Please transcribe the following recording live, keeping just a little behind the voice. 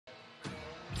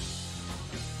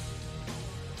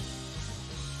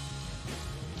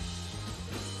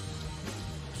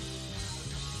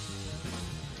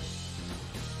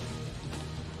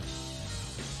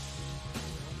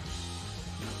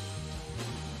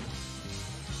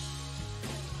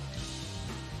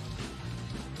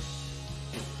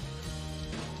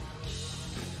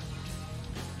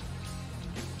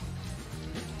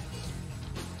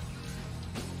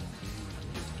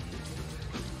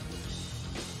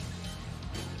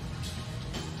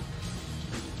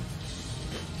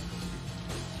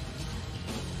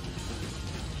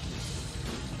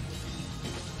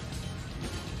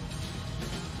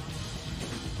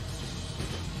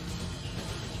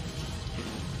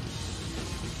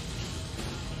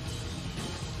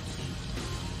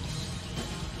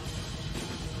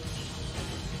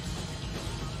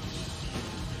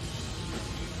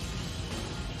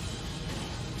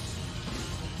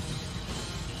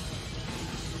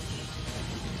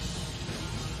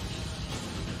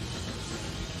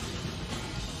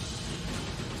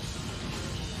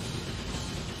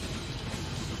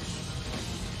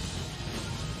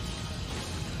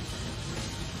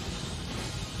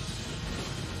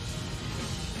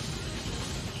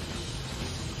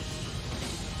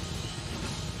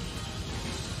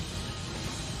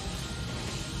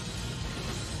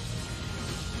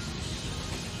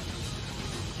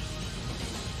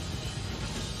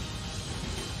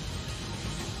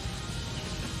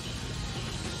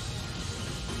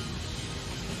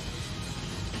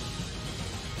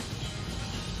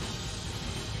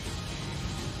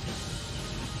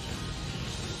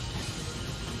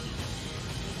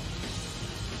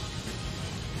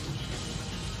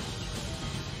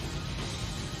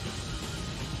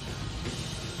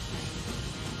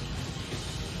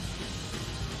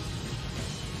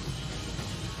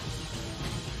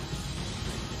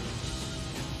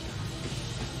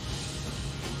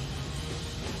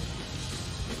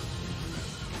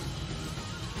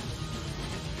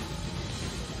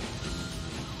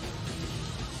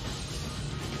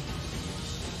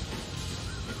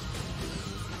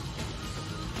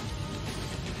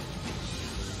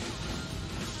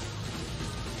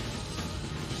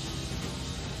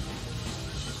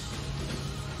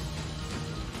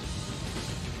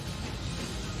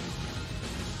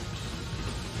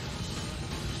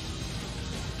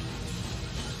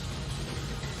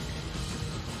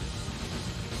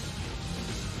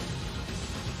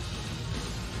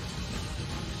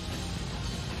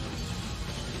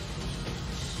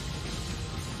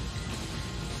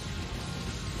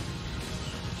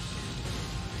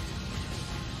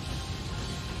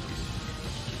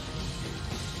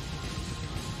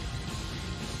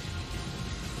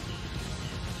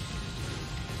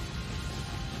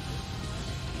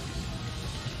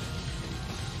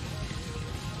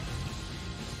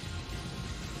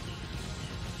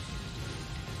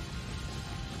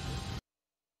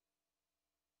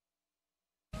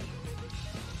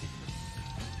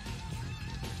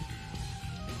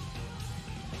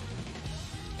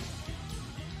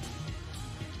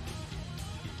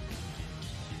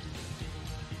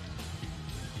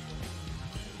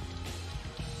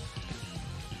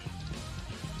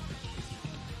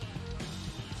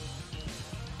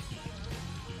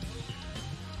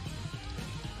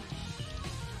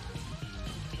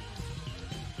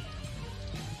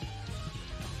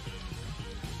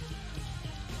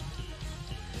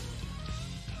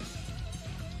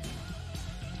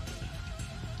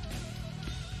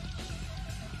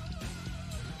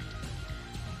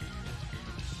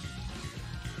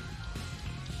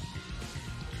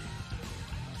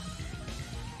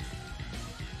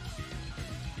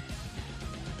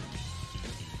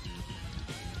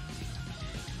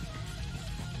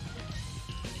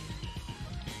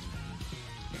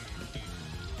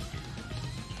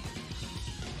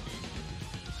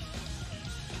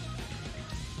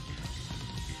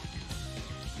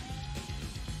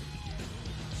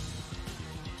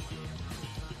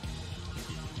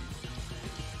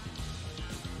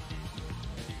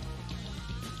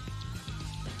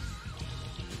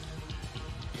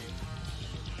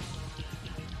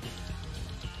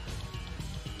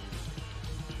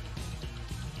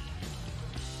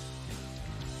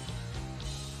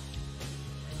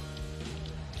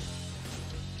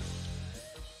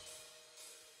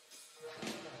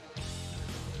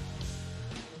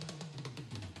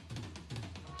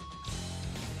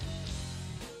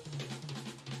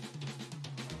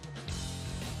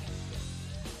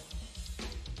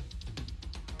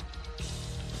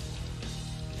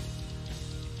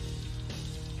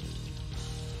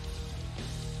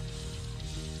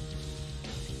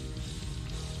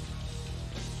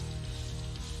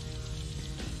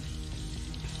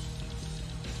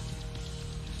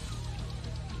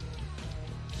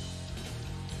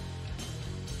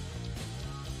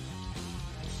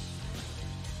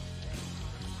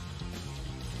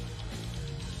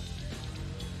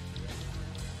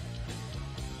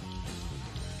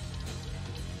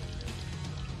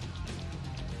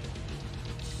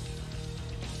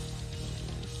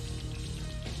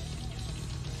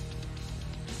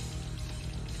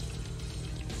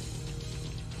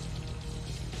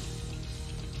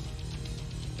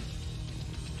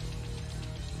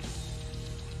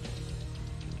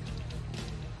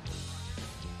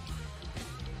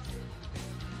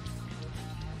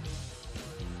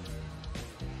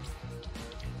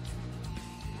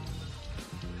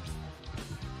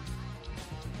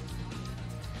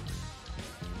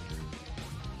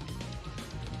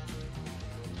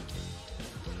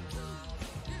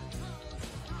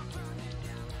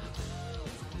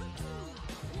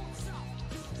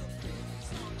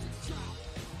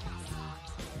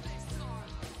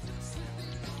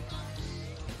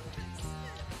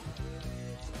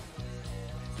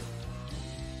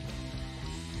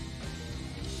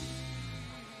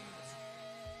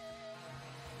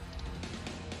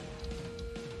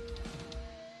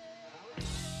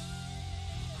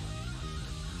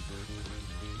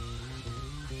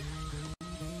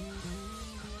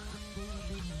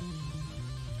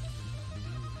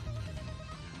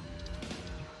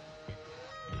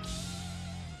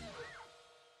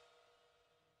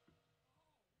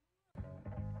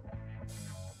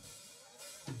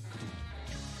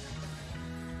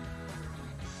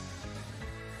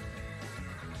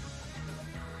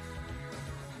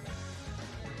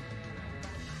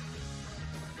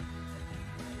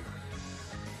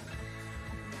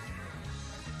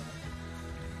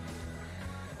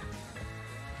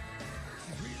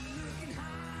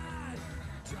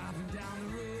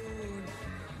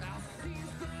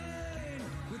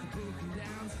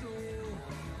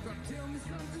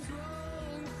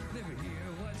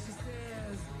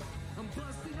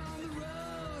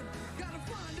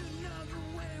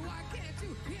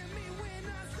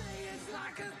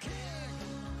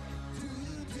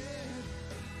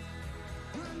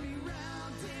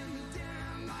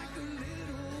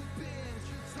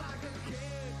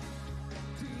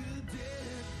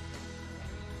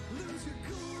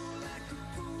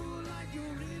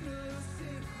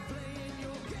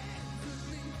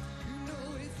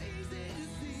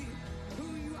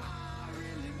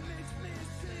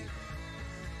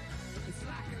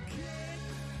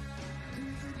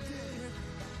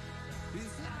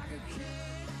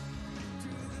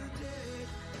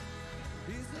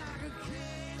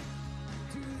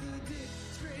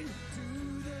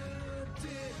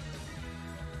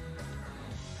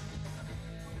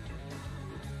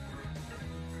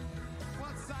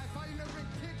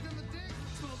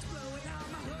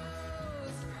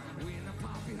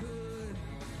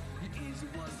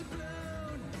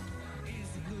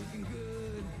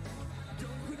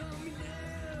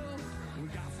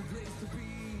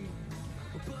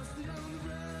on the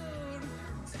road.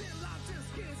 Still I just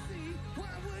can't see,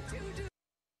 why would you do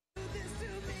this to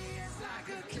me? It's like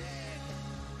a kick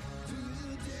to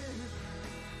the dead.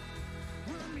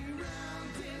 Run me round,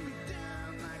 tear me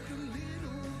down like a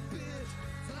little bitch.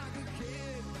 It's like a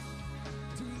kick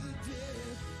to the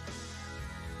dead.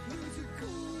 Lose your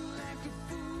cool, act a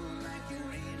fool like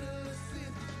you're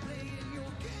innocent. Playing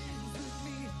your games with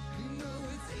me, you know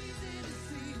it's easy to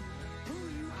see. Who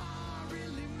you are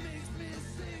really makes me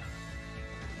sick.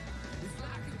 It's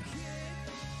like a kick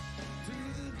to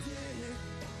the dead.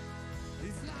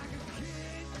 It's like a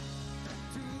kick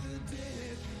to the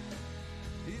dead.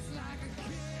 It's like a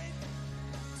kick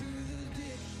to the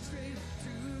dead. Straight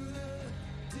to the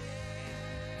dead.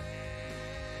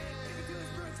 Give it to us,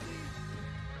 Brooksy.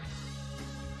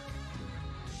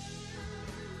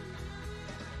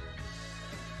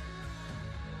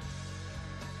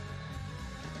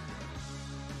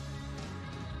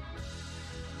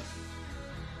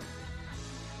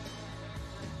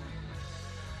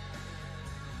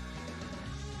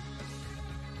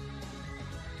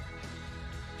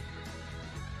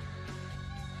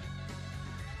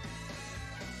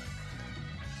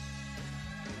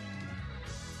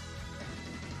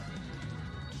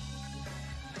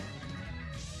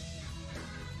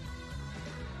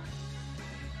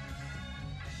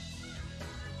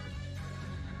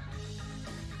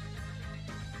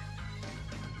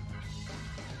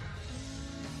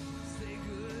 Say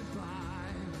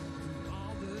goodbye to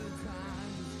all the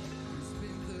times we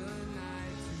spent the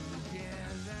night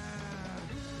together.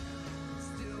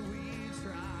 Still we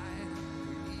try,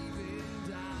 we even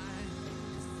die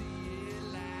to see it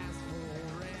last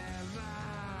forever.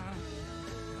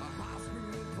 Our hearts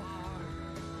grew apart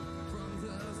from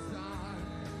the start.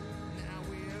 Now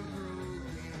we're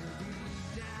broken deep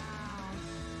down.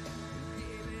 We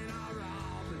gave it our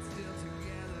all, but still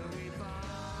together we fall.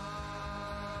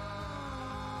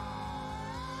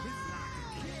 It's like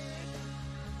a kick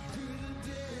to the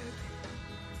dead.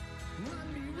 Run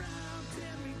me round,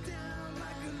 tear me down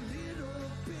like a little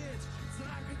bitch. It's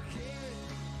like a kick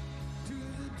to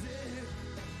the dead.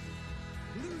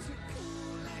 Lose your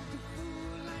cool, act a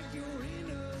fool like you're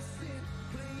innocent.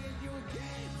 Playing your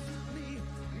games with me,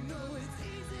 you know it's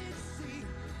easy to see.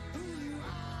 Who you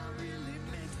are really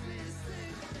makes me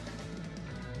sick.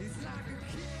 It's like a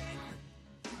kick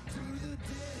to the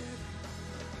dead.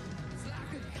 It's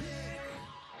like a kick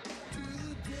to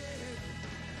the dead.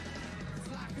 It's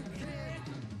like a kick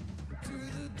to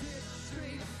the dead.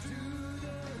 Straight to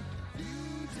the,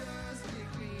 you just kick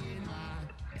me in my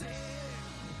dead.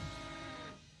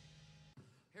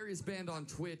 Harry's band on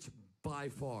Twitch by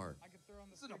far.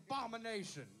 It's an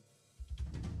abomination.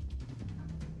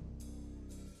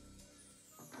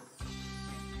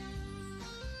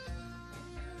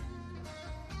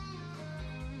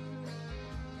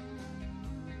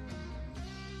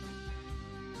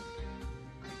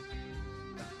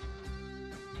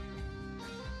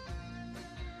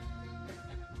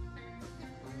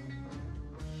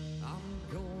 I'm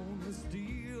gonna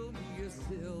steal me a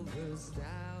silver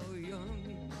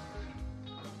stallion,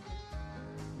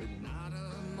 but not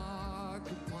a mark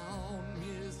upon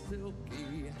his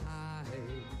silky hide.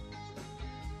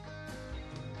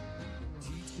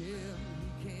 Teach him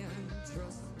he can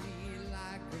trust me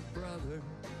like a brother.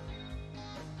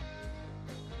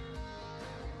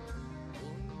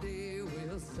 One day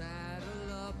we'll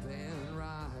saddle up and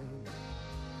ride.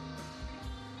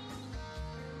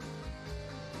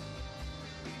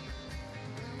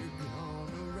 We're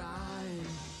gonna ride.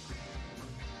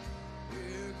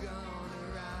 We're gonna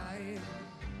ride.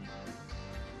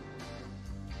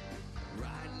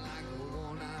 Ride like a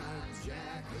one-eyed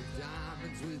jack of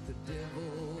diamonds with the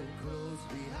devil close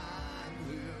behind.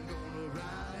 We're gonna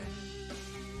ride.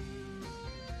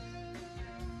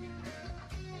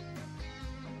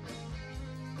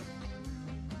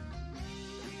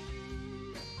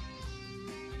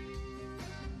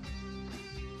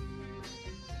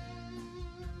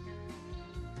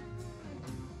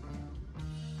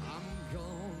 I'm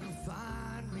gonna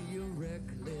find me a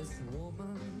reckless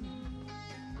woman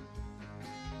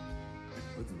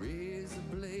with razor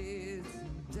blades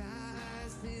and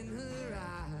dice in her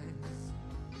eyes.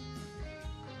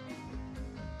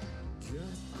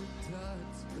 Just a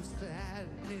touch of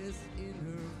sadness in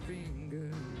her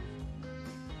fingers.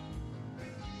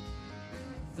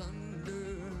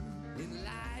 Thunder and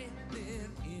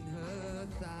lightning in her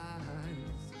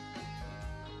thighs.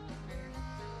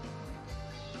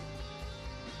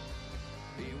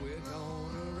 And we're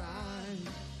gonna ride.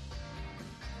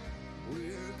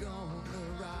 We're gonna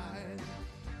ride.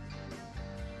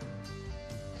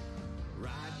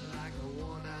 Ride like a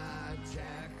one-eyed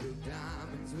jack of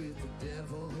with the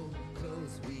devil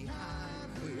close behind.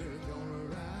 We're gonna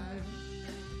ride.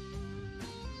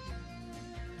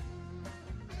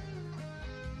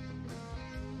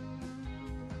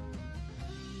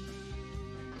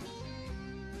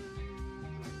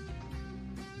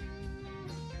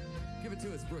 Give it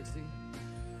to us, Brooksy.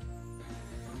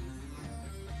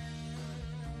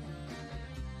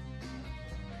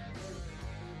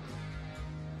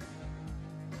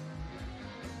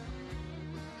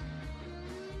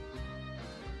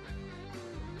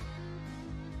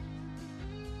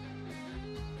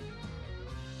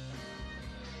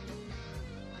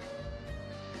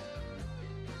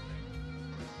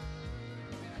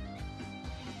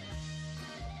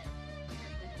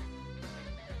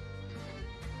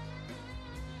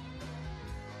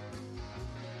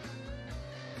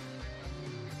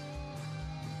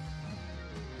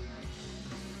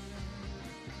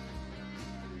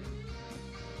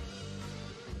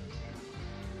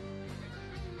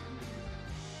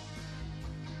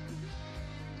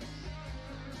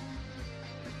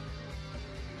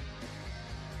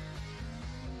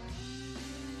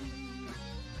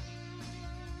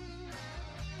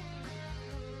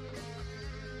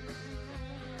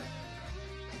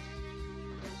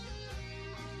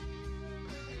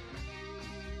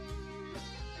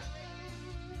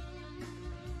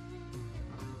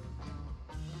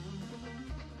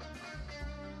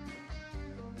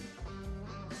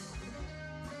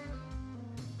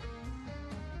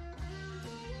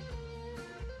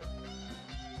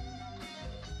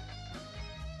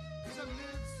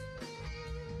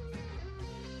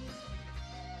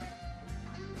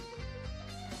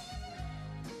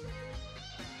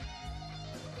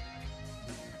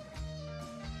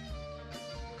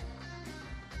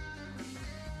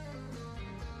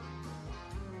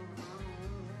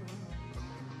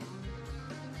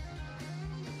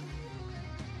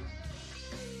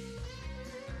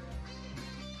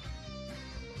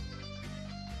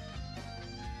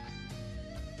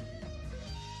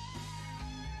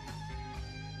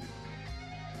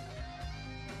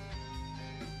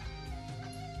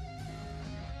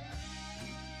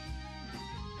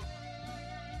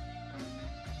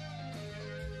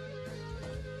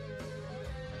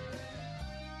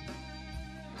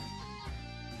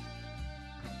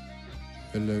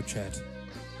 Hello, chat.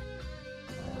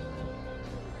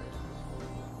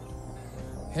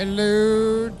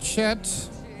 Hello, chat.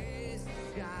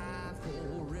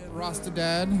 Rasta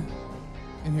Dad.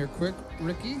 In here quick.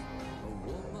 Ricky.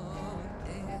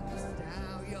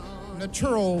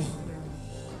 Natural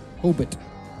Hobbit.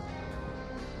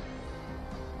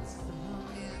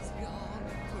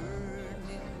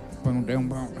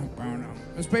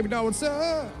 Miss Baby Doll, what's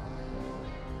up?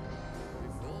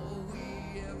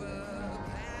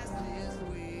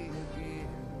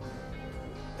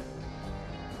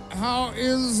 How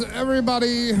is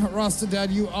everybody? Rasta Dad,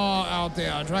 you are out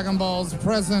there. Dragon Ball's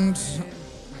present.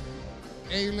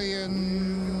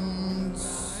 Aliens.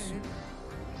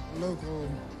 Local.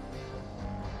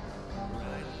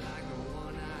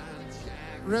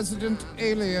 Resident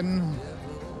Alien.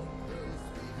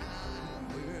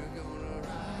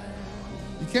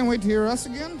 You can't wait to hear us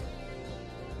again?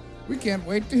 We can't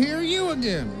wait to hear you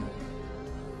again.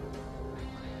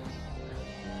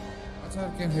 What's that?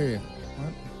 I can't hear you.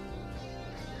 What?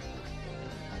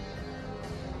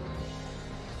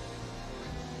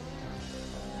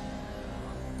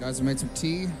 Guys, I made some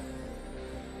tea.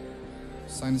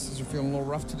 Sinuses are feeling a little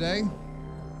rough today.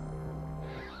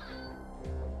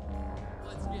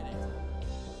 Let's get it.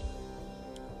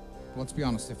 Let's be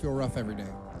honest, they feel rough every day.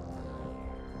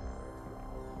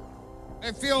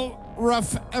 They feel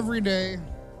rough every day.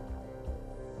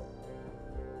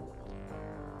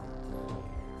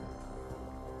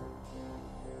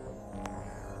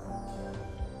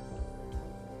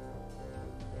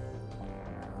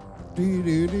 Do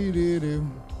do do do do.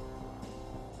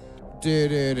 Do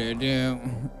do do do.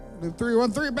 Live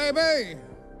 313, baby.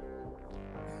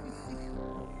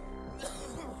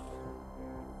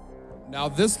 Now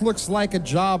this looks like a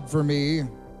job for me.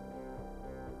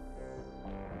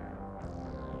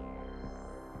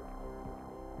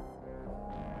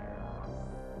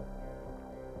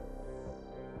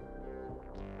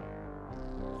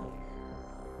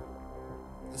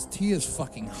 This tea is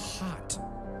fucking hot.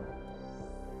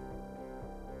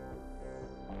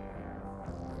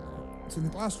 What's in the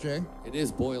glass, Jay? It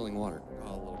is boiling water.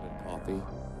 Oh, a little bit of coffee.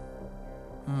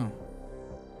 Oh.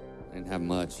 I didn't have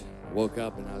much. I woke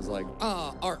up and I was like,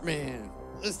 Art Man.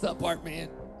 Listen up, Art Man.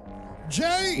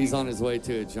 Jay! He's on his way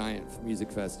to a giant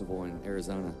music festival in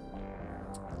Arizona.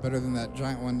 Better than that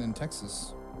giant one in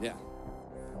Texas. Yeah.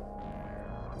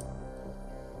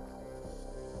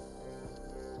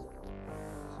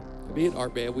 Me and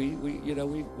Art Band,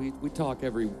 we talk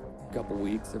every couple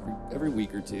weeks, every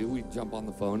week or two. We jump on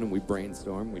the phone and we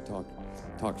brainstorm. We talk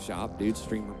shop, dude,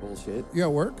 streamer bullshit, You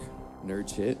at work?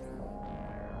 nerd shit.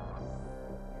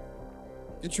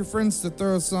 Get your friends to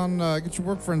throw us on, get your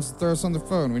work friends to throw us on the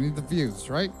phone. We need the views,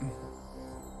 right?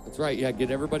 That's right, yeah, get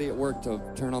everybody at work to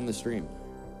turn on the stream.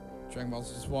 Dragon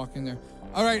Ball's just walking there.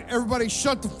 All right, everybody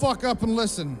shut the fuck up and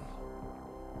listen.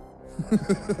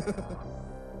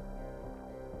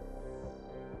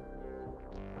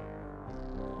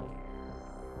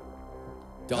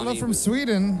 Hello Donnie from was-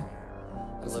 Sweden.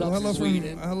 What's Hello, up,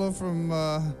 Sweden? Hello from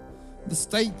the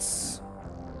States.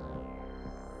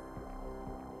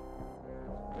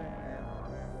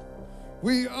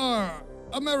 We are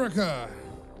America.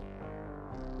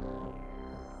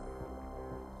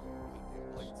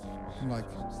 I'm like,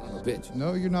 Son of a bitch.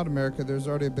 no, you're not America. There's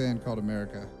already a band called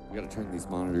America. We gotta turn these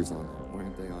monitors on. Why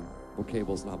aren't they on? What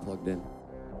cable's not plugged in?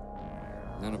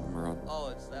 None of them are on. Oh,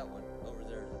 it's that one over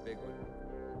there, the big one.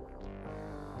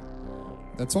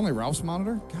 That's only Ralph's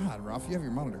monitor? God, Ralph, you have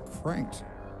your monitor cranked.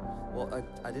 Well,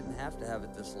 I didn't have to have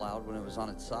it this loud when it was on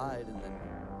its side, and then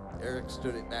Eric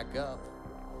stood it back up.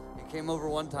 He came over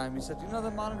one time. He said, "You know,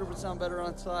 the monitor would sound better on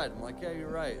its side." I'm like, "Yeah, you're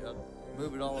right. I'll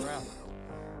move it all around."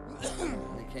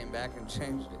 He came back and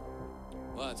changed it.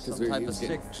 Well, that's Some because type of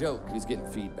sick joke. He's getting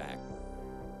feedback.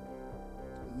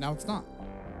 Now it's not.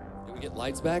 Did we get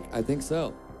lights back? I think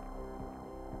so.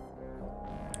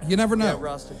 You never know. Yeah,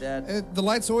 Rasta Dad. The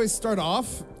lights always start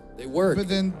off, They work. but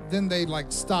then they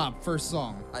like stop first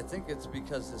song. I think it's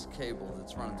because this cable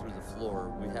that's running through the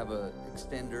floor. We have a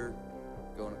extender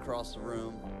going across the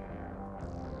room.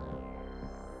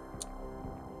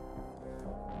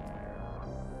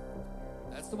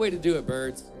 That's the way to do it,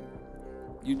 birds.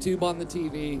 YouTube on the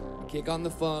TV, kick on the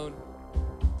phone.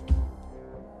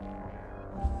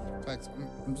 In fact,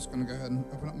 I'm just gonna go ahead and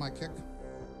open up my kick.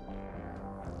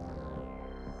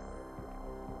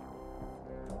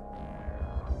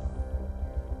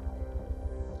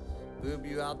 Boob,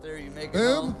 you out there? You make it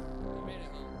Boob? home? He made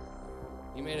it home.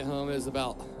 He made it home. It was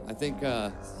about, I think,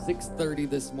 6:30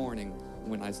 this morning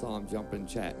when I saw him jump in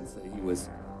chat and say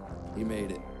he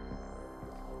made it.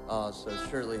 So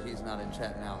surely he's not in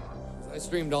chat now. I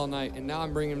streamed all night, and now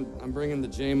I'm bringing the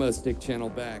JMO Stick channel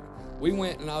back. We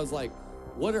went, and I was like,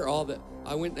 what are all the...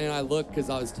 I went and I looked because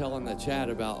I was telling the chat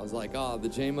about, I was like, oh, the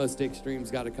JMO Stick stream's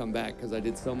got to come back because I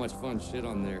did so much fun shit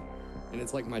on there. And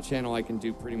it's like my channel, I can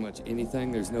do pretty much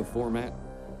anything. There's no format.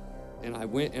 And I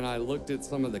went and I looked at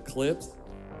some of the clips,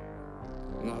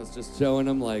 and I was just showing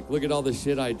them, like, look at all the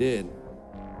shit I did.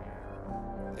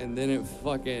 And then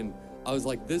I was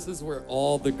like, this is where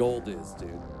all the gold is,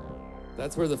 dude.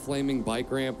 That's where the flaming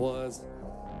bike ramp was.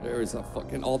 There was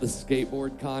all the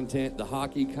skateboard content, the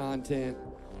hockey content,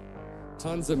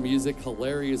 tons of music,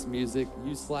 hilarious music.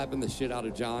 You slapping the shit out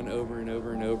of John over and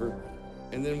over and over.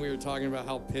 And then we were talking about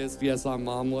how pissed Yes I'm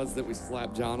Mom was that we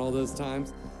slapped John all those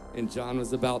times, and John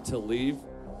was about to leave,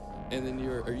 and then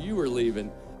you were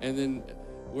leaving, and then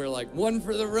we're like, one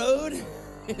for the road,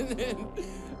 and then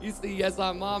you see Yes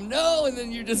I'm Mom, no, and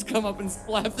then you just come up and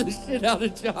slap the shit out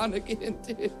of John again,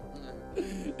 dude.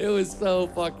 It was so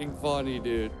fucking funny,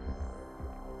 dude.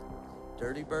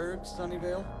 Dirty Berg,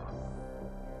 Sunnyvale?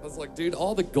 I was like, dude,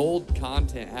 all the gold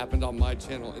content happened on my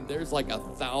channel, and there's like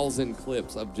 1,000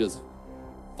 clips of just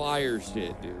fire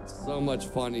shit, dude. So much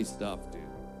funny stuff, dude.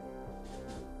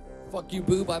 Fuck you,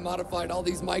 boob. I modified all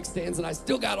these mic stands, and I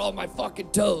still got all my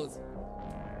fucking toes.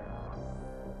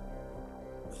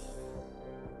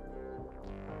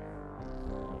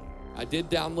 I did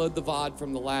download the VOD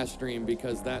from the last stream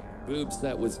because that boob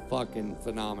set was fucking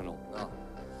phenomenal. Oh,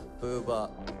 Boob,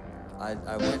 I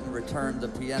went and returned the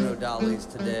piano dollies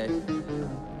today.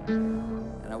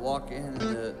 And I walk in, and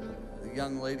the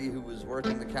young lady who was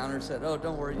working the counter said, "Oh,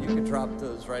 don't worry, you can drop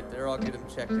those right there. I'll get them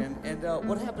checked in." And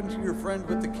what happened to your friend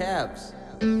with the cabs?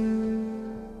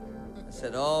 I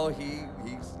said, "Oh, he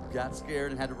got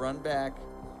scared and had to run back."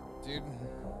 Dude,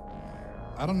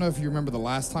 I don't know if you remember the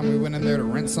last time we went in there to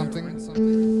rent something.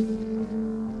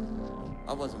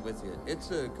 I wasn't with you.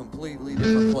 It's a completely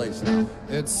different place now.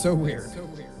 It's so weird.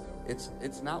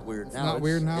 It's not weird now. not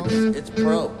weird now? It's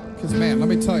pro. Because, man, let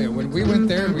me tell you, when we went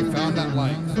there and we found that,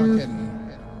 like, fucking,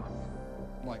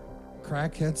 like,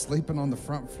 crackhead sleeping on the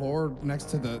front floor next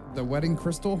to the wedding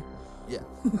crystal. Yeah.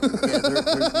 There's none of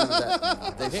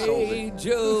that. They sold Hey, it.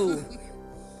 Joe.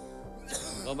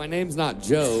 Well, my name's not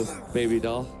Joe, baby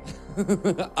doll.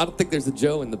 I don't think there's a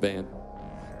Joe in the band.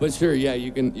 But sure, yeah,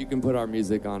 you can put our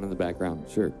music on in the background.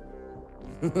 Sure.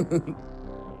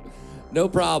 No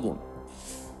problem.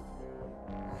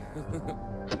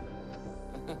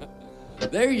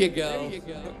 There you go.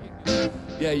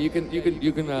 Yeah, you can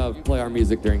play our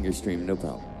music during your stream, no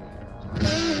problem.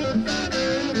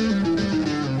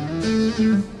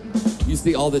 You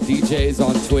see all the DJs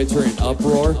on Twitch are in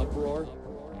uproar.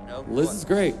 No, Liz what? is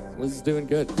great. Liz is doing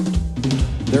good.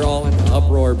 They're all in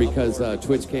uproar because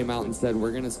Twitch came out and said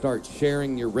we're gonna start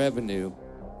sharing your revenue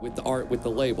with the art with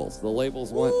the labels. The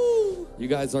labels want you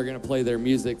guys are gonna play their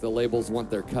music. The labels want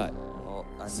their cut. Well,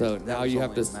 I mean, So that now was you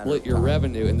have only to a matter split of your time.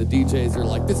 revenue, and the DJs are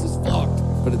like, "This is fucked."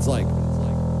 But it's like,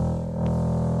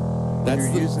 that's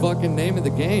you're the using- fucking name of the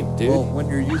game, dude. Well, when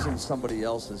you're using somebody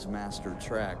else's master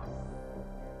track,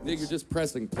 You're just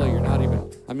pressing play. You're not even.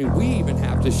 I mean, we even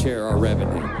have to share our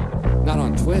revenue, not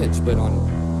on Twitch, but on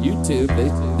YouTube.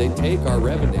 They take our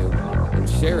revenue and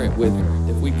share it with.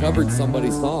 If we covered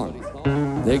somebody's song,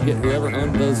 they get whoever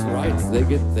owned those rights. They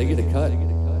get a cut.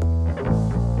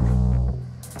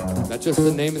 That's just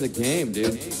the name of the game,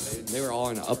 dude. They were all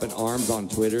up in arms on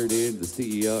Twitter, dude. The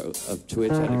CEO of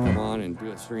Twitch had to come on and do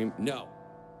a stream. No.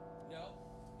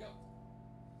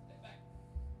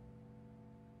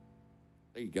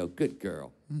 There you go. Good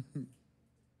girl.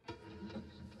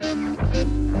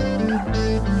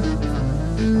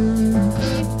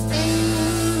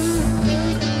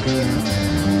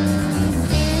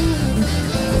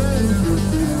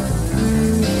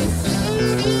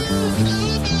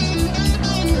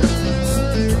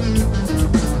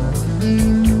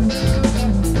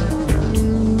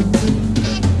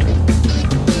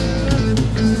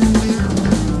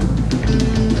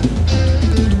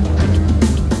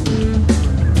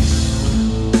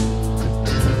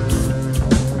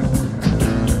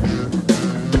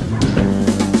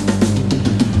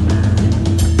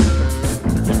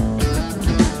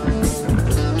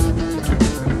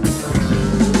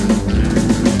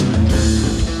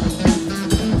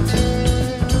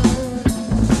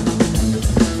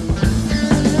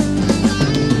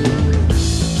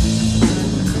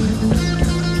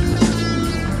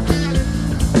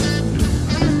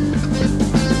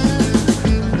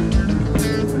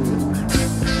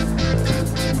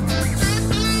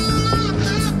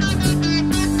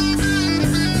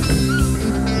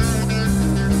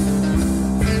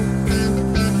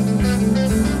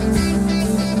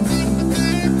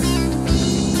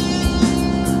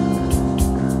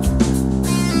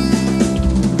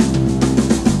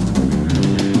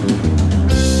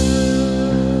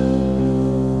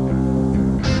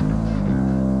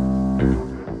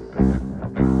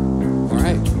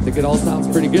 think it all sounds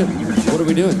pretty good. What are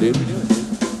we doing, dude?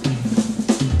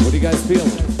 What are you guys feeling?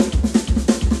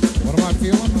 What am I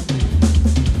feeling?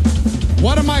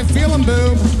 What am I feeling,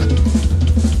 boob?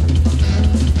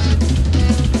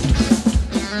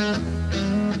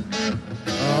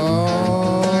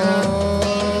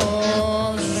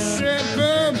 Oh, shit,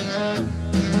 boob.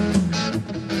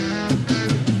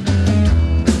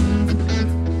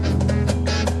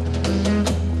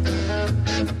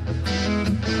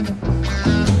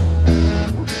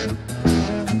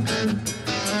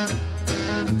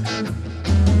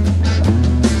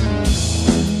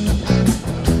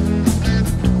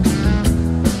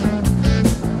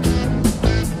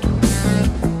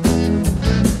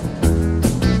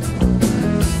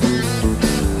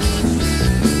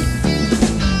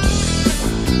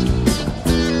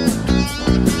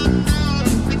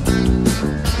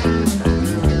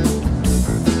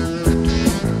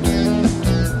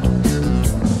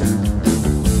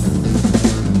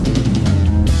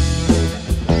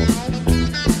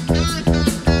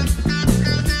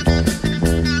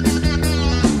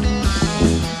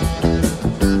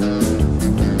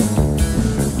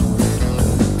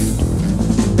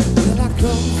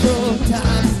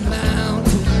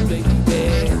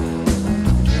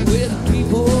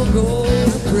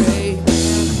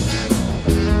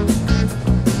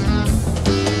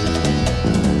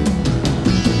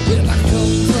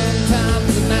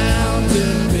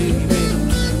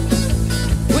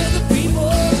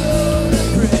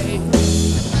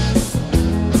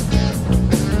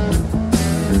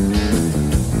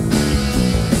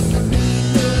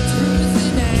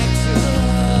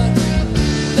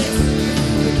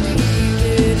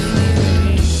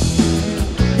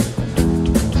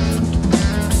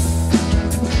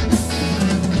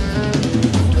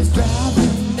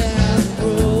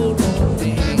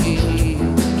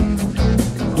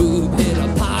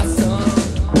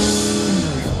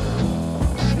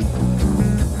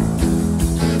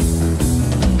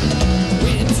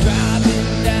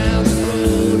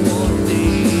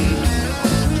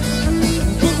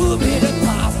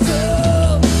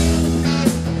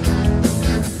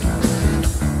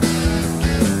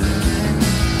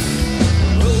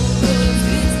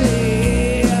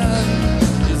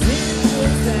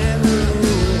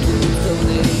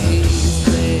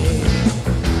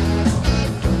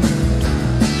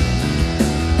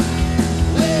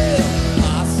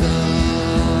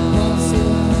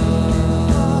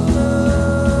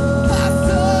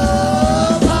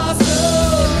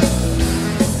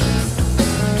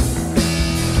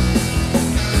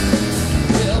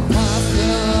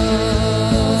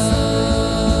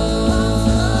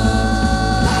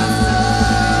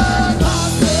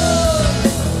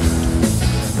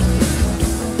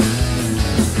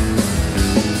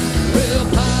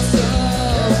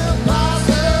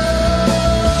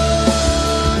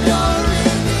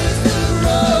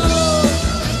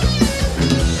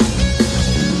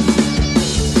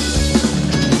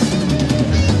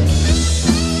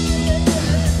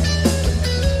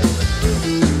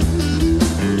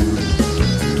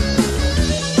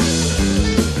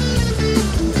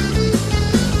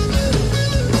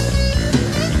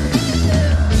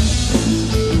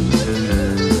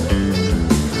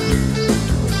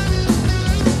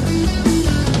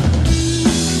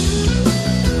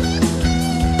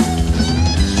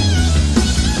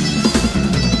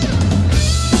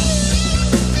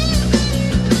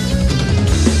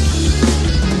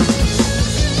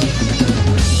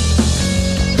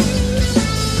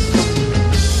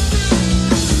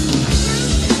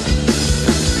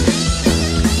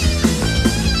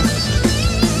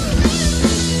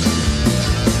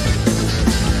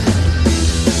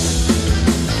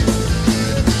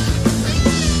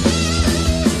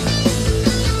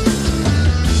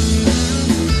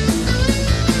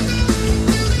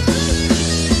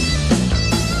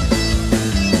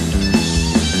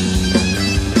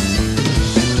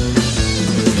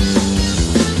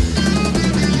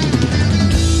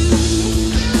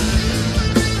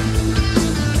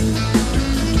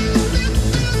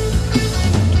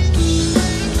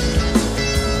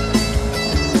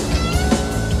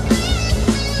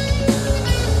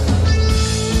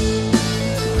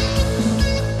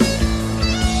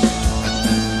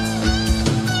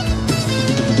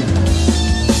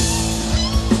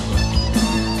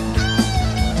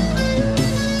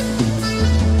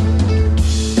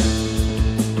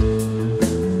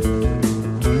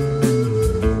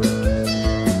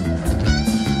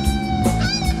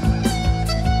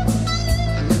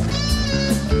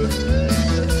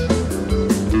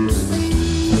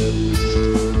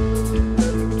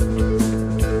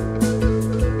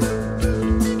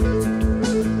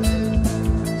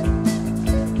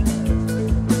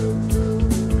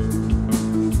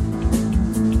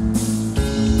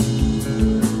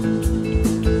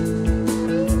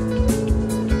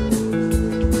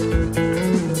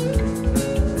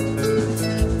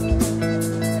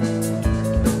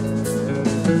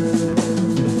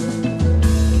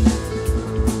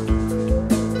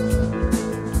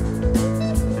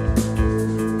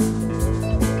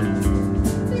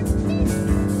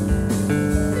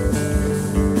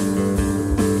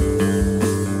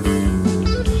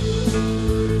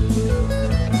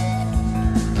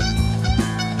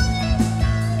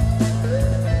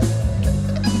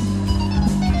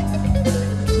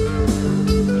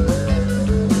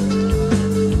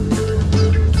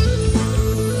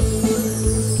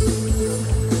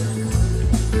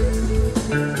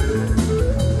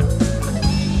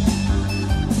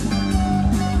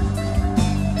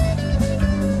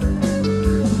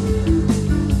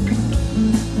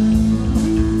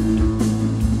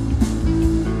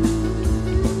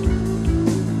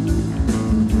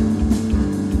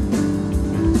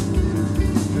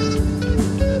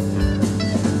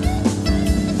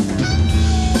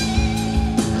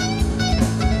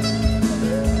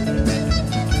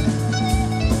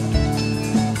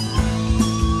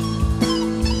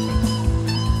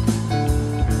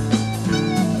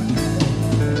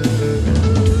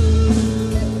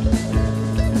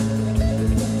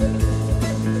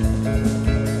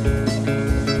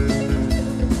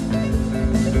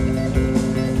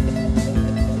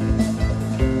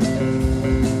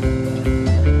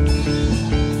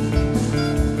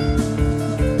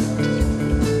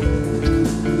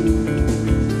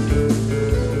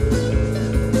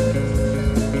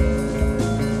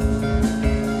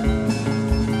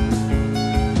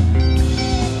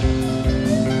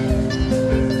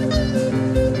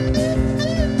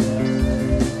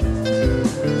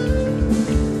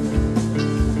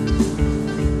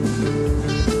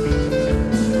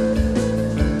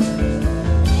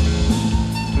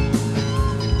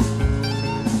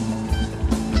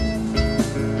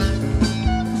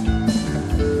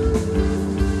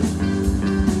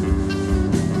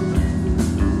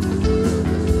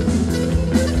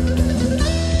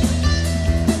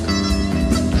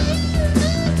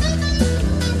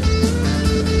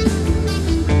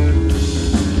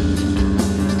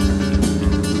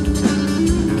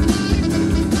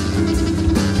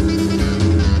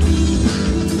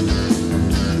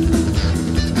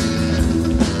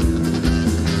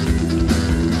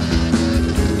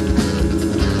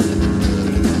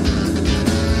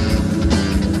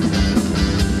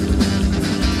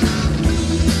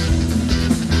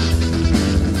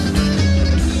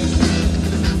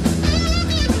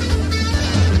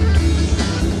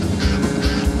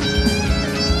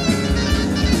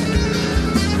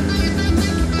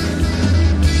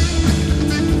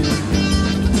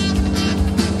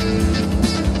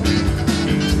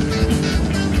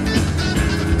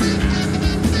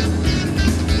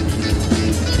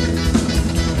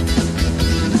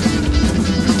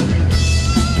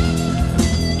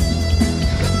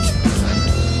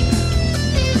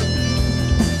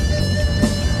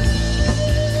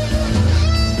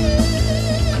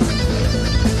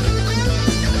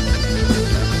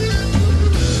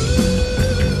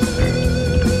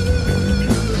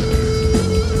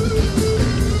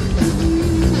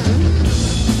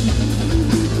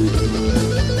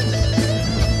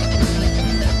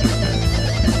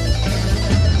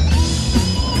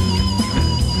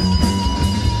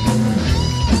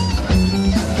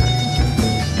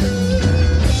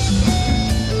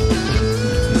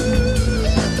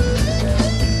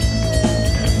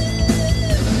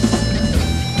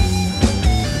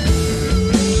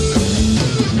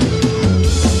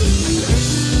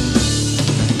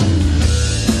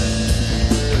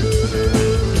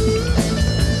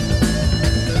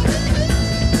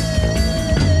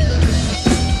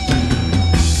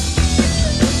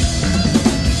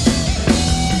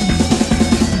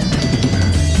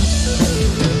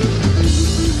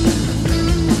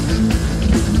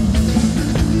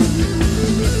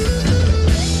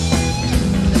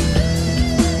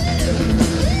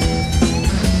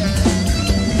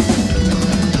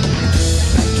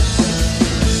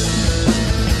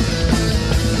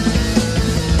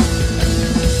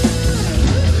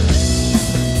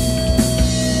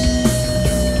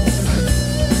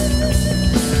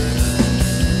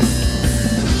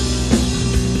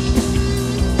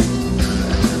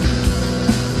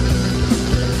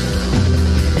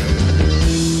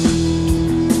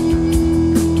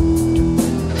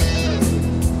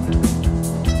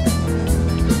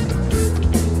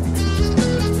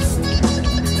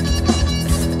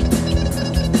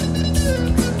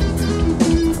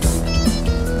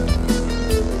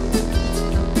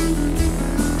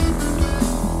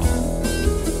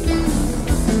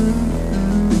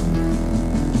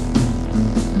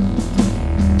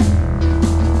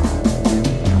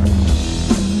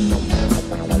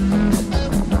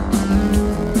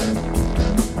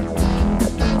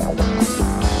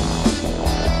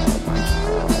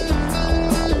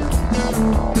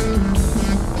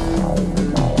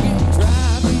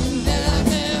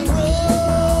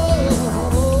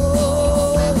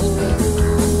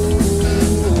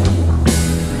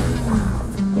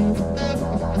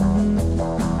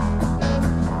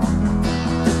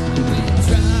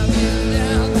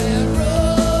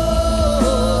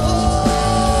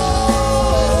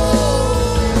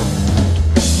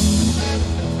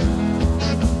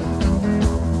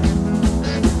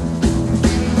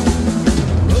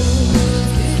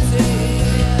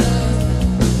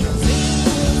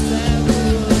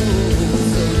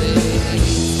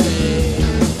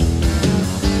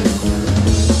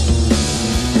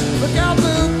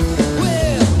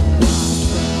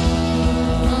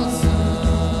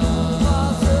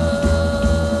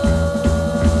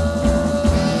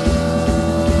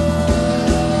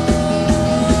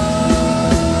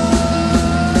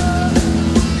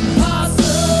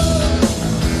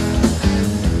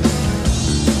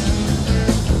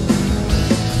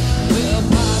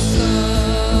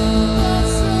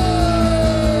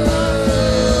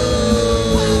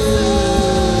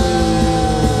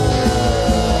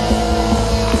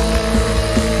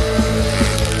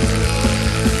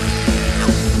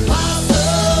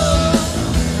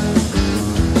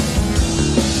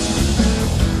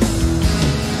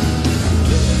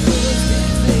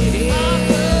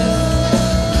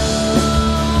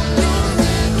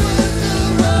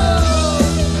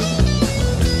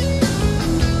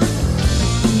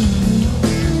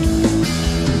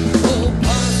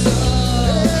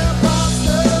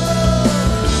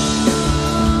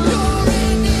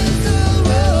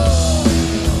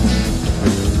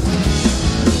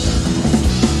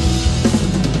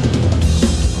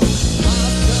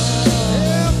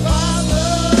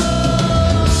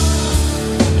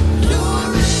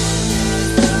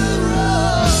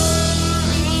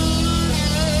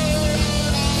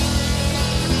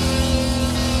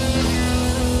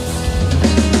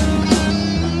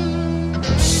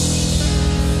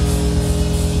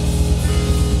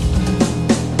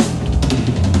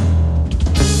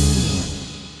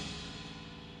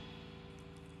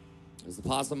 It's the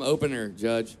possum opener,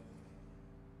 Judge.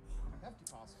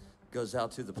 Goes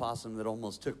out to the possum that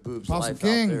almost took Boob's Possum life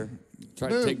King. out there. Tried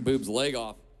to take Boob's leg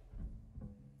off.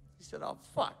 He said, "Oh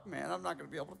fuck, man, I'm not gonna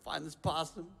be able to find this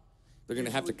possum." They're gonna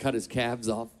have to cut his calves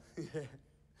off.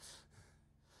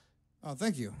 Oh,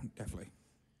 thank you. Definitely.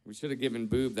 We should have given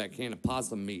Boob that can of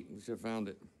possum meat. We should have found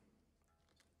it.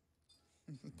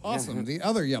 Possum, the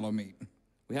other yellow meat.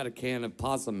 We had a can of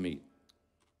possum meat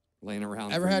laying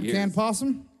around. Ever for had years. canned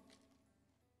possum?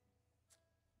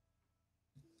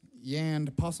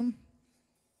 Yanned possum?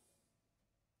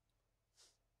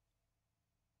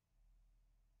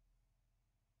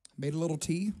 Made a little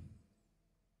tea?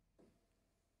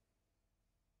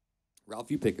 Ralph,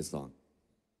 you pick a song.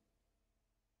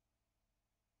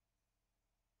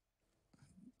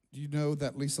 Do you know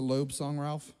that Lisa Loeb song,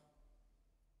 Ralph?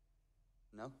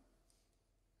 No,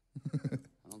 I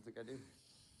don't think I do.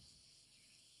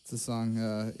 It's a song,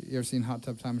 you ever seen Hot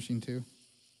Tub Time Machine 2?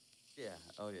 Yeah.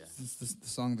 Oh yeah. It's the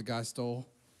song the guy stole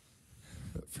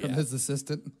from Yeah. his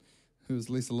assistant, who was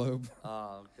Lisa Loeb.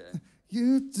 Oh, okay.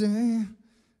 You down,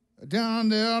 down,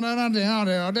 down, down, down,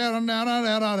 down, down, down,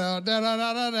 down,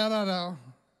 down, down, down.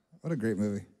 What a great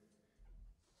movie.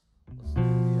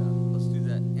 Let's do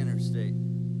that interstate.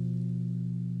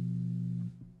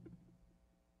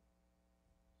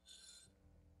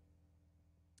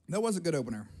 That was a good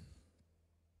opener.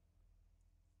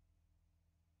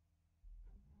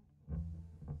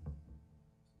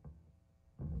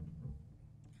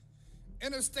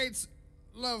 Interstate's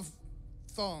love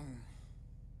song.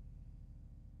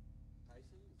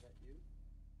 Tyson, is that you?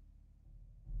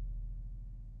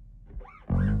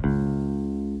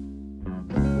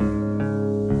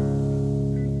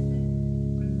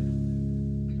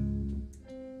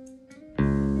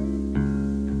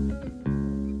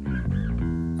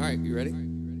 All right, you ready?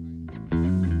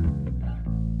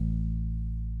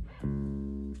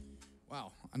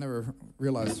 Wow, I never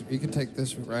realized you could take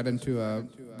this right into a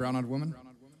brown-eyed woman.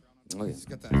 Oh, yeah. Let's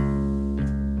get that.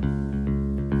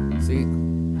 See,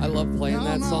 I love playing that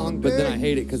Down on song, but then I big-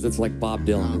 hate it because it's like Bob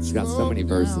Dylan. It's got so many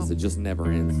verses, it just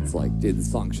never ends. It's like, dude, the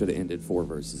song should have ended 4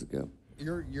 verses ago.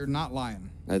 You're not lying.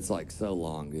 It's like so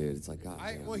long, dude. It's like, God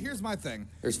damn. Well, here's my thing.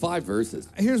 There's 5 verses.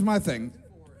 Here's my thing.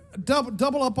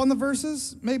 Double up on the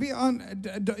verses. Maybe you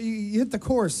hit the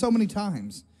chorus so many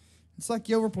times. It's like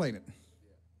you overplayed it.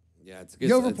 Yeah, it's You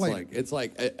it's overplayed like it. it's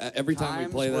like every time we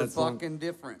Times play were that song. fucking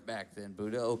different back then,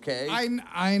 Buddha. Okay.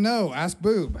 I know. Ask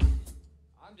Boob.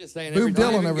 I'm just saying, Boob every time,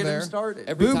 Dylan even over get him there. started.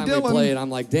 every Boob time Dylan. we play it, I'm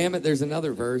like, damn it, there's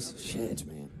another verse. Shit,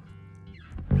 man.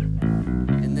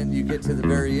 And then you get to the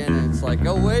very end, and it's like,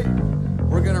 oh wait,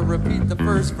 we're gonna repeat the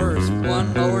first verse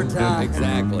one more time.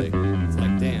 Exactly. It's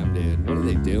like, damn, dude, what are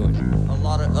they doing? A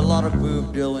lot of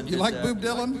Boob Dylan. You did like that. Boob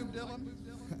Dylan?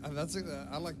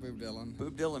 I like Boob Dylan.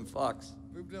 Boob Dylan fucks.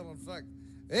 Boob Dylan, fuck.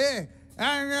 Hey,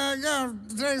 I'm gonna go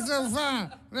take so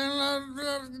far.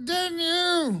 Didn't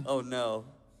you? Oh no.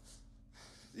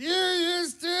 You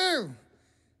used to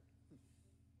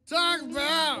talk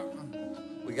about,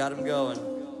 We got him going.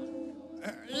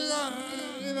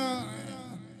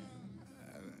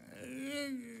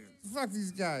 fuck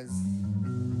these guys.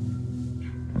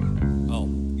 Oh,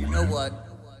 You know what?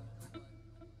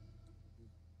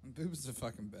 Boob's the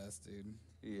fucking best, dude.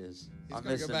 He is. He's I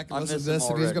gonna miss go him. back I and listen miss to this, him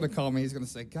and he's already. gonna call me. He's gonna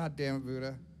say, "God damn it,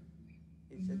 Buddha."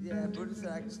 He said, yeah, Buddha said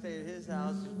I can stay at his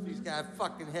house. He's got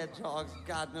fucking hedgehogs,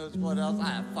 God knows what else.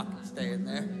 I fucking stay in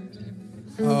there.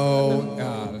 Oh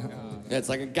God. yeah, it's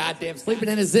like a goddamn sleeping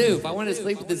in a zoo. If I wanted to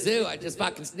sleep at the zoo, I'd just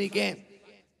fucking sneak in.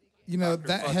 You know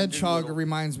that fucking hedgehog Doolittle.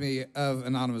 reminds me of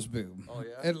Anonymous Boob. Oh,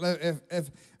 yeah? If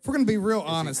we're gonna be real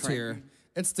honest cranky? here,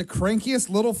 it's the crankiest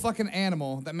little fucking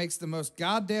animal that makes the most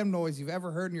goddamn noise you've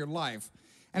ever heard in your life,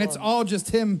 and it's all just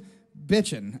him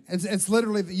bitching. It's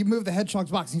literally you move the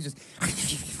hedgehog's box and he just.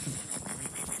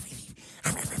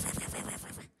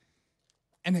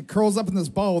 And it curls up in this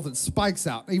ball with its spikes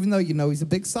out. Even though you know he's a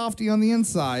big softy on the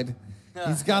inside,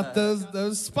 he's got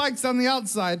those spikes on the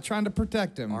outside trying to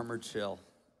protect him. Armored shell.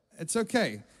 It's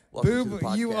okay. Welcome to Boob, the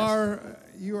you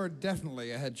podcast. are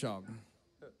definitely a hedgehog.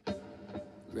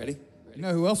 Ready? You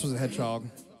know who else was a hedgehog?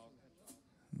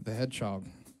 The hedgehog.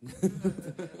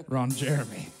 Ron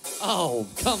Jeremy. Oh,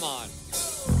 come on.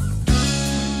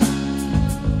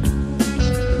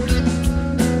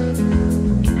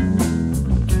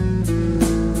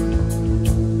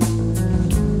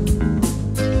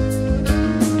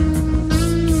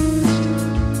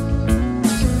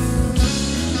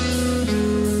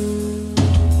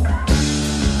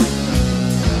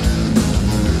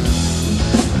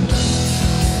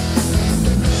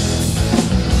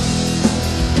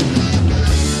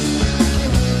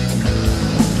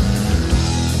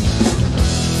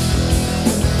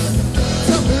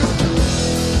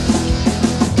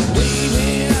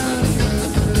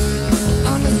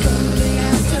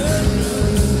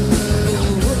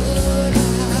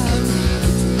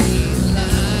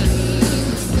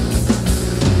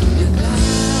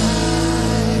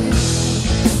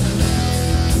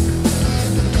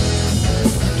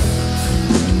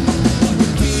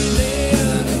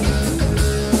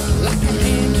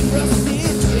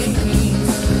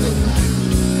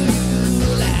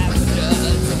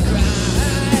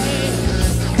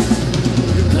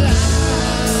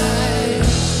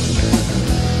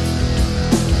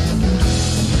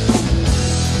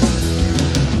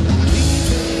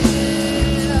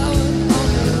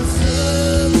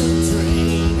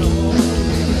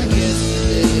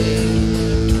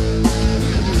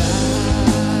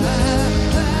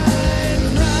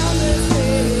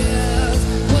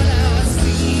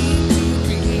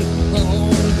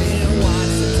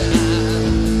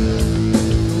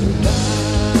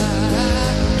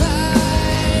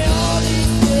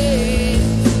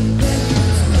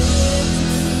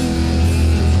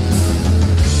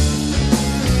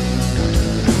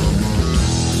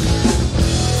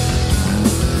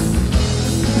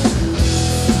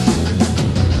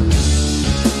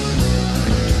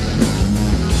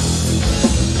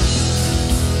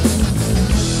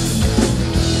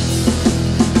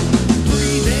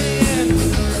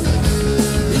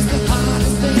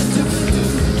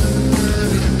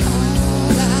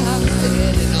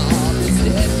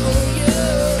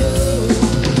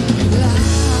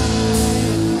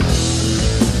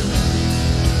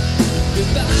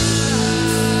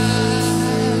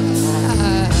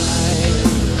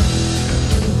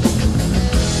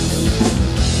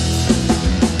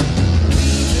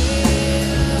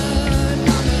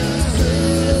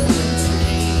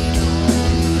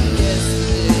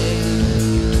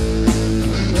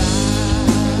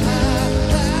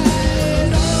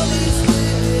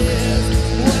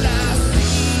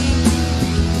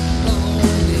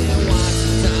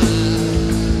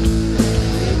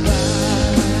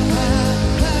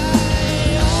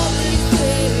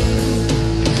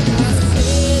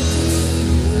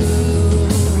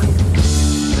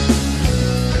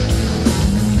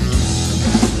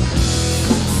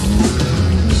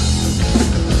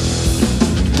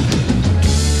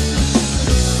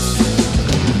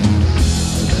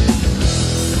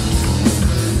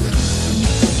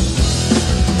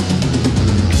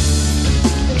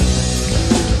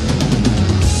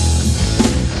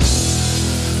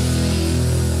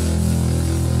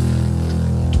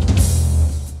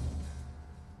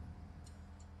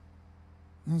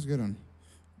 That was a good one.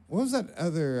 What was that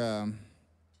other?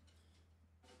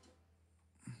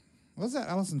 What was that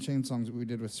Alice in Chains song that we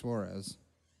did with Suarez?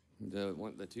 The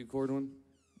 2-chord one?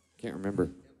 Can't remember.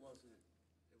 It wasn't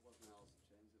Alice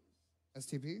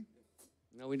in Chains. STP?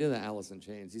 No, we did the Alice in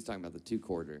Chains. He's talking about the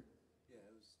 2-chorder. Yeah,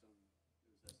 it was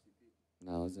STP.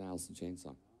 No, it's an Alice in Chains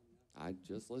song. I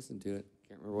just listened to it.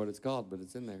 Can't remember what it's called, but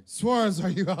it's in there. Suarez, are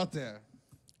you out there?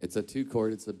 It's a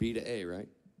 2-chord. It's a B to A, right?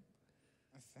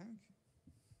 I think.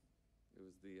 It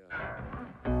was the.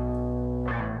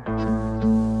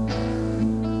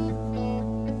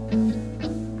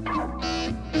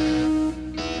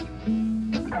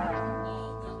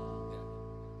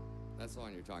 That's the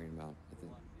one you're talking about, I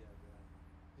think.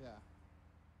 Yeah.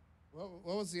 What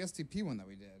was the STP one that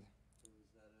we did? It was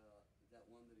that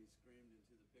one that he screamed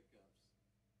into the pickups.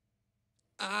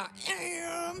 I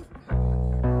am.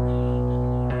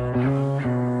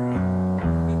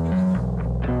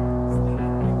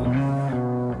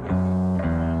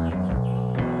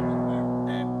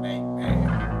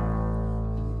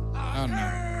 Oh no.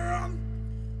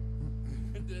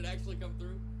 Did it actually come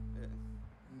through?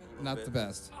 Not the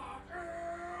best.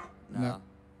 No.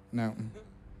 No.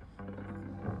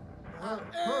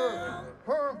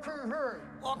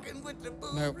 Walking with the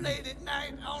boob Nope. late at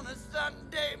night on a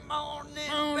Sunday morning,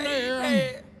 Oh,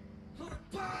 baby.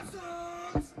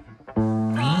 Possums!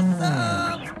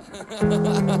 Possums!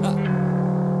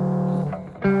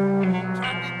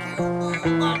 Tried to kill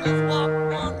Boob on his walk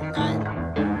one night.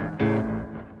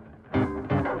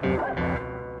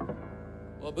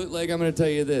 Well, Bootleg, I'm going to tell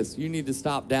you this. You need to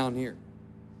stop down here.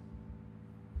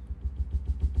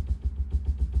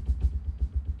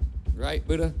 Right,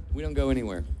 Buddha? We don't go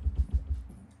anywhere.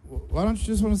 Why don't you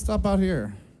just want to stop out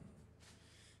here?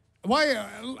 Why?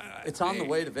 It's on the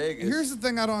way to Vegas. Here's the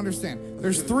thing I don't understand.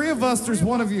 There's 3 of us. There's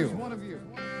 1 of you. What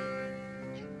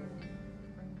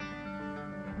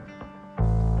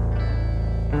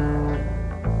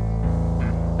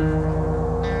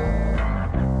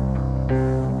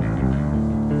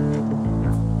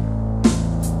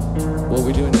are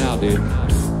we doing now, dude?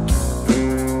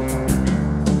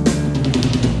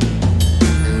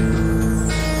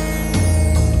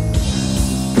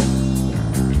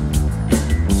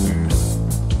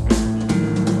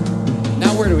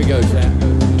 Now where do we go, Chad?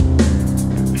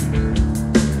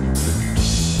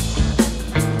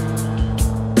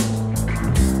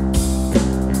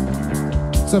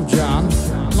 What's up, John?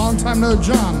 Long time no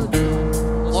John.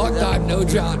 Long time, no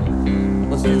John.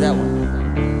 Let's do that one.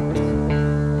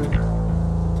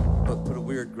 But put a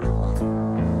weird groove on it.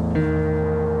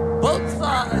 Both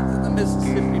sides of the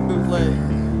Mississippi bootleg.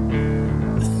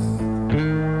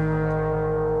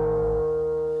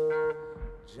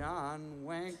 John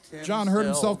wanked himself. John hurt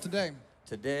himself today.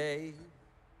 Today.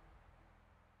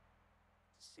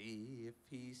 See if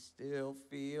he still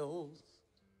feels.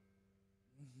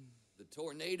 The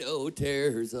tornado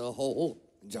tears a hole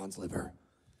in John's liver.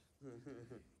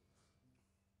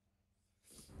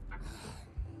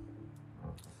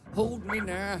 Hold me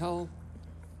now.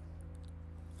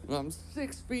 I'm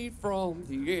 6 feet from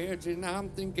the edge and I'm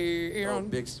thinking. Oh,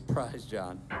 big surprise,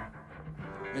 John.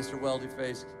 Mr. Weldy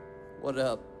Faced, what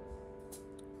up?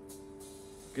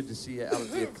 Good to see you out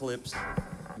of the eclipse.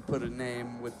 And put a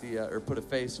name with the, or put a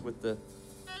face with the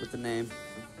name.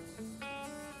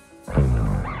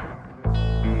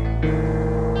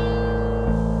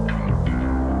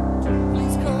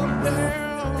 Please calm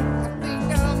down. I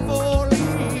think I'm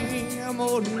falling. I'm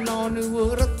holding on to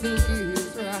what I think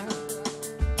is right.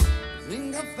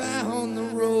 Think I found the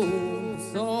road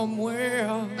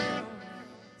somewhere.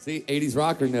 See, 80s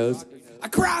rocker knows. I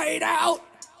cried out,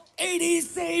 80s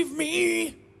save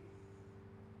me.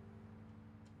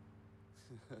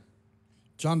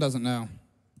 John doesn't know.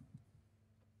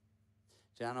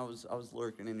 John, I was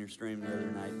lurking in your stream the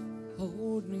other night.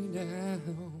 Hold me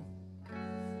down.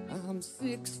 I'm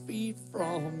 6 feet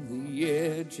from the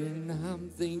edge and I'm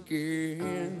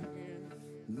thinking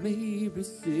maybe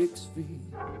 6 feet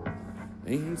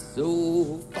ain't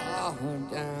so far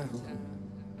down.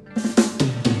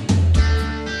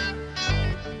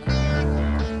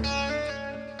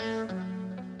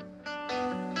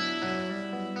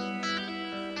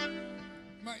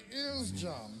 My ears,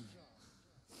 John.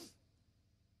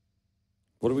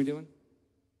 What are we doing?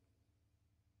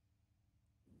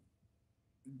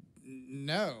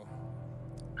 No.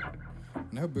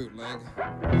 No bootleg.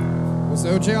 Was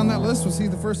OJ on that list? Was he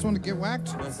the first one to get whacked?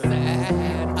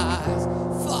 Sad eyes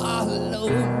follow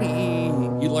me.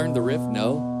 You learned the riff?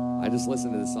 No. I just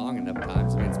listened to the song enough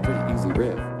times. I mean, it's a pretty easy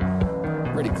riff.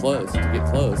 Pretty close to get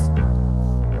close.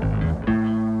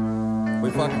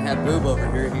 We fucking had Boob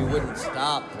over here. He wouldn't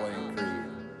stop playing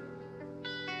Creed.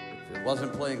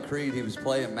 Wasn't playing Creed, he was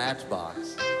playing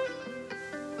Matchbox.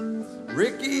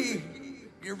 Ricky,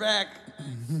 you're back.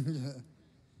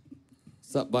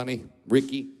 What's up, Bunny?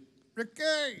 Ricky. Ricky.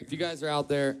 If you guys are out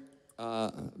there,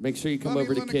 make sure you come Bunny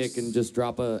over to Linux. Kick and just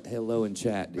drop a hello in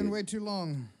chat, Been dude. way too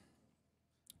long.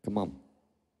 Come on.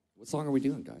 What song are we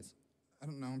doing, guys? I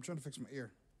don't know. I'm trying to fix my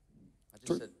ear. I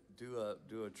just said do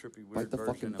a trippy weird Bite the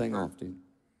version fucking of thing her. off, dude.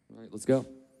 All right, let's go.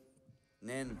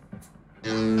 Nan.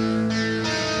 I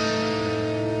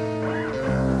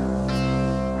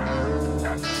hurt myself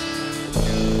today.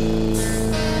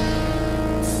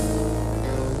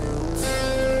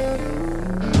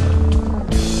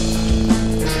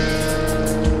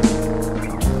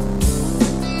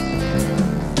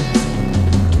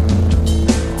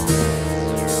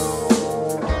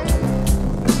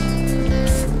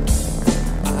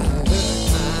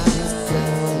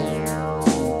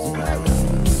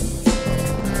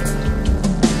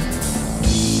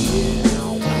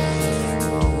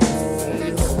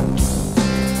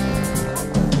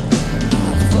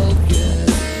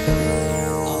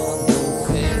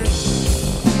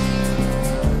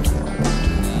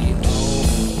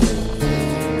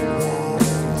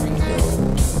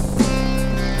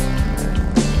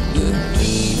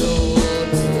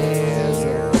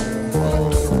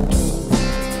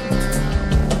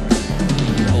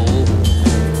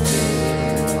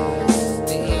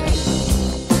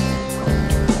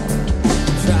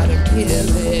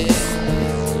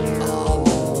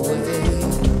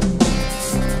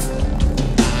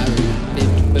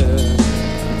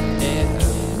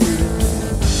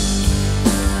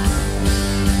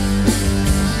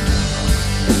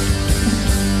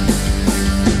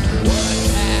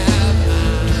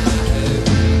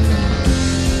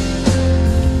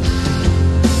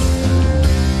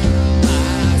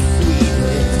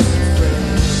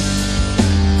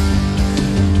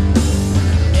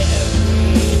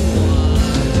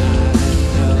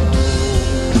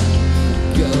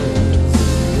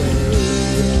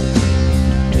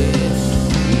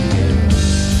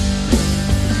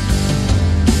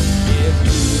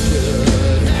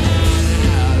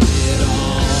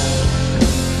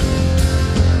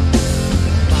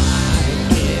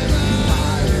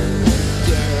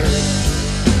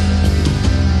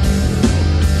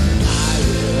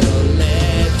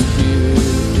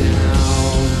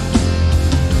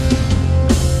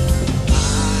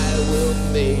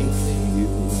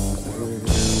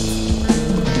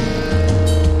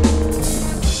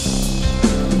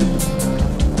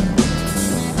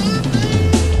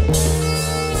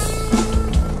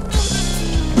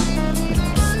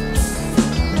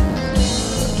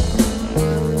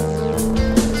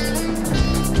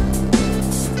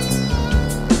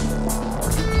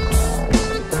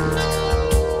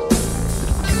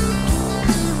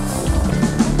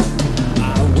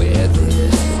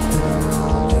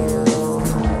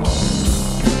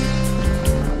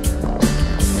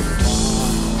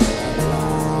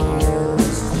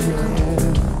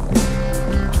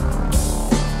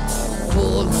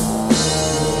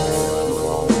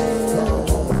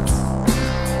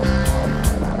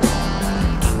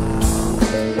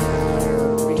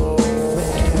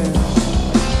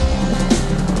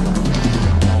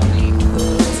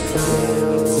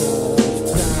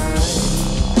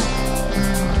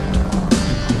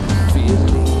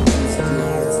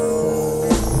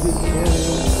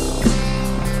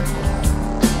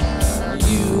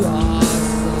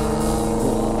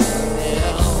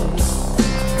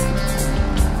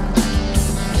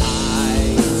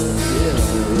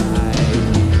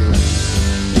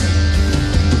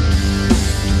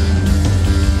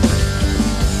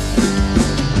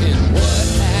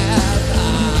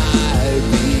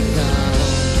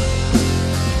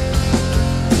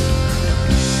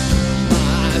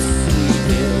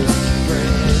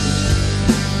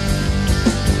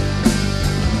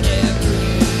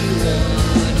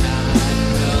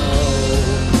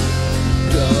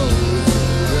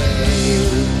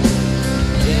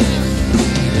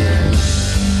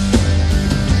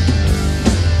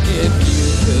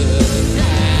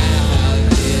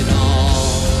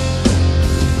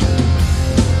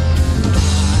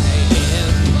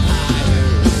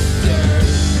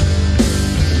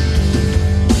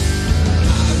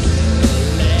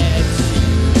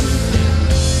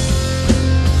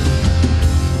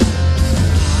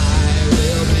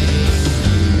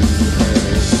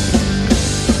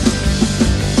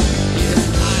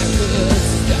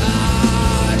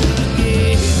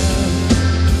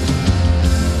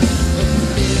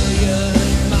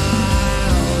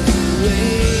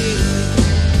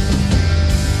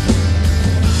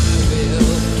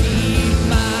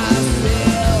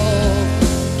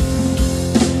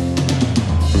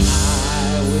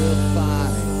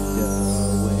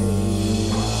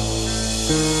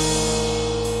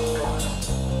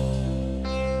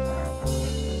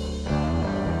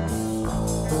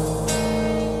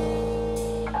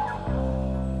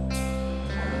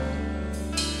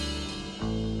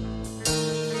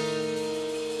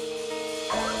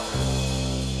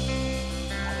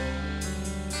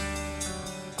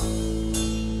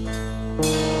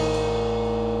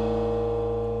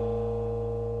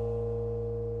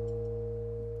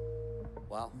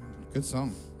 Good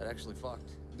song. That actually fucked.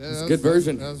 That's a good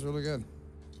version. That was really good.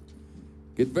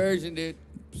 Good version, dude.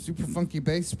 Super funky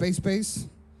bass, space bass.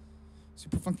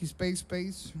 Super funky space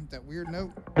bass. That weird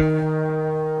note.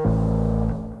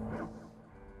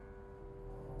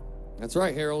 That's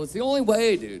right, Harold. It's the only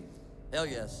way, dude. Hell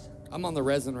yes. I'm on the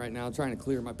resin right now trying to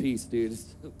clear my piece, dude.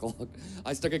 It's so clogged.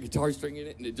 I stuck a guitar string in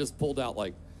it, and it just pulled out,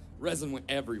 like, resin went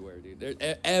everywhere, dude.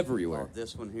 Everywhere. Oh,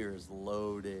 this one here is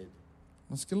loaded.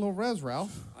 Let's get a little res,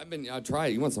 Ralph. I tried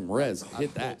it. You want some res? I Hit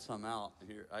pulled that. some out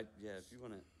here. Yeah, if you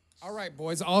want to. All right,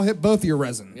 boys. I'll hit both of your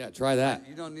resin. Yeah, try that.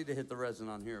 You don't need to hit the resin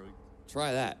on here.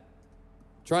 Try that.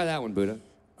 Try that one, Buddha.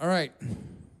 All right.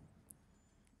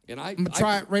 And I'm going to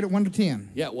try it right at 1 to 10.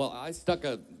 Yeah, well, I stuck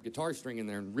a guitar string in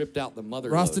there and ripped out the mother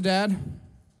Rasta load. Dad,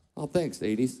 Oh, thanks,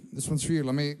 80s. this one's for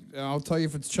you. I'll tell you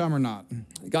if it's chum or not.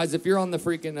 Guys, if you're on the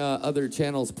freaking other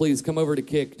channels, please come over to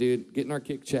Kick, dude. Get in our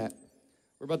Kick chat.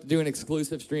 We're about to do an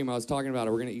exclusive stream. I was talking about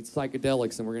it. We're going to eat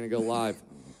psychedelics, and we're going to go live.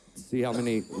 See how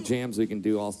many jams we can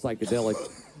do, all psychedelic.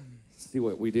 See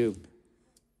what we do.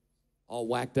 All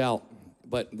whacked out.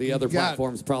 But the other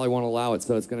platforms probably won't allow it,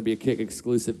 so it's going to be a Kick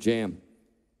exclusive jam.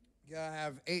 You gotta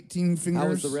have 18 fingers. How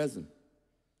was the resin?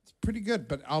 It's pretty good,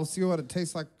 but I'll see what it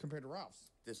tastes like compared to Ralph's.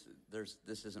 This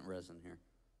isn't resin here.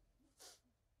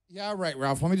 Yeah, right,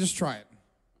 Ralph. Let me just try it.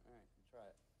 All right, try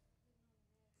it.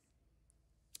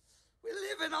 We're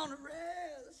living on the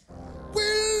res.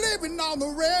 We're living on the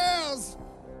rails.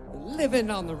 Living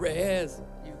on the res.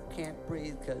 You can't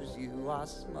breathe because you are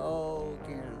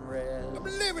smoking res. I'm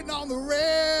living on the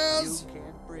rails. You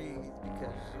can't breathe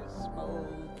because you're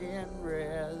smoking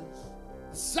res.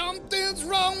 Something's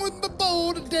wrong with my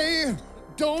bowl today.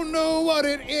 Don't know what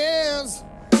it is.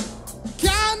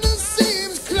 Kinda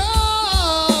seems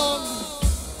clogged.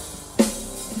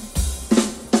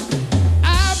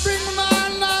 I bring my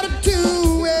lighter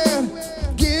to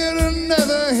it. Get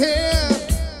another hit.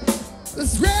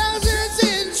 This resin's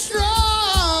in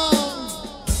strong.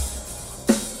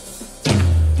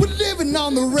 We're living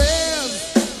on the res.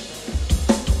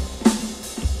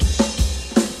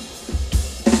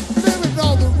 Living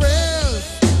on the res.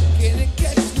 Can it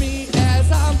catch me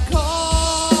as I'm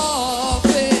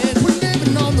coughing? We're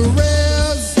living on the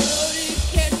res. Can it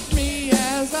catch me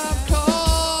as I'm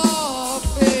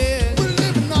coughing? We're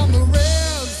living on the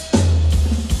res.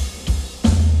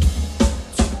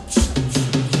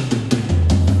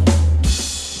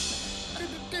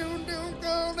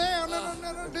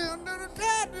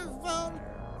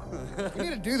 We need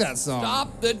to do that song.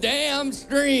 Stop the damn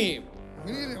stream.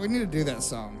 We need to do that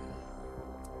song.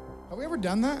 Have we ever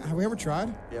done that? Have we ever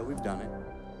tried? Yeah, we've done it.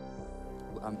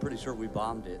 I'm pretty sure we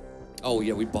bombed it. Oh,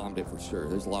 yeah, we bombed it for sure.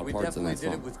 There's a lot of We parts in definitely that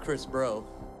did song. it with Chris Bro.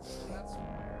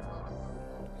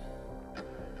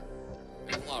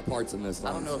 There's a lot of parts in this song.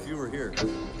 I don't know if you were here.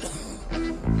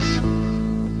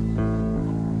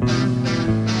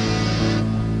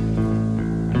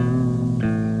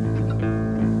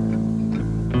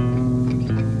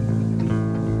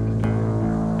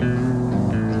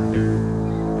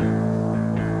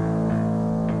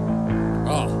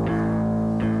 Oh.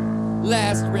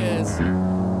 Last res.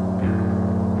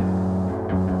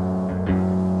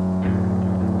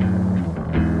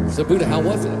 So, Buddha, how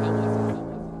was it?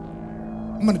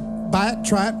 I'm gonna buy it,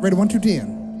 try it, rate it 1 to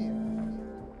 10.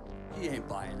 He ain't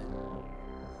buying it.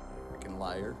 Freaking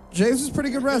liar. Jay, this is pretty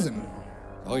good resin.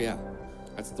 Oh, yeah.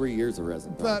 That's 3 years of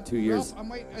resin. Probably. But 2 years.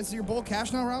 Ralph, is your bowl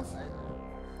cash now, Ralph?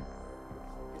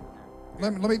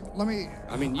 Let me.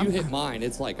 I mean, you hit mine.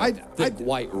 It's like a I- thick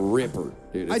white ripper,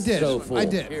 dude. It's I did. so full. I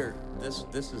did. Here,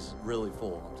 this is really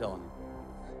full, I'm telling you.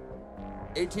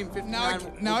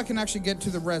 1859. Now I can actually get to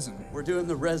the resin. We're doing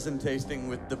the resin tasting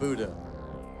with the Buddha.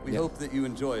 We hope that you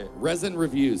enjoy it. Resin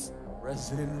reviews.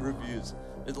 Resin reviews.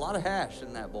 There's a lot of hash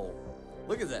in that bowl.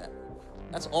 Look at that.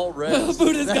 That's all res.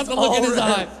 Buddha's got That's the look in all his res.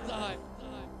 eye.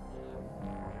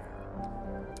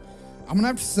 I'm gonna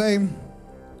have to say,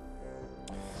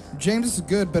 James is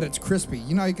good, but it's crispy.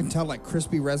 You know how you can tell like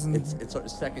crispy resin. It's our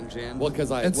second gen. Well, because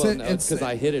I It's well, a- no, it's because a-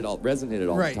 I hit it all. Resin hit it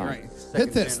all right, the time. right. Second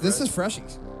Hit this. gen This res. is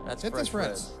freshies. That's Hit fresh this res.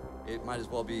 res. It might as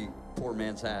well be poor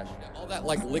man's hash. All that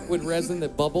like liquid resin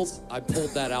that bubbles, I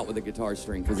pulled that out with a guitar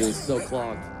string because it was so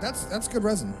clogged. That's good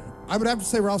resin. I would have to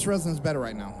say Ralph's resin is better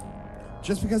right now,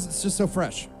 just because it's just so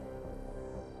fresh.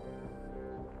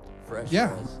 Fresh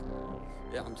Yeah. res.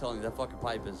 Yeah, I'm telling you, that fucking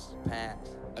pipe is packed.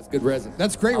 That's good resin.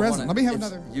 That's great I resin. wanna- Let me have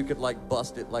it's- another. You could like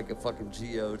bust it like a fucking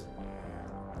geode.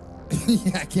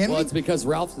 Yeah, can Well, we? it's because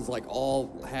Ralph's is like all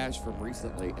hash from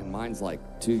recently, and mine's like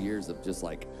 2 years of just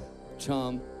like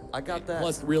chum, I got that.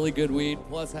 Plus really good weed,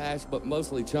 plus hash, but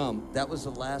mostly chum. That was the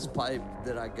last pipe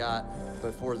that I got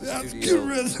before the That's studio. good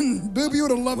resin. Boob, you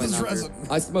would have loved Went this under. resin.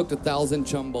 I smoked 1,000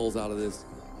 chum bowls out of this.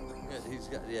 Yeah, he's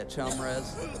got chum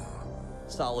res.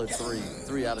 Solid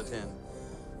 3 out of 10.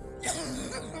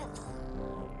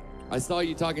 I saw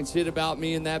you talking shit about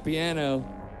me and that piano.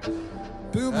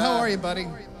 Boob, how are you, buddy?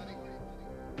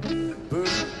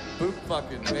 Boop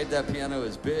fucking made that piano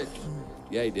his bitch.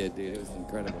 Yeah, he did, dude. It was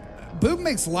incredible. Boob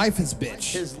makes life his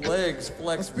bitch. His legs Let's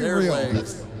flexed be their real.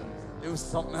 legs. It was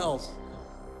something else.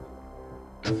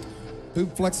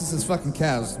 Boob flexes his fucking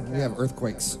calves. We have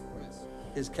earthquakes.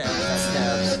 His calves have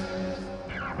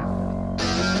calves.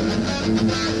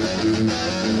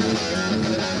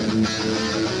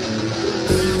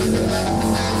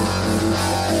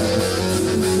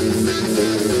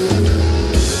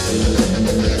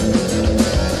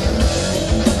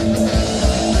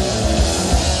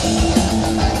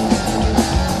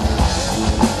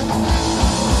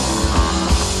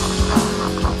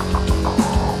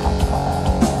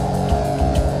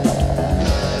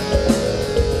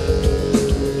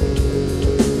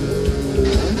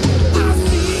 I've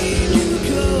seen you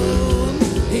come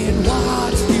and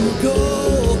watched you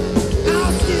go.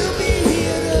 I'll still be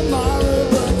here tomorrow,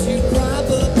 but you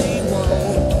probably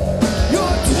won't.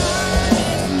 Your time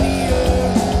is near,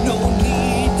 no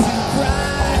need to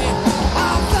cry.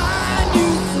 I'll find you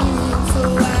soon so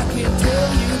I can tell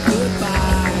you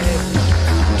goodbye.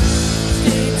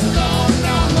 Stay too long, I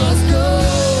must go.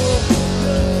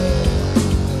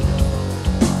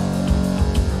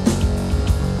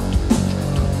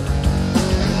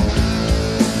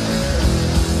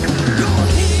 Your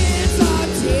hands are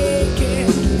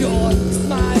taken, your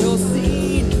smile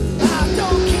seen. I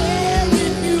don't care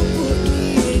if you put me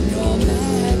in your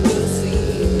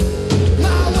magazine.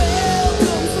 My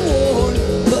welcome's worn,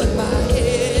 but my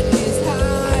head is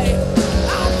high.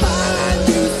 I'll find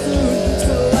you soon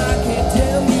so I can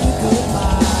tell you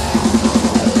goodbye.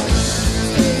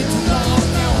 Stay too long,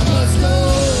 now I must go.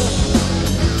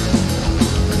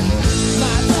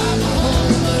 My time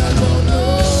home, but I don't know.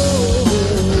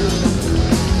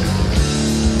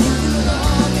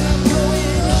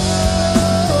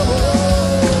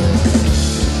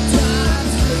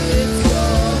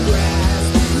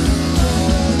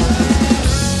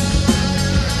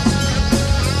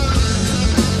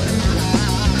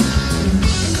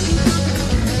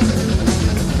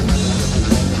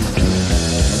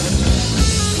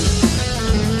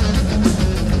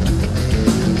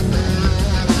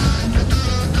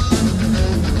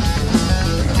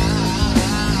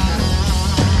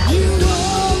 You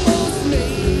almost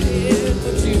made it,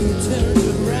 but you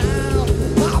turned around.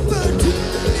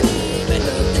 Opportunity meant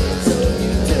nothing, so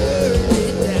you turned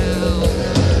it down.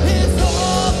 It's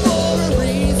all for a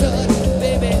reason,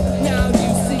 baby. Now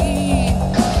you see.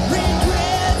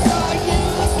 Regrets are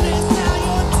useless. Now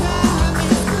your time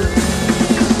is free.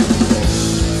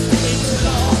 Stay too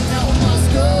long, now I must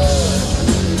go.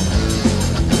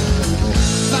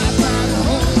 My time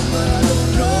home, but I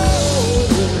don't know.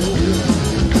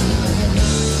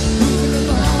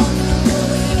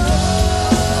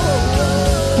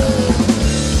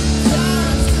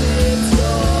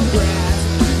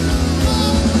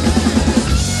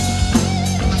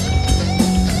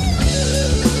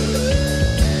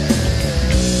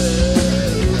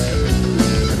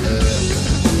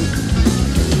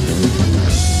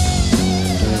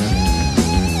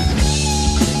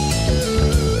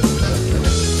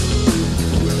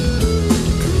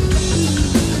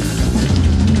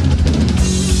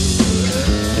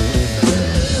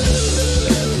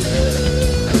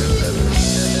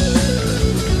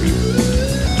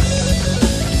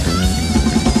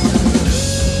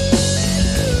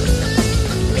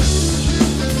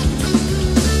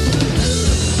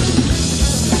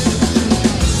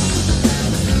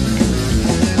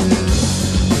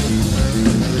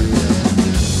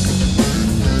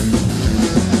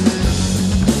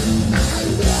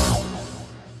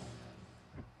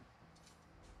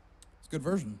 It's a good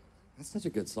version. That's such a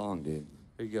good song, dude.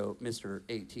 There you go, Mr.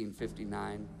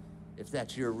 1859. If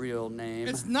that's your real name.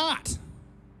 It's not.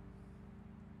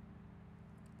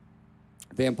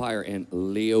 Vampire and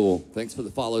Leo. Thanks for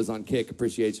the follows on Kick.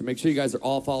 Appreciate you. Make sure you guys are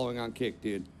all following on Kick,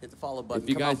 dude. Hit the follow button. If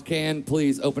you Come guys on. can,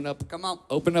 please open up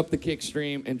the Kick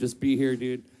stream and just be here,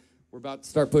 dude. We're about to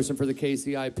start pushing for the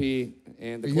KCIP,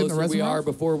 and the Are you getting the closer we resin are off?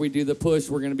 before we do the push,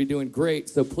 we're going to be doing great.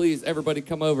 So please, everybody,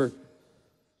 come over.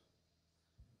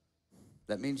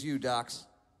 That means you, Docs.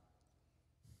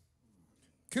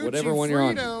 Whatever one you're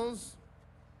on. Fritos.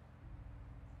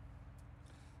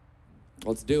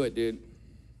 Let's do it, dude.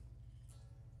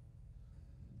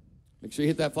 Make sure you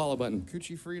hit that follow button.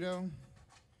 Coochie Frito.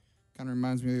 Kind of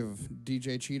reminds me of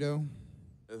DJ Cheeto.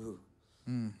 Ooh.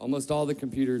 Almost all the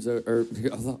computers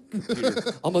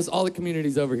almost all the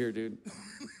communities over here, dude.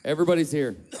 Everybody's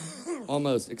here.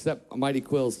 Almost, except Mighty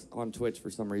Quill's on Twitch for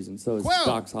some reason. So is Quill!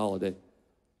 Doc's Holiday.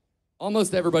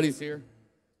 Almost everybody's here.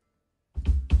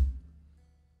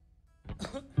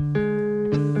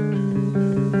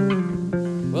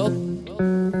 Well,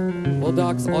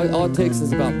 Doc's, all it takes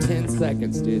is about 10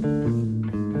 seconds, dude, to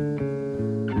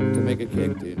make a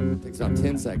kick, dude. It takes about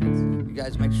 10 seconds. You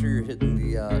guys make sure you're hitting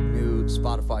the new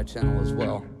Spotify channel as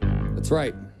well. That's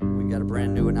right. We got a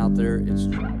brand new one out there. It's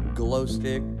Glow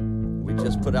Stick. We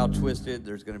just put out Twisted.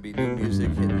 There's going to be new music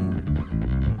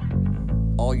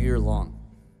hitting all year long.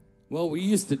 Well, we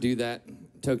used to do that,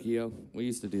 Tokyo. We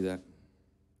used to do that.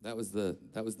 That was the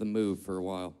move for a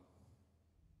while.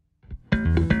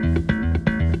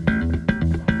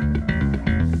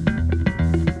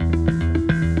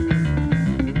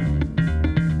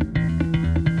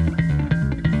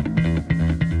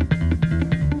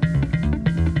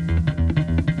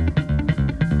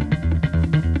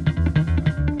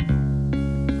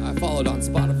 I followed on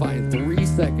Spotify in 3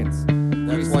 seconds.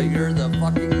 That's why you're the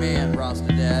fucking man, Rasta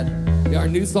Dad. Yeah, our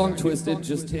new song "Twisted"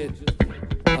 just hit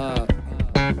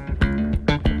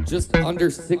just under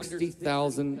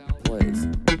 60,000 plays.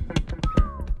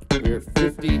 We're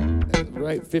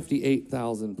at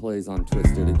 58,000 plays on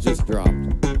 "Twisted." It just dropped.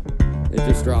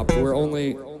 We're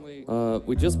only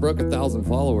we just broke 1,000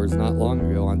 followers not long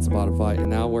ago on Spotify, and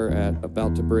now we're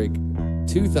about to break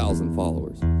 2,000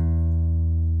 followers.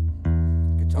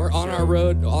 We're on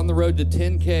the road to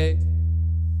 10K.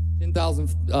 10,000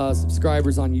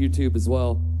 subscribers on YouTube as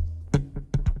well.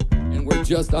 And we're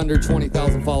just under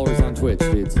 20,000 followers on Twitch,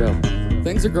 dude. So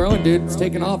things are growing, dude. It's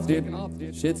taking off, dude.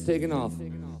 Shit's taking off.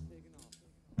 Give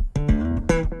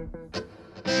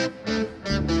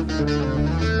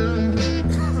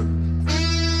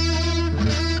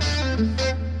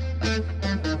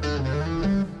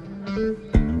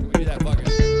me that fucking...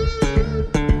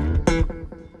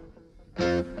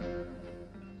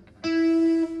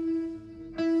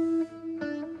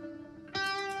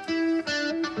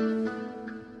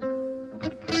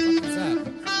 What's that?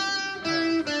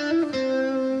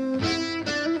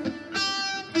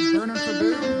 Burning for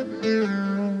Boo?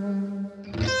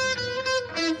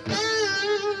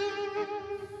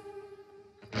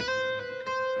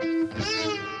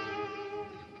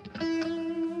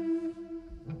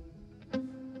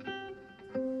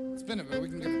 Spin it, but we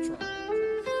can give it a try.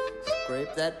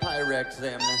 Scrape that Pyrex,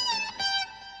 Zamner.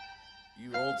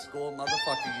 You old school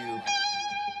motherfucker, you.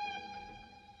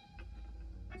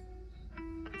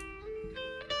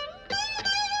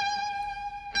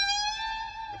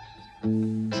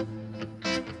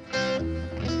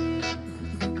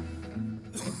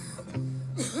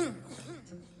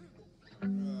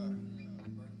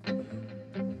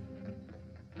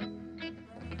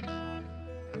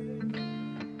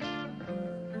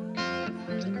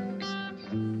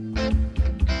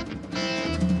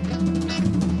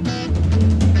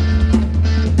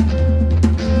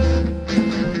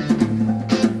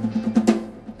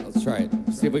 Let's try it.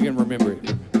 See if we can remember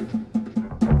it.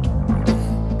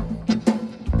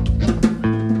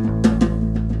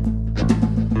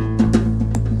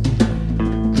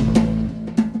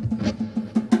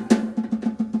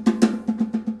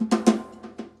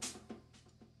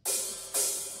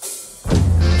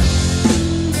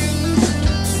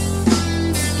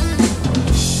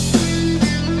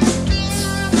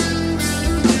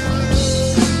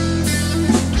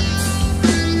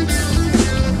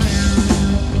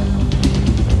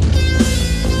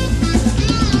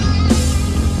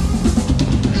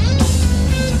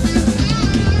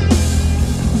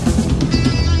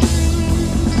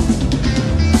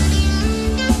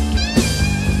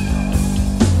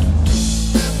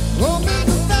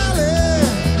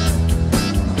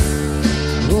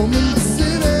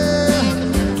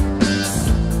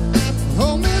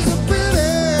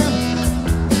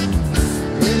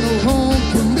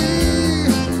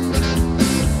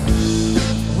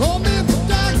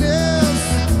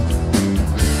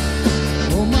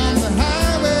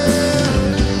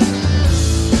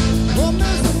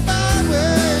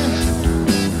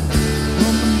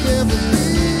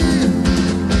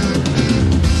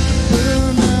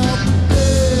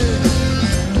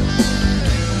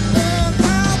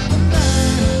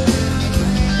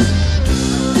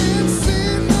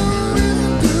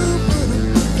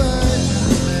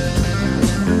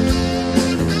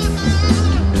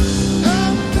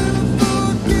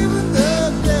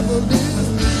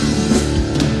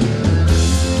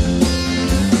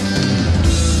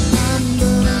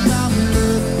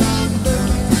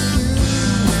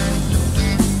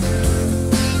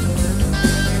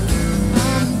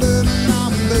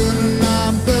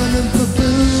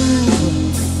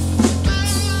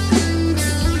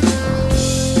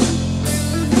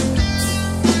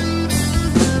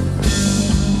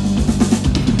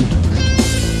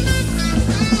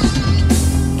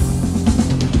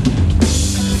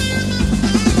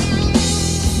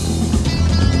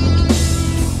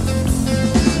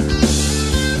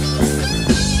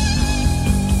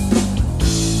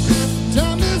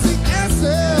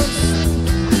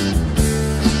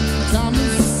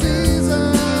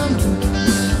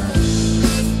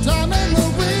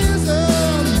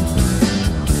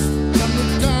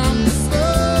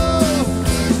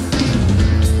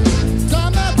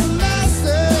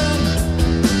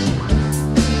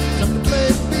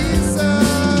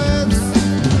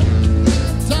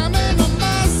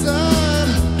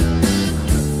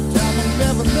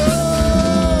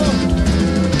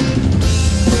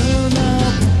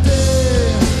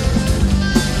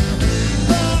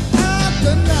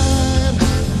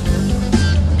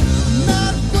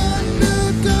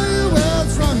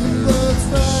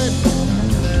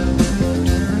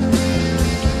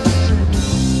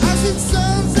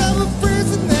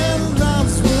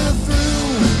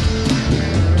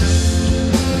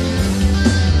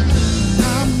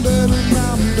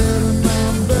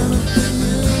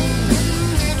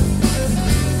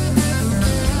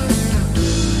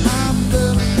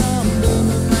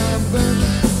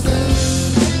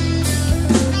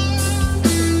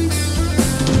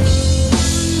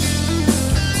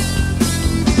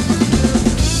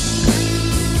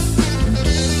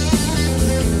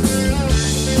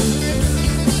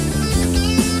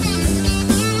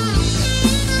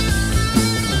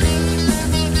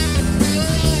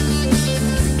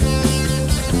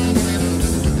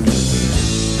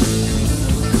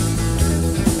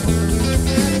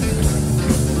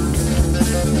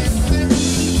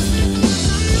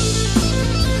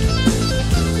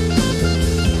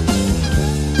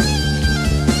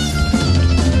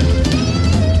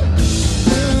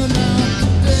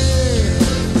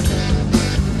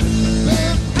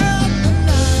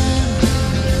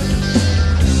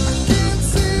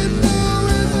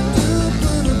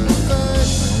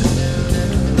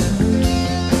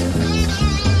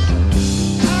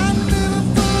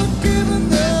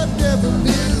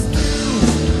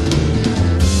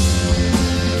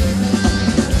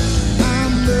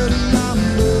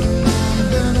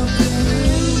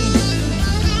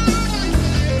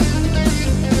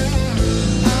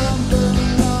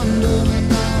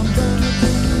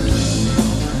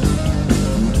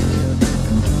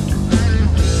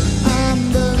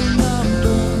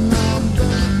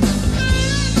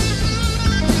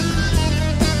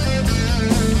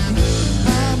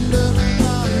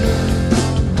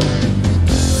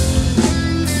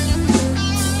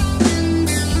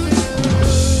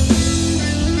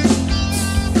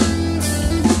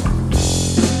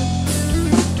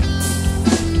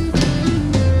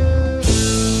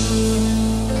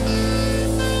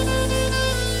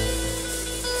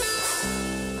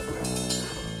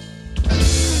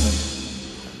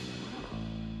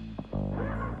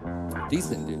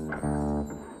 decent, dude.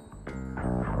 Okay.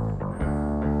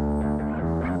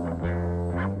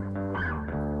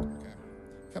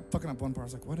 Kept fucking up one part. I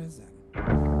was like, what is that?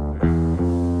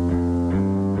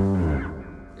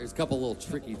 There's a couple little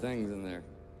tricky things in there.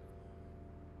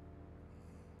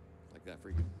 Like that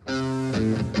freaking.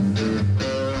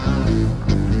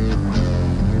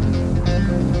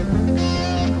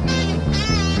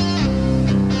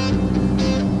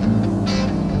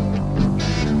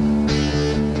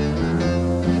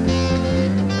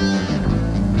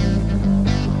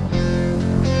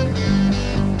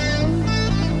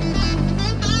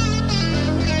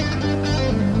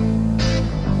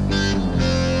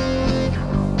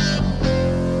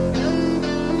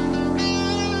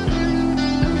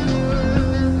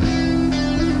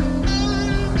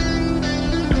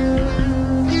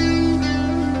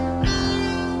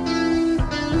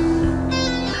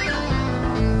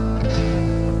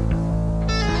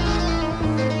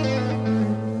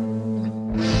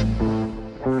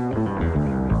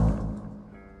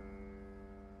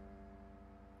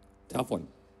 Tough one.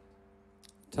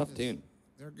 Tough tune.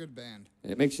 They're a good band.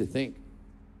 It makes you think.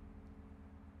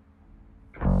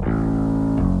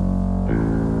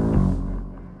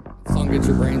 Song gets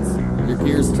your brains, your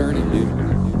gears turning, dude.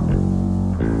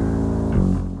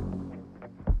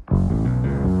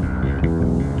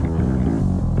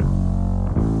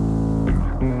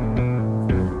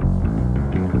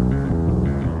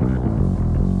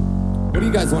 What do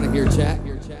you guys want to hear, chat?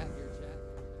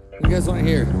 What do you guys want to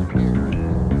hear?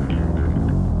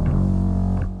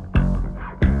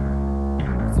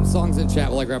 Some songs in chat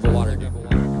while I grab a water.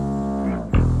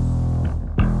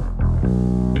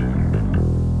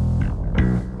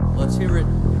 Let's hear it.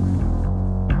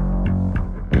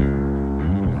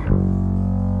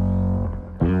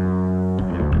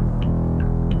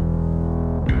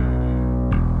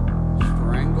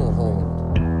 Stranglehold.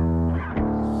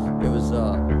 It was,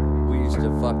 we used to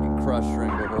fucking crush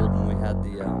Stranglehold when we had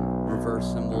the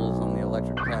reverse cymbals on the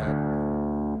electric pad.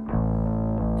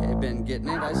 Okay, Ben getting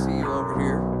it. I see you over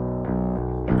here.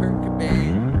 Kurt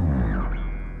Cobain.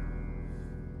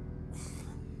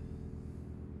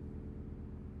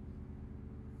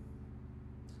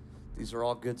 These are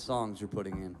all good songs you're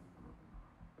putting in.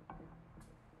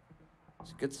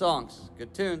 It's good songs,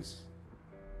 good tunes.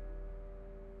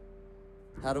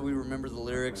 How do we remember the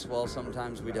lyrics? Well,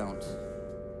 sometimes we don't.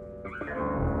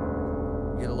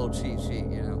 Get a little cheat sheet,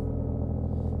 you know.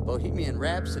 Bohemian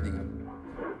Rhapsody.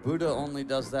 Buddha only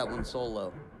does that one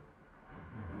solo.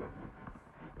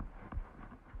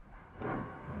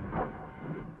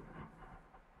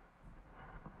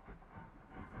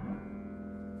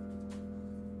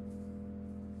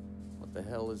 What the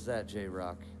hell is that,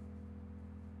 J-Rock?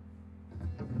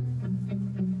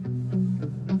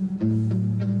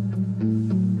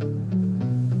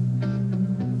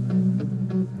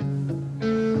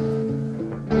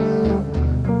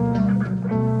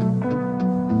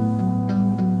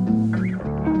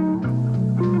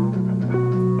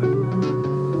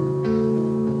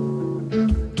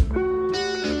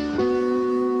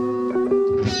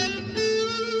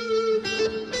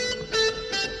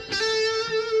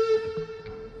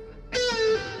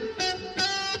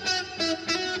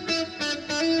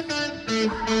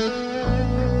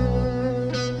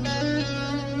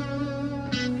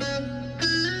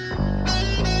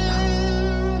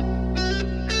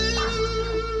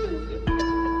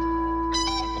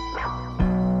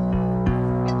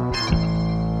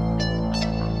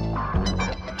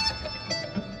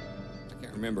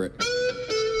 Remember it.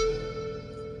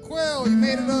 Quill, you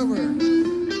made it over. Thank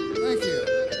you.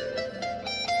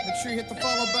 Make sure you hit the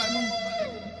follow button.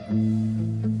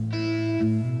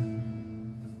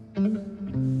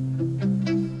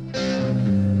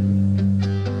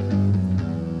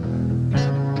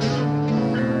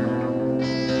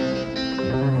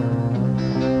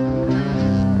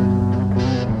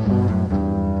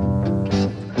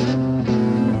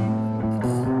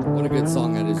 What a good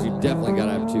song that is. You definitely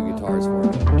gotta have two guitars for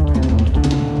it.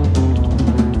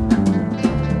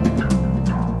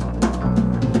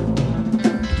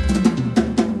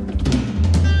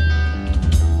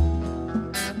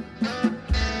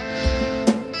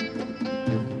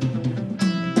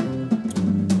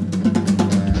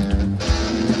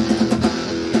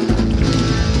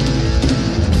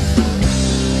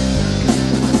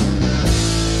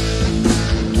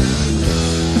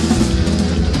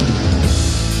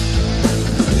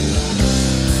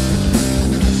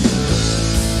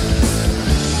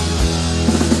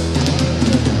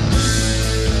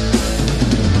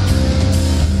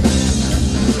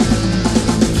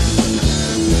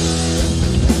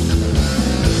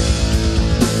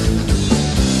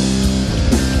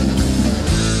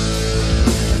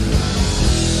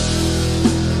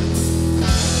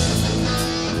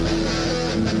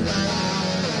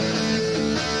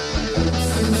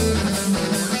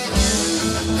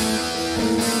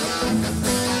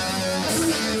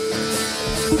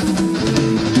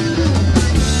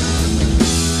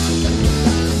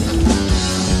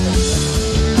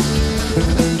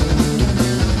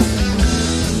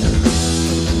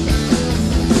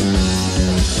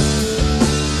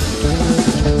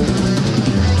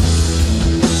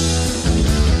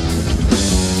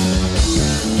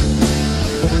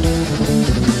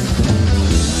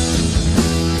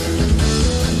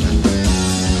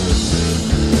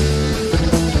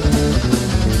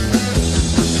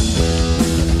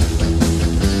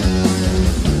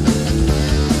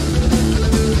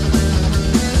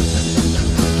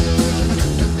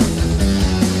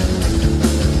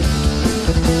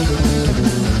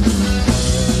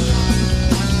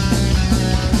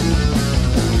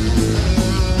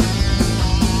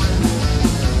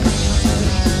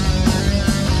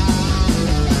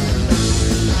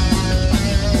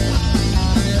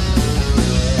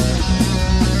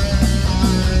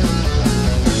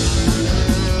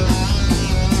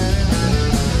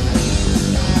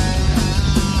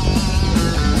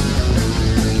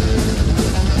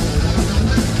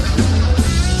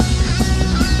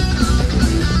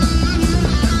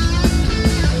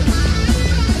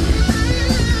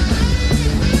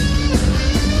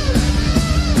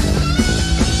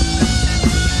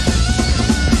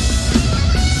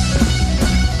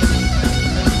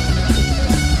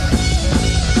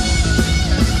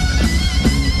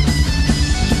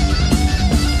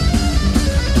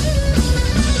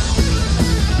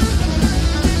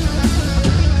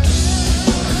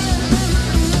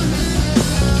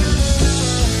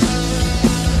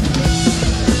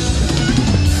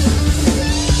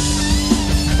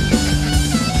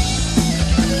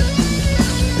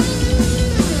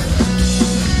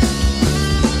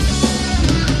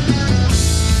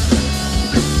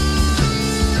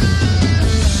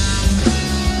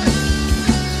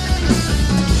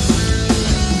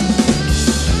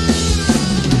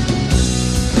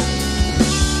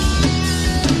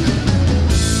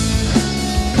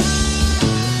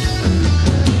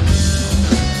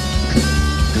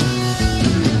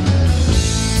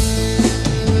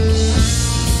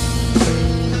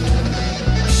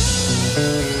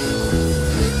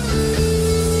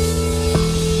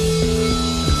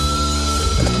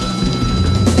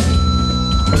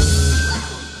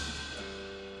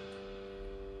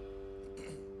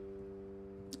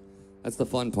 That's the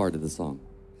fun part of the song.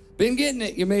 Been getting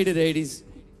it. You made it, 80s.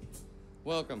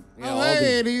 Welcome. Yeah, Oh,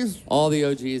 hey, 80s. all the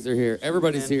OGs are here.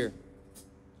 Everybody's Man. here.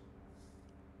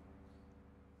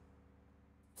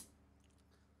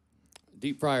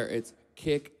 Deep Fryer, it's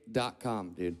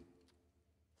kick.com, dude.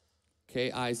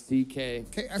 KICK.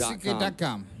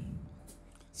 KICK.com.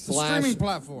 Slash streaming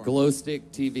platform. Glowstick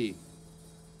TV.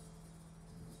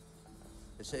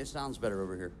 They say it sounds better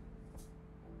over here.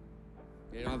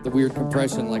 You don't have the weird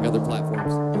compression like other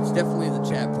platforms. It's definitely the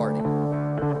chat party.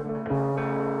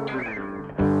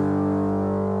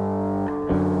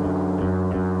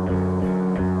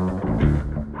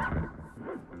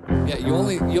 Yeah, you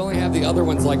only have the other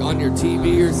ones like on your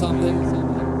TV or something,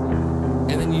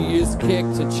 and then you use Kick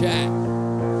to chat.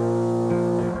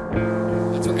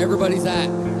 That's where everybody's at.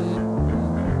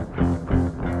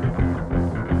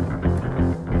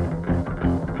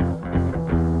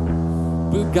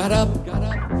 Boop got up,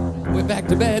 went back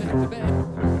to bed.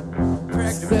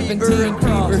 Cracked a 17 fever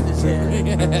across fever. his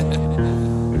head.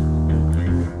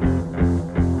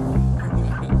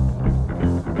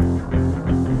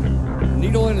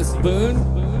 Needle and a spoon.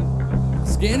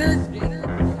 Skinner?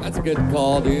 That's a good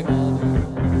call, dude.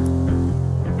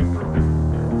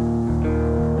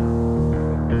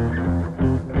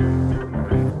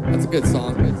 That's a good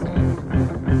song.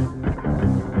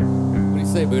 What do you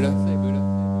say, Buddha?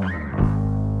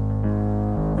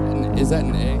 Is that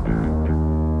an A?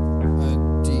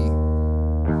 D.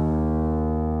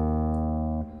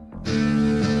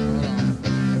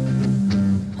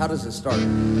 How does it start?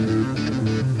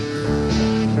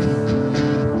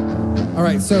 All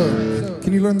right, so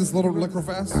can you learn this little lick real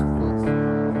fast? Oh.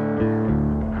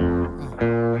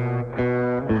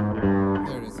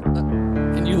 There it is.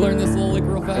 Can you learn this little lick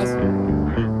real fast?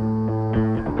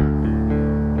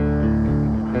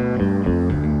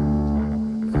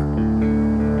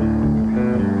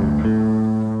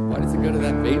 Why does it go to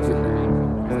that major?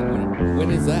 When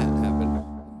does that happen?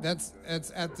 That's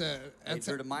at the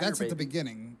Major to minor, that's at the baby.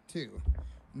 beginning too.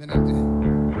 And then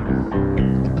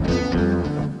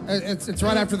it's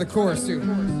right after the chorus too.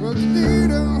 Well, the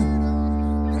needle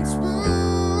and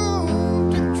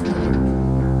spoon to try.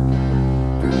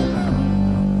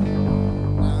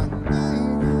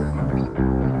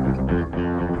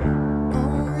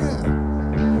 Oh yeah.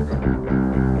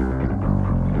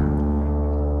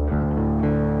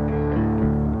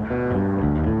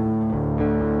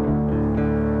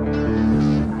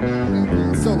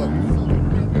 Solo.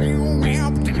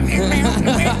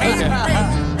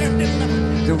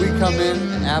 Do we come in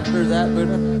after that,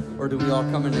 Buddha? Or do we all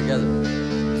come in together?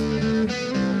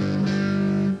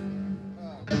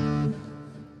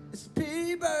 It's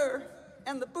Bieber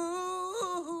and the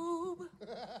boob.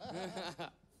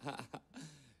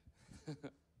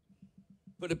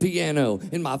 Put a piano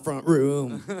in my front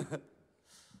room.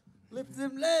 Lift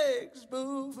them legs,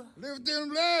 boob. Lift them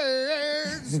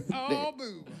legs, all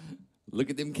boob. Look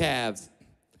at them calves.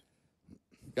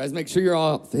 Guys, make sure you're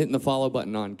all hitting the follow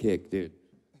button on Kick, dude.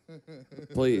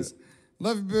 Please.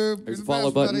 Love you, boob. There's You're a the follow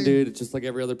best, button, buddy. dude. It's just like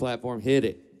every other platform. Hit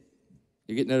it.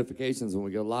 You get notifications when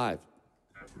we go live.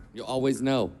 You'll always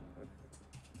know.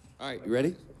 All right, you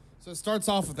ready? So it starts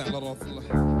off with that little.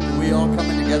 Do we all come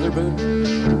in together, boob?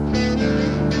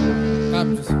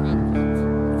 Just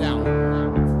down.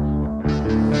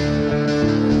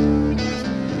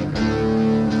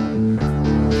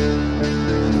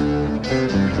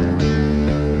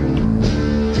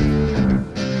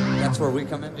 That's where we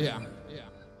come in? Yeah.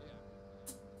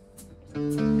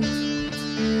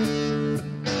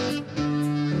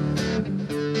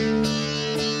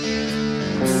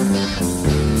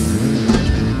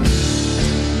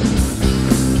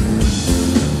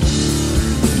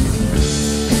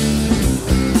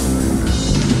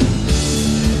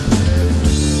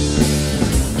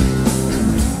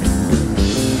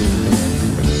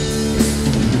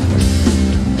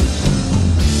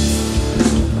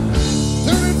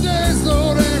 Through the days,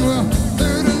 Lord, and well,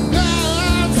 through the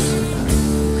nights,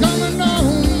 come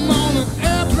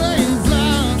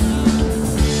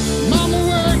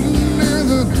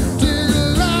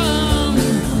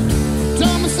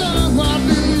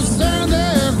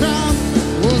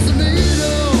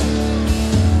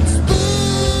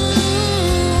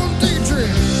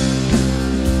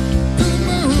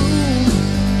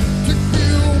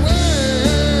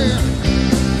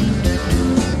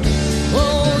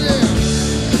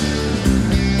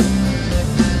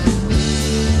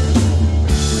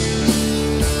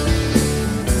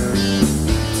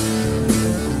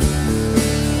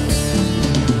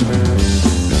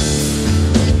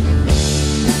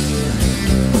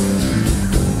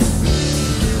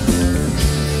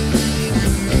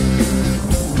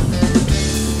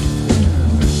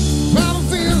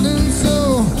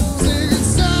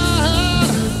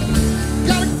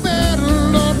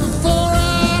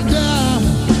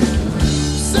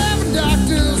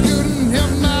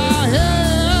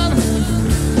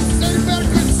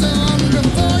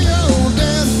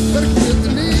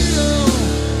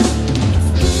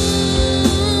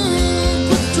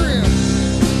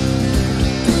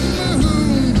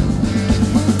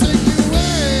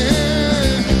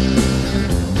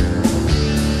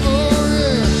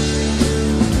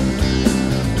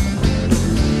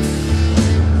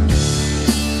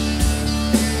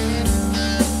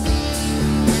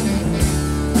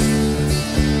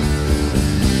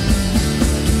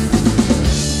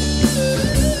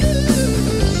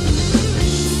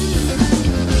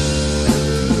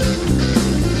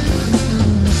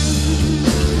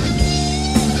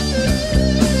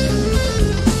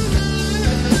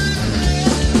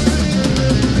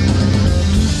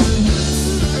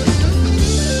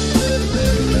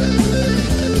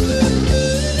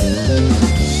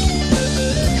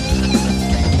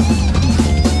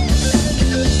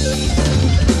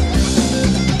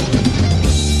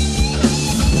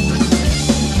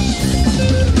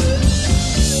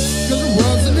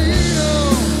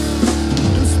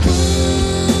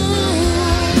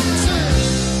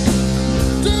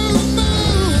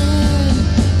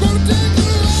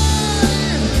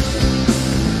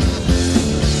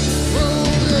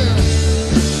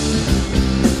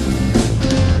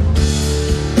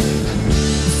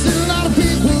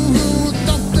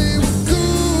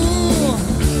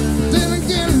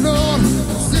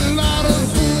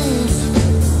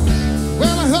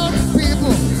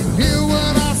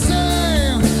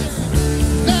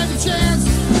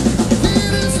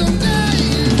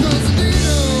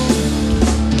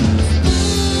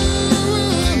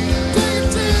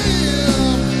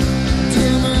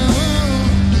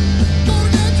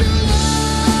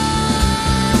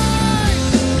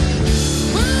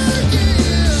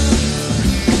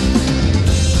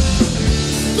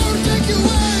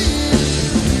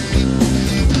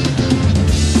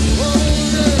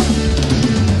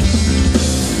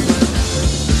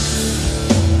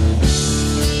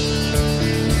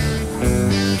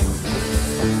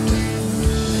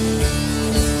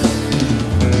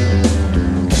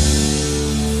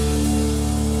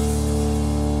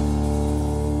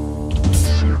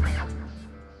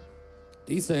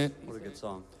Decent. What a good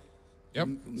song. Yep.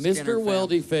 Mr. Skinner fam.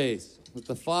 Weldy Face with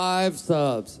the 5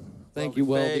 subs. Thank you,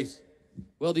 Weldy. Face.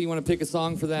 Weldy, you want to pick a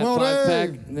song for that Weldy! 5-pack?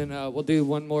 And then we'll do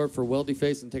one more for Weldy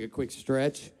Face and take a quick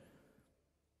stretch.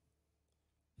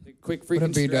 Take a quick What a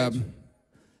freaking B-dub. stretch.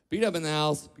 B-dub in the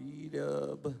house.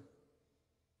 B-dub.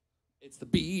 It's the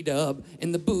B-dub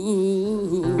and the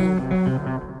boo.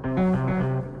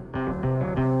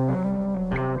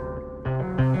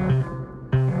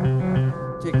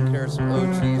 Taking care of some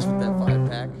OGs with that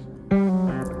 5-pack.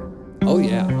 Oh,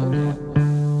 yeah. Oh, yeah.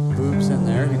 Boob's in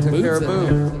there. He took care of Boob's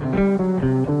in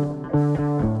Boob.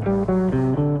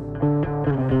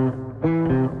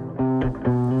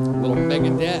 Little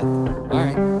Megadeth. All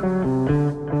right.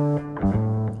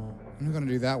 I'm going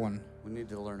to do that one. We need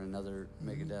to learn another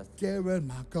Megadeth. Get rid of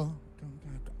my car.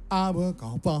 I will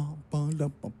go.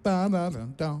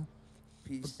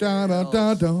 Peace Da da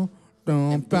da sales. da da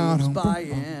And da boobs da.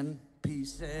 buying.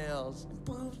 Peace sales.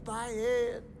 Boobs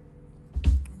buying.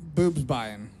 Boobs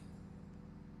buying.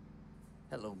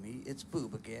 Hello, me. It's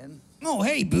Boob again. Oh,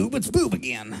 hey, boob, it's boob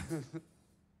again.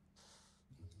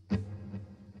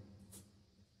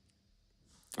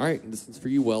 All right. This is for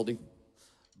you, Weldy.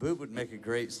 Boob would make a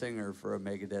great singer for a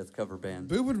Megadeth cover band.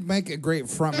 Boob would make a great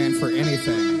frontman for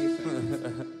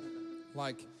anything.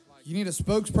 Like, you need a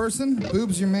spokesperson?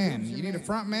 Boob's your man. You need a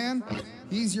frontman?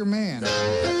 He's your man.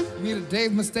 You need a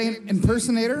Dave Mustaine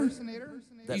impersonator?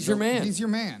 That He's your Milk- man. He's your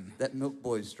man. That Milk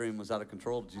Boys stream was out of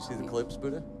control. Did you see the clips,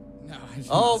 Buddha? No, I didn't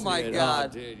Oh see my it.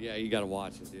 God. dude. Yeah, you got to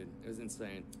watch it, dude. It was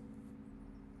insane.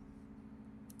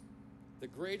 The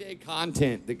grade A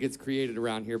content that gets created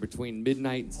around here between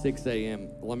midnight and 6 a.m.,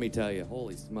 let me tell you,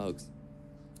 holy smokes.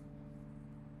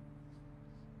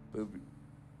 Boob.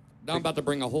 Now I'm about to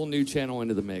bring a whole new channel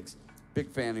into the mix. Big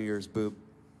fan of yours, Boob.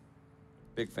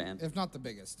 Big fan. If not the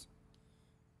biggest.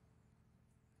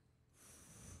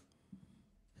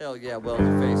 Hell yeah, well,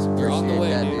 your face. You're on the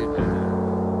way, Appreciate that, dude.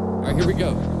 All right, here we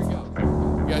go. Here we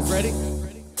go. You guys ready?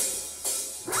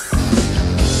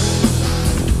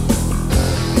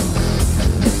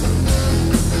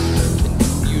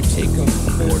 You take a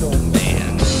mortal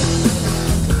man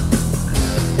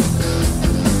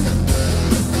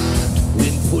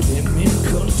and put him in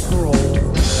control.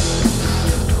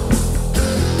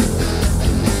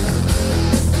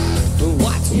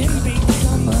 Watch him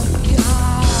become a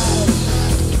god.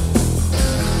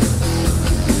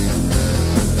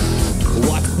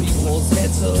 Watch people's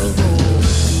heads roll.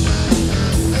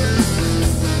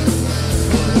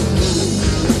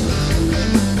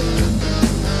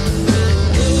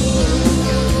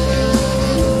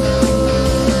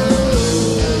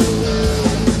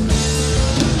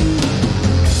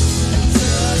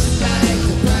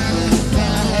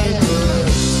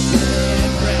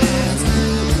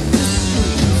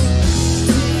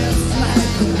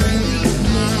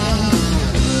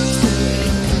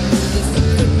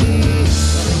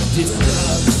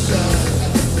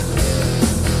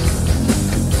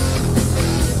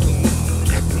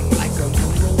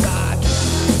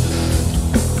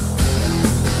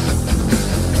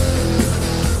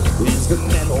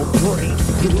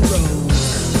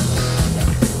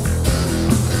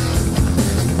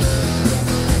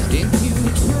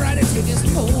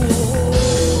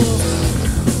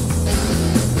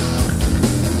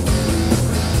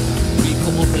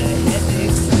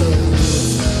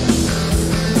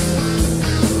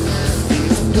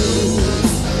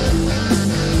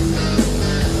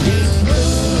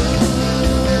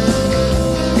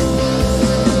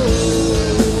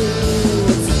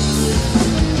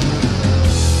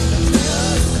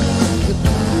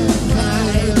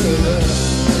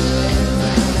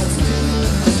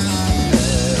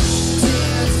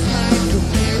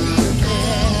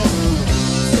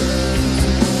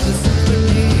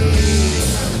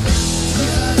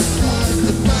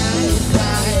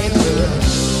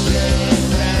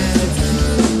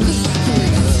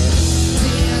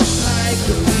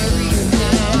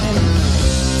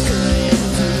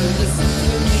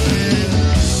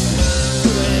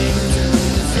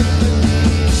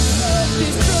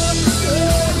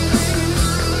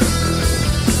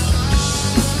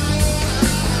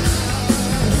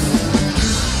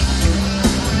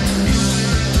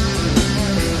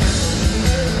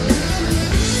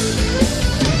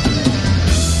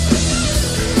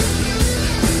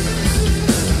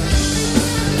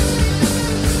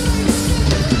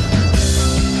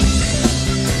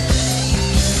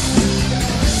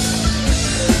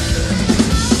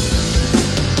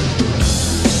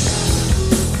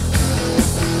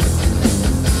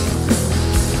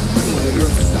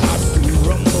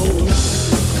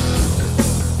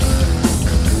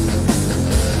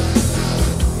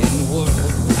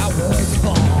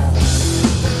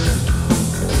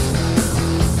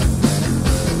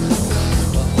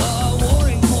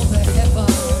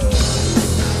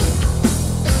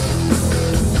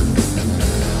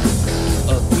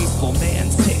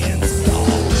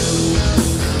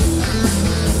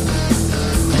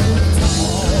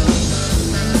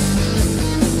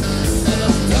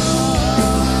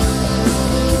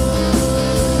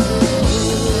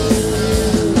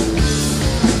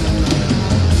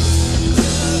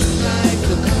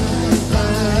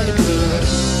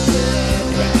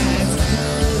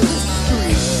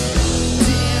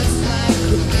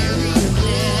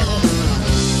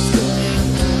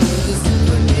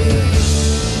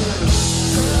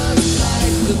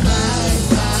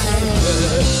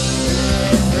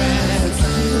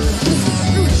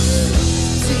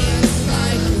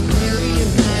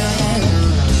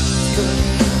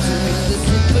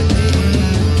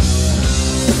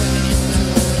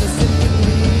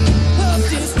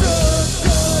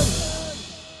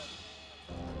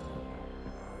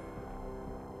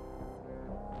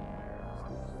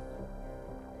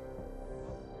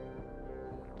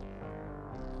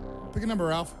 Pick a number,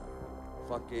 Ralph.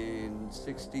 Fucking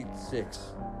 66.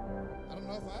 I don't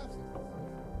know if I have to.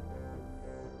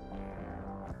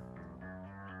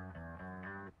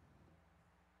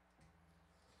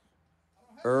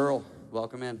 Earl,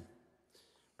 welcome in.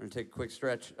 We're gonna take a quick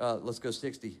stretch. Let's go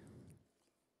 60.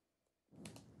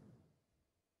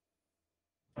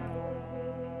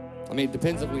 I mean, it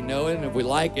depends if we know it and if we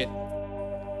like it.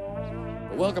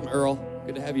 But welcome, Earl.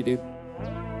 Good to have you, dude.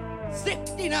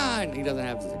 69! He doesn't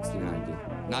have 69,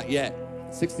 dude. Not yet.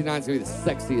 69 is going to be the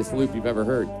sexiest loop you've ever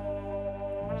heard.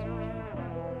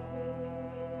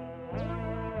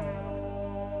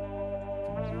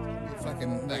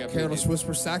 Fucking that got Careless Bluetooth.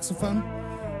 Whisper saxophone.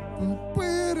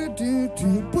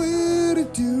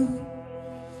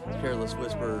 Careless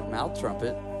Whisper mouth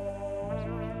trumpet.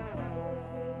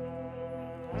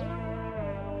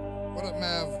 What up,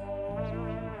 Mav?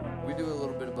 We do a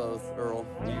little bit of both, Earl.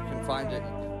 You can find it.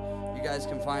 You guys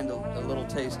can find a little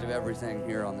taste of everything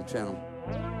here on the channel,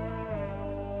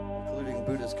 including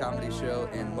Buddha's comedy show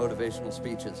and motivational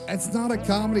speeches. It's not a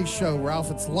comedy show, Ralph.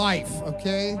 It's life,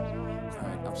 okay? All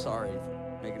right, I'm sorry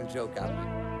for making a joke out of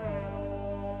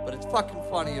it, but it's fucking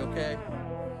funny, okay?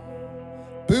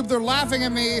 Boob, they're laughing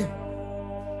at me.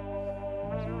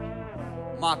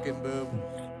 Mock him, Boob.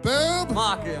 Boob!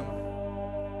 Mock him.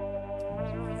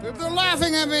 Boob, they're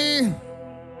laughing at me.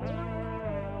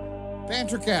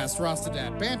 Bantercast,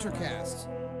 Rostadad. Bantercast.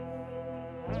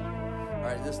 All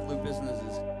right, this loop isn't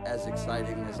as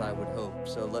exciting as I would hope,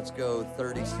 so let's go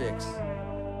 36.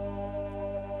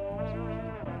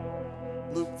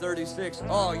 Loop 36.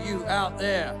 Oh, you out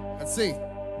there. Let's see.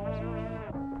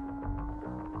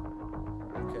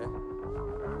 Okay.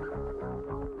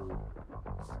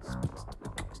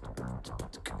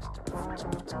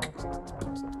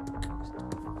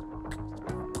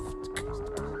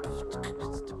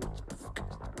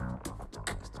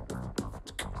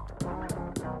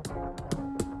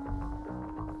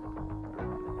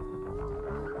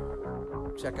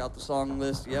 Check out the song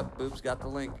list. Yep, Boob's got the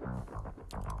link.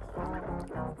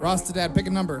 Rostadad, pick a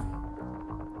number.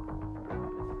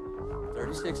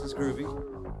 36 is groovy.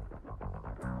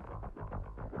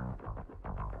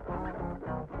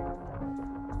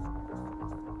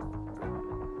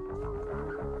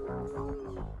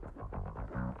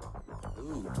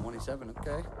 Ooh, 27.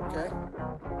 Okay, okay.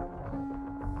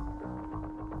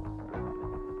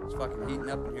 It's fucking heating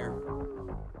up in here.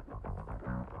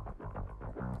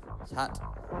 It's hot.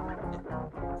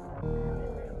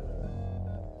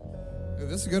 Ooh,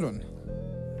 this is a good one.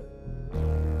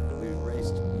 We've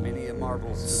raced many a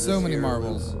marbles. to So this many here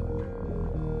marbles.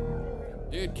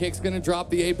 loop. Dude, Kick's going to drop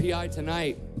the API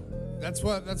tonight. That's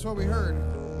what we heard.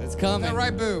 It's Is coming. that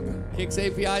right, Boob? Kick's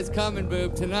API's coming,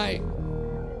 Boob, tonight.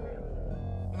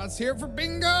 Let's hear it for For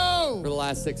bingo. the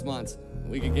last 6 months.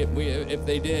 If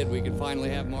they did, we could finally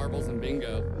have marbles and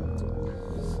bingo.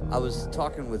 I was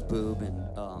talking with Boob, and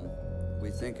we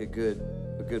think a good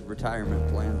retirement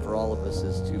plan for all of us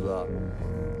is to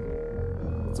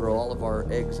throw all of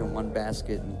our eggs in one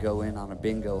basket and go in on a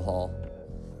bingo haul.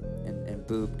 And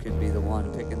Boob can be the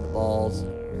one picking the balls.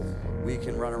 We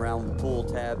can run around with pool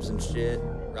tabs and shit.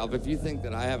 Ralph, if you think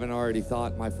that I haven't already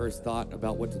thought, my first thought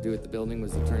about what to do at the building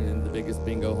was to turn it into the biggest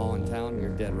bingo hall in town, you're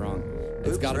dead wrong. It's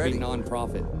Boob's got to ready. be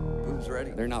non-profit. Boob's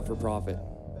ready. They're not for profit.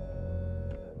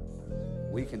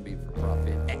 We can be for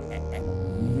profit.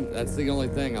 That's the only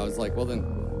thing. I was like, well then,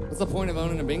 what's the point of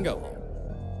owning a bingo hall?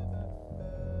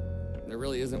 There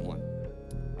really isn't one.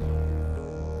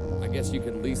 I guess you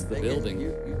could lease the They building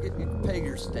you pay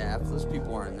your staff. Those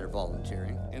people aren't in there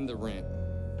volunteering. and the rent.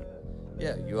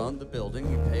 Yeah, you own the building.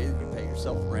 You pay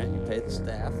yourself rent. You pay the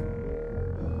staff.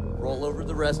 Roll over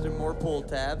the rest in more pull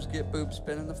tabs. Get Boob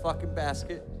spinning the fucking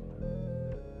basket.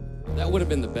 That would have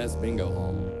been the best bingo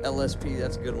hall. LSP,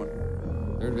 that's a good one.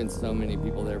 There would have been so many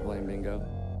people there playing bingo.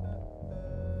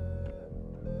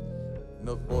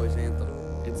 Milk Boys anthem.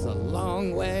 It's a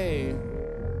long way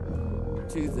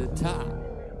to the top.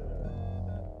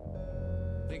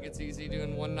 Think it's easy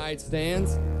doing one night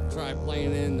stands? Try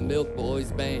playing in the Milk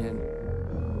Boys band.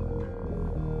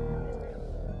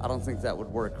 I don't think that would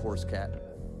work, Horse Cat.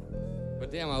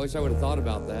 But damn, I wish I would have thought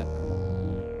about that.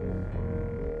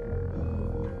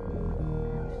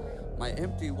 My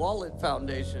Empty Wallet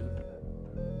Foundation.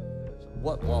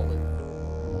 What wallet?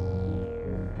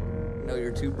 No,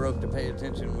 you're too broke to pay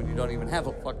attention when you don't even have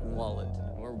a fucking wallet.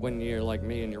 Or when you're like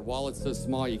me and your wallet's so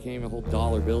small you can't even hold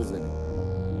dollar bills in it.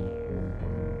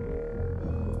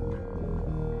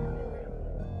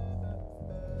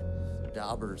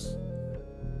 Daubers.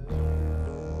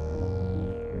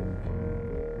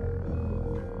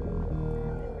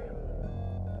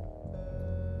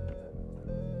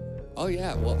 Oh,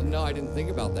 yeah. Well, no, I didn't think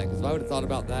about that, because if I would have thought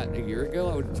about that a year ago,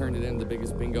 I would have turned it into the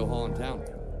biggest bingo hall in town.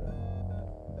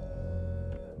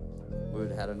 We would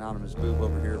have had Anonymous Boob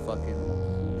over here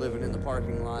fucking living in the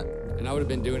parking lot. And I would have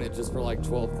been doing it just for like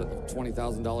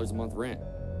 $20,000 a month rent.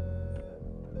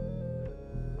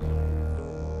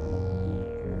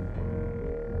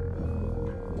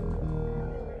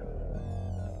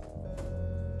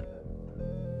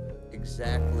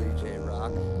 Exactly,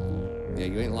 J-Rock. Yeah,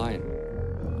 you ain't lying.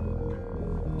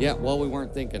 Yeah, well, we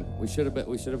weren't thinking. We should have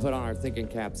put on our thinking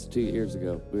caps 2 years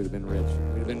ago. We would have been rich.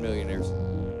 We'd have been millionaires.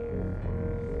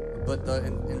 But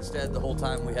instead, the whole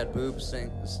time we had Boobs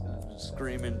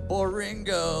screaming,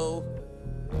 Boringo!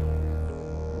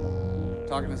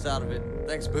 Talking us out of it.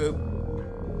 Thanks, Boob.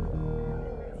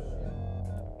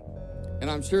 And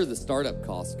I'm sure the startup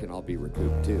costs can all be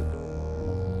recouped too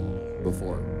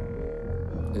before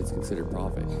it's considered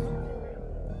profit.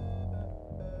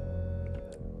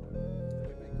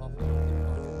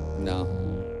 No.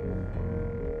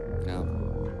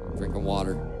 Drinking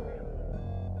water.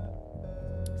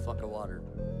 Fuck a water.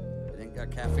 It ain't got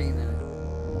caffeine in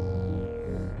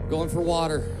it. Going for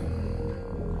water.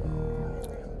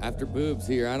 After Boob's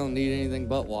here, I don't need anything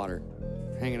but water.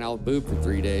 Hanging out with Boob for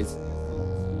 3 days.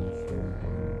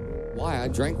 Why? I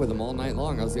drank with him all night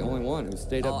long. I was the only one who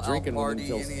stayed up drinking with him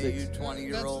until 6.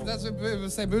 20-year-old. That's what Boob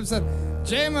would say. Boob said,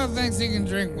 J-Mo thinks he can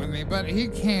drink with me, but he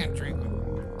can't drink with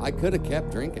me. I could have kept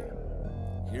drinking.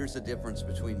 Here's the difference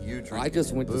between you drinking I just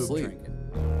and went to Boob sleep.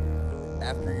 drinking.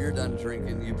 After you're done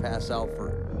drinking, you pass out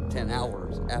for 10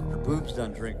 hours. After Boob's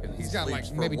done drinking, he He's got sleeps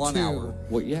like for maybe 1 2. hour.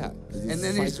 Well, yeah. 'cause And a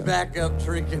then he's psycho. back up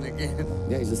drinking again.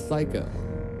 Yeah, he's a psycho.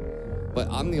 But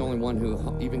I'm the only one who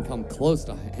even come close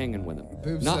to hanging with him.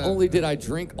 Boob Not said- only did I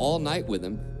drink all night with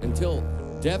him until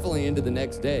definitely into the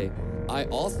next day, I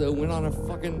also went on a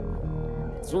fucking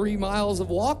 3 miles of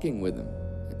walking with him.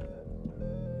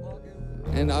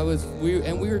 And we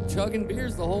were chugging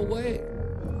beers the whole way.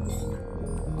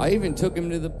 I even took him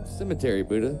to the cemetery,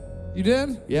 Buddha. You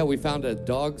did? Yeah, we found a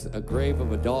grave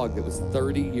of a dog that was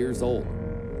 30 years old.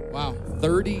 Wow.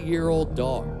 30-year-old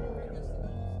dog.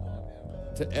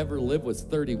 To ever live was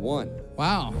 31.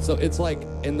 Wow. So it's like,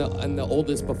 and the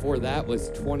oldest before that was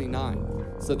 29.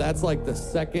 So that's like the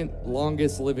second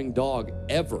longest living dog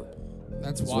ever.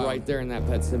 That's It's wild. right there in that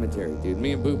pet cemetery, dude.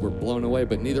 Me and Boob were blown away,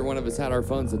 but neither one of us had our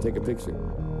phones to take a picture.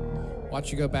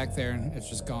 Watch you go back there and it's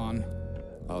just gone.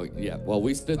 Oh yeah. Well,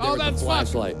 we stood there Oh, with the that's fucking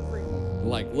flashlight,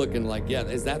 like looking like, yeah,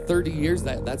 is that 30 years?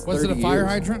 That's Was 30 it a fire years.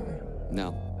 hydrant?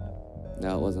 No,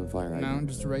 it wasn't a fire hydrant. No,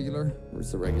 just a regular.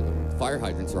 It's a regular one. Fire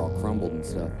hydrants are all crumbled and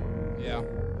stuff. Yeah.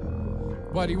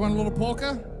 What, do you want a little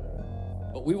polka?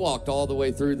 But we walked all the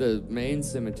way through the main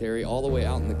cemetery, all the way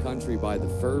out in the country by the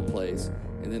fur place,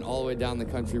 and then all the way down the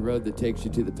country road that takes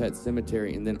you to the pet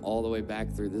cemetery, and then all the way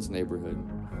back through this neighborhood.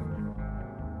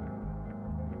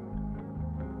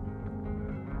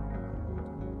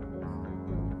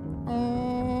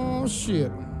 Oh,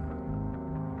 shit.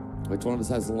 Which one of us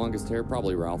has the longest hair?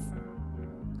 Probably Ralph.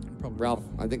 Probably Ralph,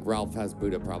 I think Ralph has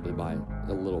Buddha probably by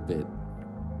a little bit.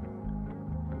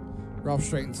 Ralph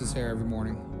straightens his hair every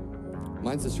morning.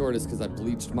 Mine's the shortest because I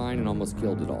bleached mine and almost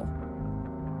killed it all.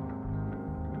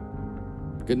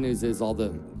 Good news is all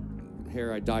the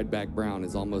hair I dyed back brown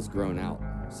is almost grown out.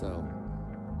 So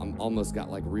I'm almost got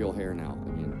like real hair now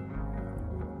again.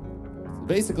 It's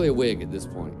basically a wig at this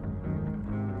point.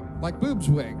 Like Boob's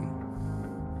wig,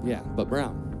 Yeah, but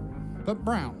brown. but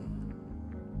brown.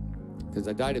 Because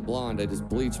I dyed it blonde, I just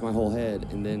bleached my whole head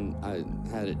and then I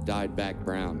had it dyed back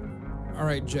brown. All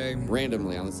right, Jay.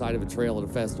 Randomly on the side of a trail at a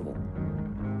festival.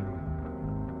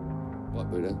 What,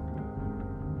 Buddha?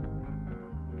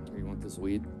 You want this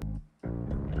weed?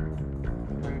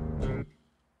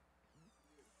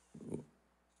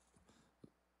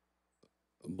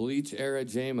 Bleach era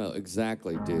J-Mo,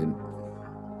 exactly, dude. You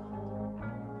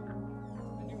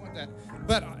want that.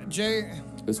 But, Jay,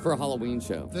 It was for a Halloween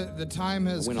show. the time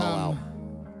has I come. went all out.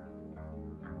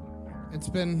 It's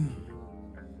been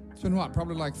what,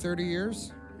 probably like 30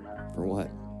 years? For what?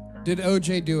 Did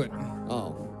OJ do it?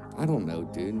 Oh, I don't know,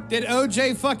 dude. Did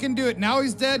OJ fucking do it? Now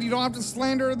he's dead. You don't have to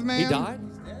slander the man. He died?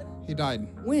 He died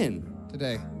When?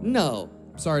 today. No.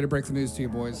 Sorry to break the news to you,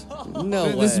 boys. No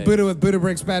way. This is Buddha with Buddha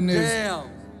Breaks Bad News. Damn.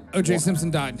 OJ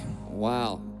Simpson died.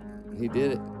 Wow. He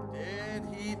did it.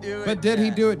 Did he do it? But did he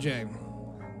do it, Jay?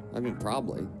 I mean,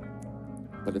 probably.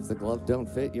 But if the glove don't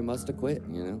fit, you must have quit,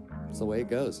 you know? That's the way it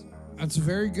goes. That's a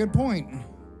very good point.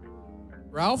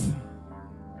 Ralph?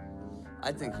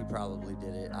 I think he probably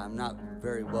did it. I'm not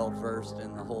very well versed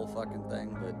in the whole fucking thing,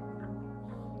 but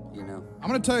you know, I'm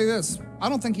going to tell you this. I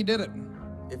don't think he did it.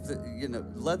 if the, you know,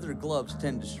 leather gloves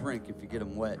tend to shrink if you get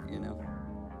them wet, you know.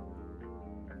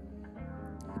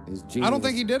 His I don't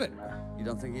think genius. he did it. You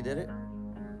don't think he did it?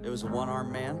 It was a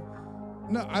one-armed man?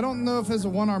 No, I don't know if it's a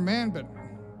one-armed man, but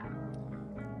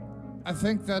I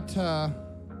think that,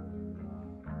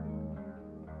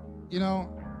 you know,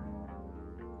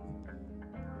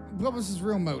 what was his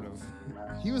real motive?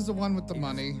 He was the one with the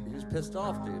money. He was pissed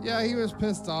off, dude. Yeah, he was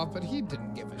pissed off, but he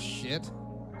didn't give a shit.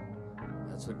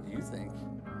 That's what you think.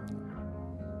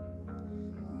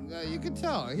 You could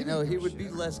tell. You know, he would be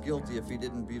less guilty if he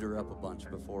didn't beat her up a bunch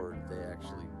before they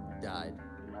actually died.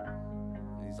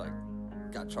 And he's like,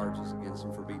 got charges against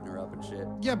him for beating her up and shit.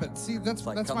 Yeah, but see, that's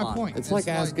like, that's come my on. point. It's like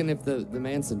asking if the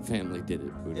Manson family did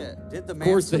it. Buddha. Yeah, did the Of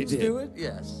course they Mansons did. do it?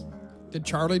 Yes. Did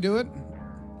Charlie do it?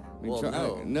 I mean, Well,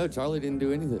 no. No, Charlie didn't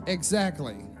do anything.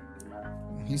 Exactly.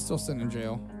 He's still sitting in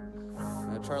jail.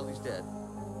 No, Charlie's dead.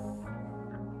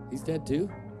 He's dead too?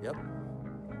 Yep.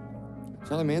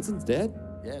 Charlie Manson's dead?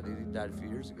 Yeah, dude, he died a few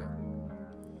years ago.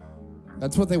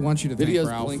 That's what they want you to think, Video's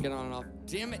Ralph. blinking on and off.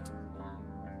 Damn it.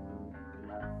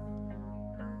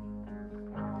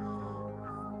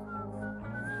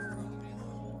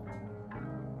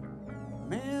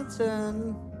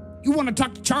 Manson. You want to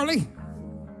talk to Charlie?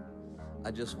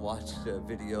 I just watched a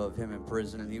video of him in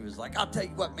prison, and he was like, I'll tell you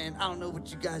what, man, I don't know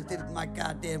what you guys did with my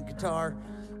goddamn guitar,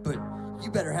 but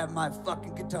you better have my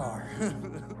fucking guitar.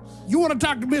 You want to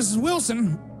talk to Mrs.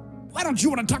 Wilson? Why don't you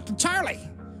want to talk to Charlie?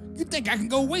 You think I can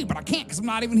go away, but I can't because I'm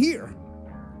not even here.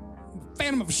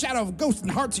 Phantom of a shadow of a ghost in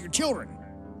the hearts of your children.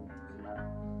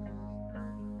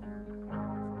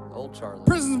 Old Charlie.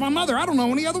 Prison's my mother. I don't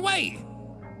know any other way.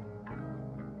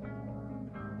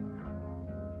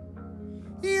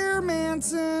 Here,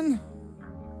 Manson.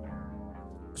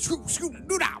 Scoot, scoot,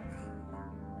 do out.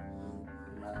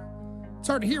 It's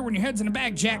hard to hear when your head's in a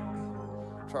bag, Jack.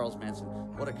 Charles Manson.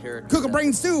 What a character. Cook a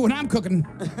brain stew when I'm cooking.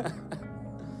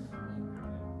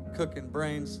 Cooking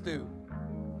brain stew.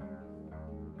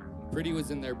 Pretty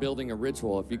was in there building a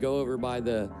ritual. If you go over by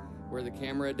where the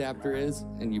camera adapter is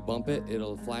and you bump it,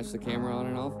 it'll flash the camera on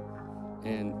and off.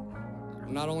 And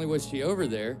not only was she over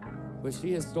there, but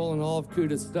she has stolen all of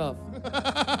Kuda's stuff.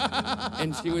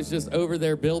 And she was just over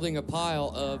there building a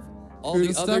pile of all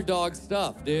Kuda's the other stuff? dog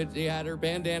stuff, dude. She had her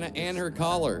bandana and her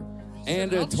collar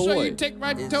and a I'll toy. show you take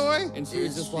my toy. And she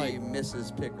was Is just like,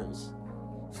 Mrs. Pickles.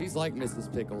 she's like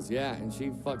Mrs. Pickles, yeah. And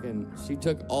she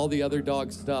took all the other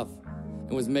dog stuff and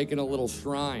was making a little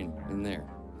shrine in there.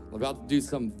 About to do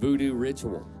some voodoo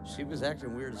ritual. She was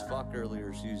acting weird as fuck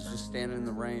earlier. She was just standing in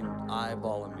the rain,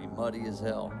 eyeballing me, muddy as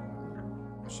hell.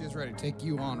 She was ready to take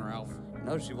you on, Ralph.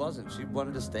 No, she wasn't. She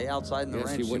wanted to stay outside in the Yeah,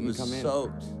 rain. she wouldn't was come in.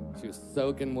 soaked. She was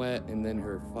soaking wet, and then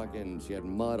she had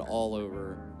mud all over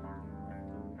her.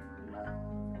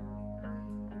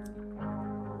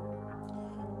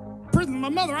 Prison's my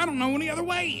mother. I don't know any other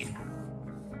way.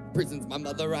 Prison's my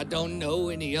mother, I don't know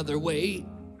any other way.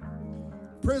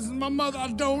 Prison's my mother. I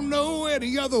don't know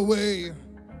any other way.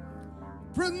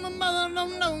 Prison's my mother. I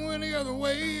don't know any other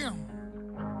way.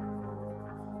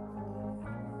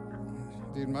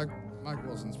 Dude, Mike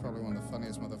Wilson's probably one of the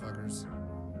funniest motherfuckers.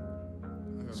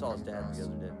 I've ever Saw his come dad across. the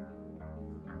other day.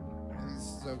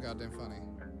 He's so goddamn funny.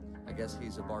 I guess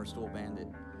he's a barstool bandit.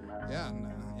 Yeah, no,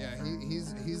 yeah,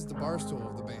 he's the barstool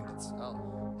of the bandits.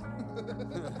 Oh.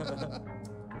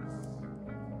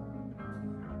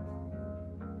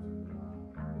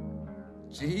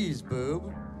 Jeez,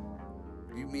 boob.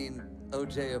 You mean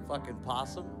OJ a fucking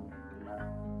possum?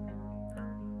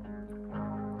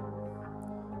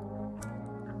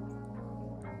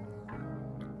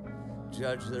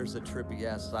 Judge, there's a trippy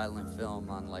ass silent film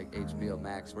on like HBO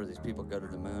Max where these people go to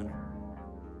the moon,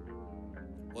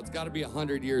 Well, it's got to be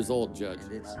 100 years old, Judge.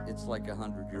 and it's like a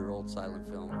 100-year-old silent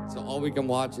film. So all we can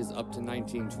watch is up to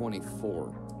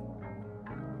 1924.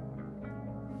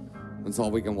 That's all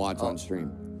we can watch on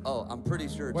stream. Oh, I'm pretty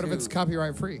sure. What if too, it's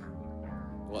copyright free?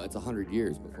 Well, it's 100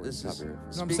 years before This it's is- copyright.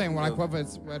 No, I'm saying, Speaking like, of-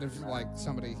 what if like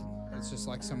somebody, it's just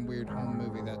like some weird home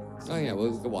movie that. Oh yeah, well,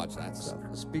 we can watch that stuff.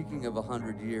 Speaking of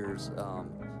 100 years,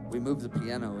 we moved the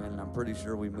piano in, and I'm pretty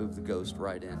sure we moved the ghost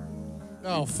right in.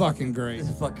 Oh, fucking great.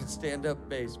 The fucking stand-up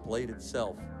bass played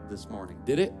itself this morning.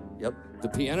 Did it? Yep. The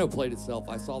piano played itself.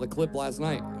 I saw the clip last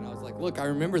night, and I was like, look, I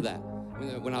remember that.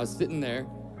 When I was sitting there,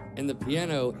 and the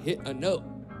piano hit a note.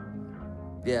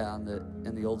 Yeah,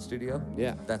 in the old studio.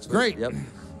 Yeah. That's what, Great. Yep.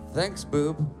 Thanks,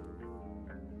 boob.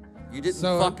 You didn't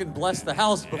So, fucking bless the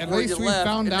house before least you we left,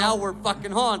 found and now out- we're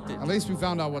fucking haunted. At least we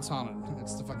found out what's haunted.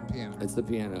 It's the fucking piano. It's the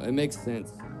piano. It makes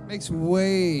sense. Makes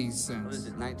way What is sense.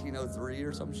 it, 1903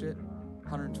 or some shit?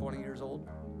 120 years old?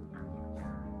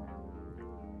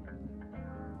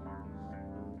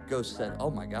 ghost said, "Oh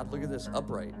my God, look at this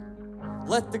upright.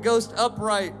 Let the ghost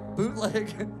upright,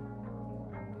 bootleg."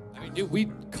 I mean, dude, we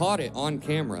caught it on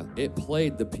camera. It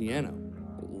played the piano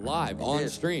live on did.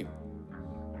 stream.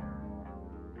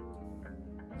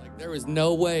 Like there was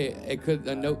no way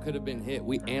a note could have been hit.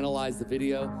 We analyzed the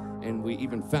video and we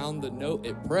even found the note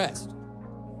it pressed.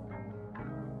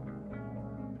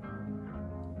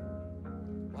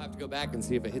 We'll have to go back and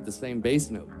see if it hit the same bass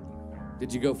note.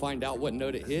 Did you go find out what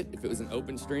note it hit? If it was an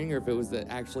open string or if it was that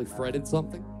actually fretted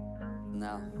something?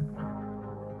 No,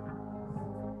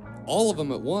 All of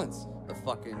them at once. the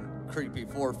fucking creepy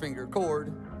 4-finger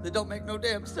chord that don't make no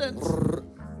damn sense.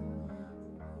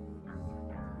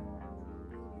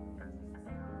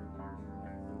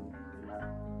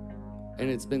 And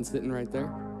it's been sitting right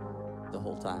there? The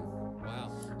whole time.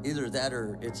 Wow. Either that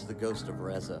or it's the ghost of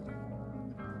Reza.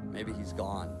 Maybe he's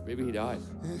gone. Maybe he died.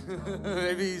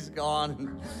 Maybe he's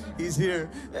gone. He's here.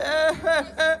 We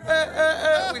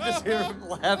just hear him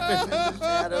laughing in the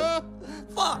shadows.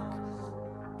 Fuck.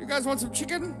 You guys want some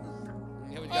chicken?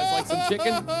 Yeah, would you guys like some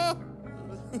chicken?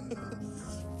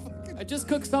 I just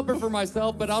cooked supper for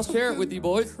myself, but I'll share it with you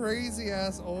boys. Crazy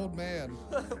ass old man.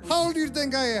 How old do you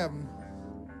think I am?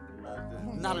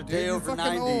 Not a Dude, day you're over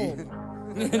fucking 90. old.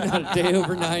 Not a day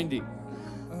over 90.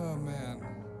 Oh man.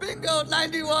 Bingo,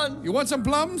 91. You want some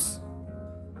plums?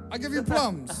 I'll give you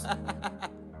plums.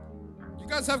 You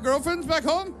guys have girlfriends back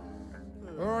home?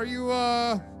 Or are you,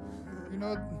 the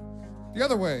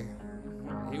other way?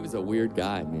 He was a weird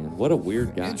guy, man. What a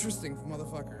weird guy. Interesting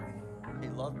motherfucker. He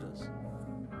loved us.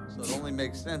 So it only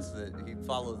makes sense that he'd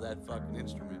follow that fucking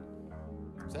instrument.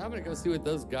 So I'm gonna go see what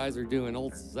those guys are doing.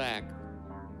 Old Zach.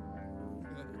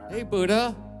 Hey,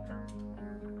 Buddha.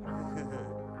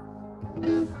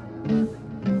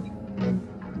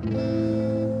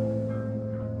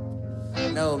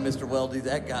 No, Mr. Weldy,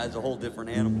 that guy's a whole different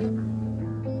animal.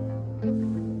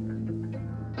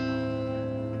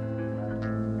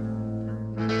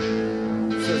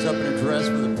 Shows up in a dress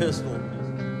with a pistol.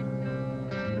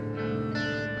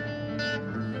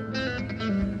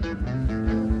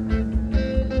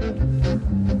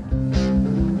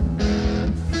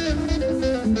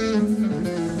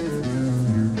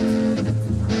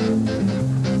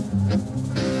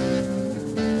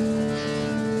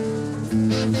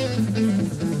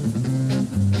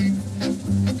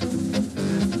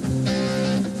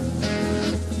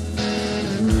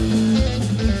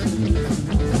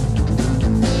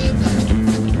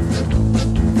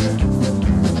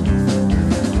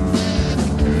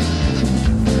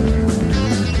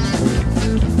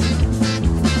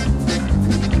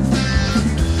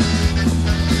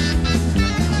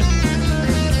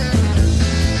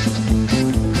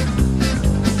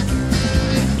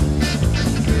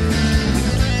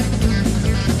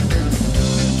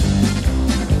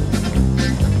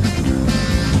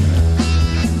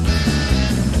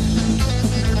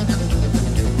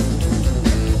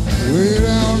 Way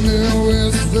down in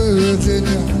West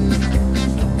Virginia,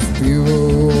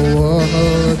 people one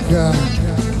of a kind.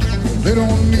 They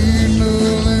don't need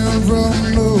nothing from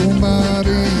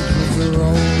nobody, 'cause they're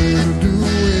only to do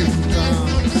it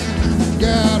time.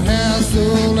 Got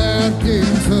hassle at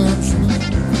Kentucky,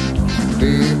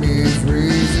 babies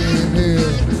raising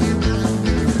hell.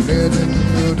 Legend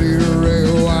of the red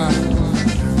wine,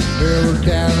 never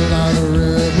down like a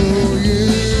rebel, yeah.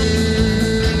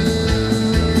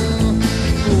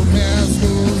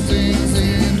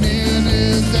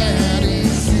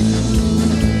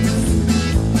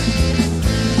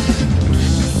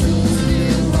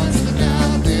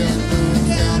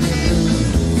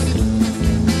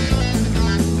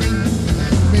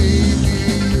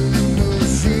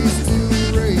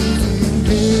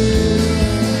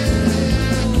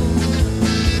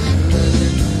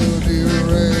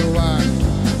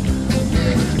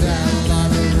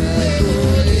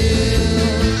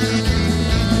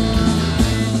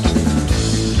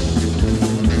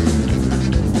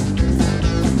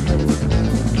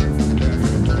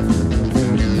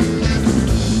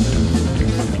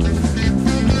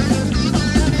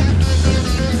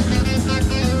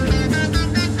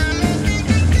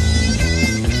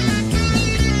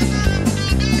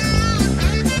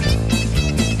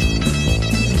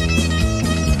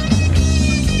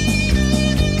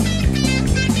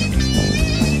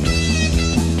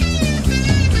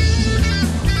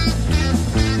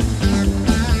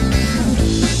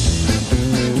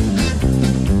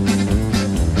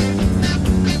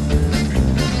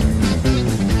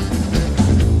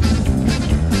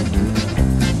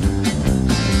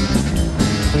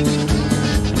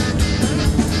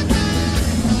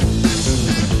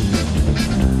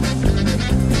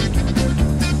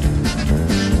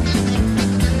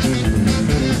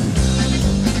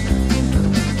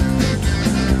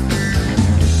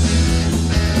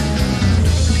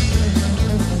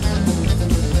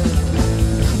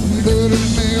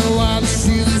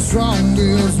 she's the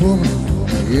strongest woman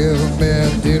I ever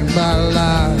met in my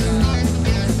life.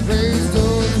 Raised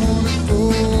those horny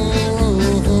four,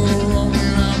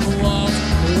 running out the walls,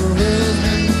 her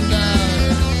husband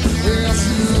died. Well,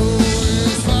 she's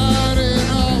always fighting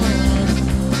hard,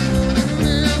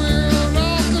 living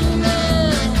off the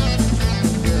land.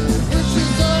 When she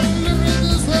started living in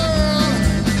this world,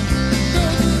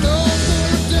 nothing else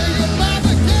could take her by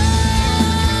the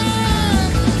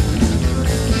hand.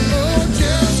 Oh,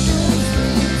 just those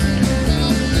things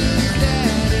around me,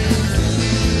 daddy.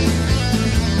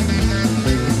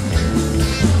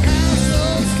 House so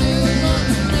still, but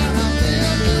now I'm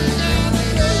living down the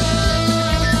road.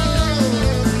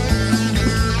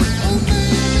 Oh,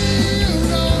 baby, you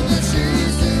know that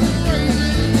she's still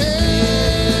raising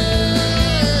hell.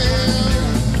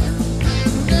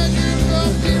 Then you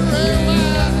up here and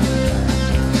wide,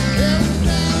 every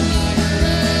time like a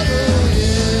rebel,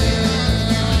 yeah.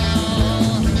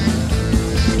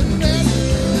 Then you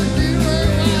up here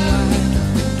and wide,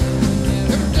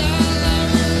 every time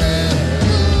like a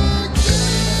rebel,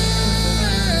 yeah.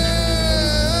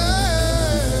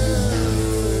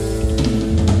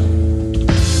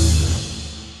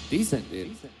 Decent,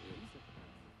 dude.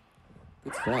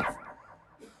 Good stuff.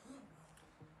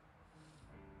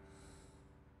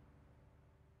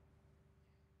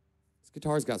 This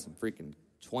guitar's got some freaking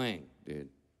twang, dude.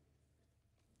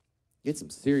 Get some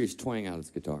serious twang out of this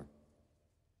guitar.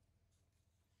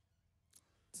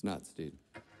 It's nuts, dude.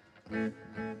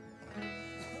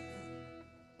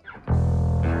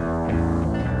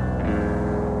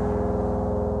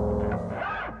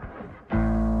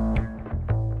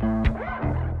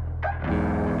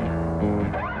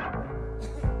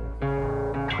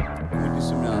 We do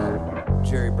some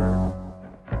Jerry Bird.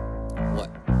 What?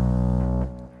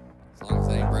 As long as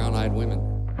it ain't brown-eyed women.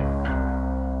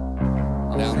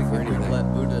 I was Down for thinking we could anything.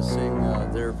 let Buddha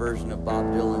sing their version of Bob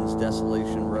Dylan's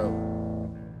Desolation Row.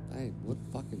 Hey, what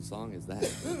fucking song is that?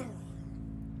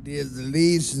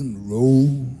 Desolation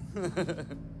Row.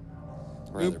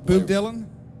 Rather Boob play- Dylan?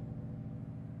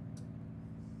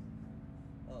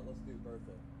 Let's do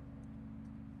Bertha.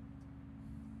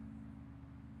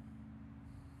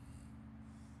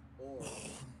 Or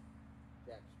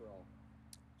Jack Straw.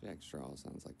 Jack Straw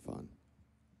sounds like fun.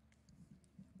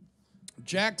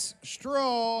 Jack's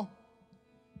Straw.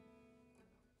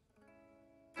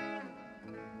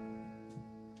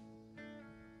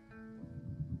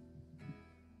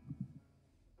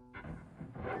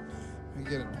 Let me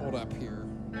get it pulled up here.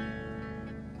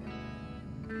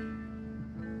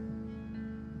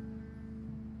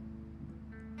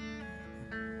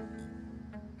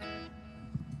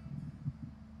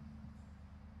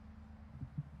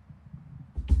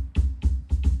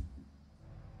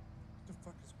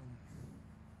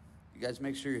 You guys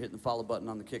make sure you're hitting the follow button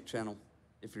on the Kick channel.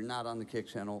 If you're not on the Kick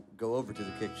channel, go over to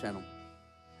the Kick channel.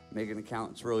 Make an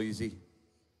account, it's real easy.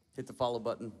 Hit the follow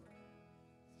button.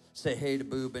 Say hey to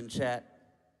Boob in chat.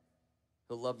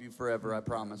 He'll love you forever, I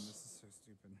promise. This is so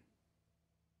stupid.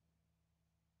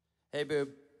 Hey, Boob.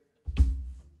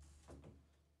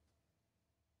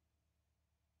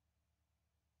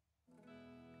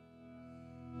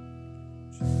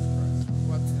 Jesus Christ.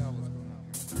 What the hell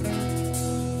is going on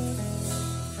here?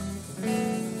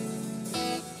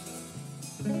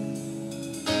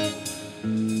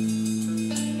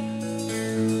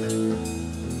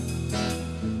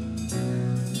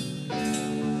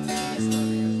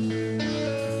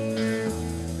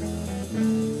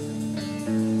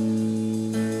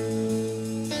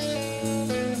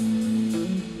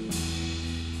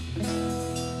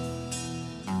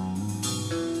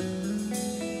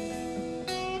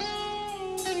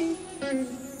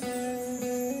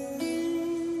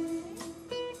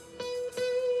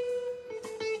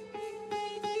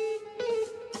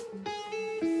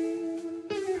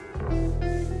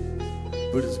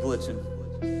 Buddha's glitching.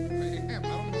 Damn, I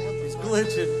don't know what He's the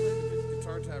glitching.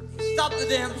 guitar tab just, Stop the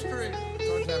damn string.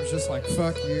 guitar tab's just like,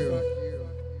 fuck you.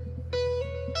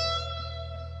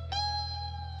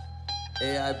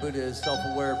 AI Buddha is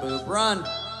self-aware, Boob. Run.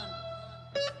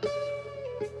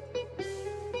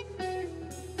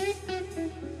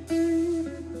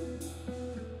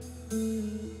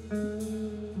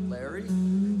 Larry?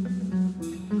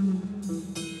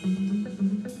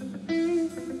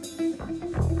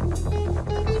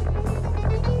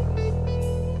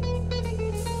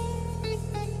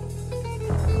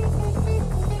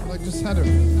 I just had to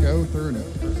go through and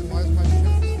personalize my shit.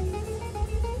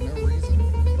 For no reason.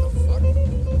 What the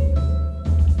fuck?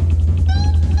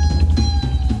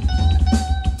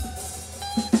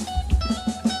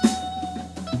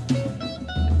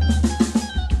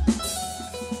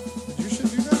 Did you should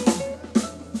do that?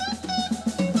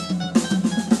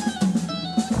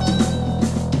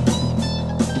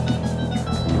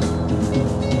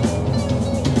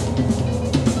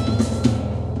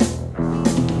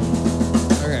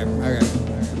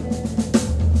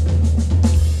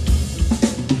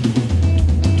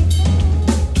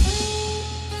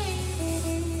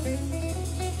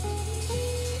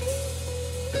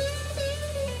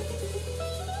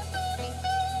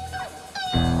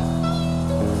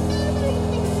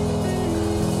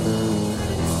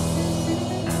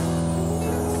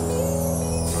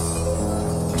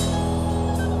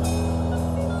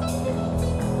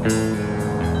 We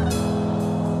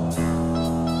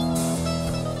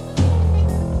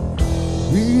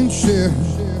can share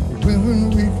when we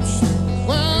can share.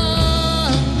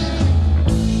 Why?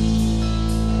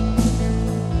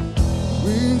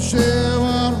 We can share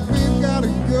what we've got to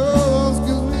go,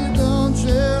 'cause we don't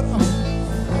share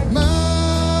our mind.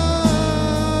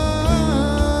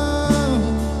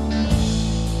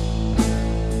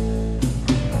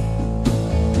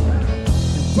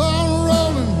 Keep on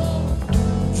rolling,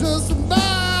 just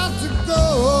about to go.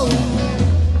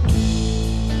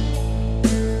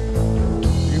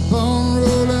 Keep on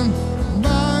rolling,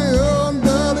 my own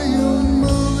body, you're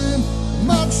moving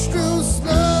much too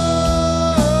slow.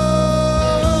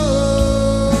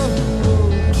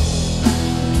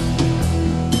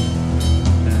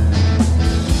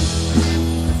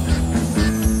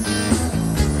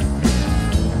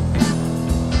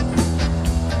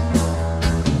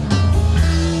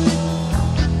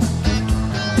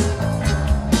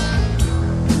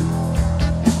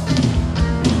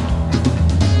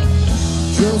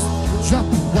 Just jump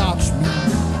and watch me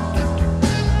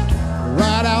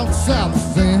right outside the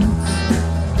fence.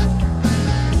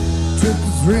 Took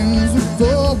his rings and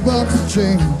 $4 of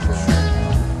change.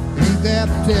 Ain't that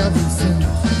devil sense?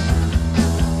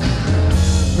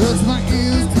 Hurts my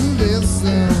ears to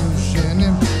listen.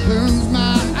 Shannon burns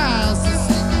my eyes to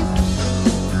see.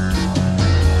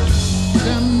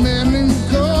 That man in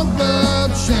cold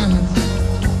blood, Shannon,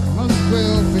 must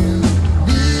well be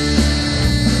me.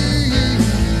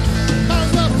 Might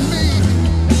as well be me.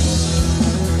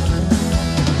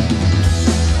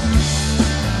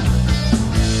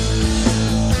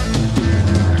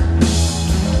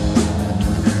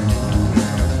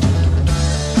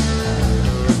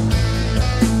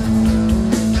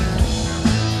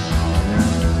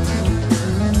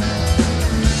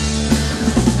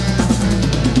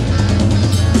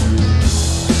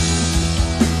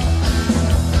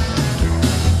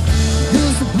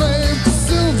 Used to play for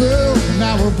silver,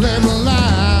 now we're playing for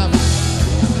life.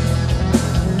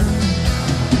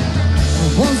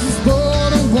 One's for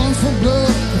sport and one's for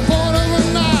blood, the point of a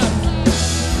knife.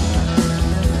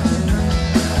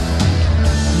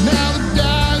 Now the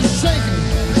die is shaking,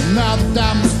 now the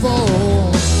diamonds fall.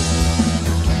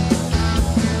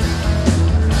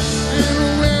 Ain't no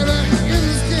winner in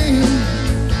this game.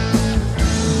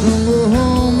 Don't go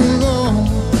home with all.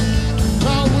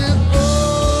 Not with all.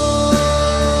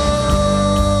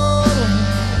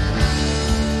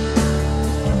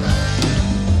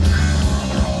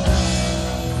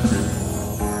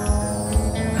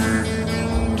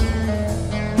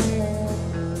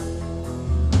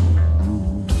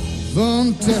 From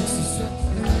Texas,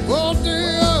 4th of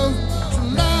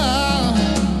July.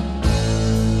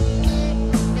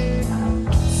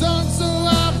 Sun so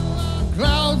hot,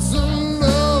 clouds so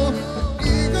low,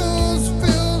 eagles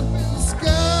fill the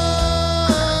sky.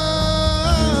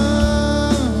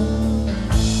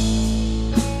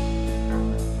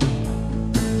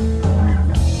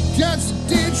 Catch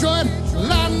Detroit,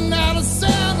 lighting out of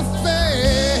Santa Fe.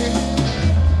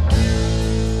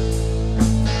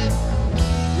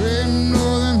 Great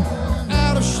Northern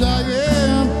out of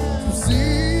Cheyenne, from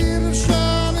sea to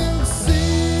shining sea.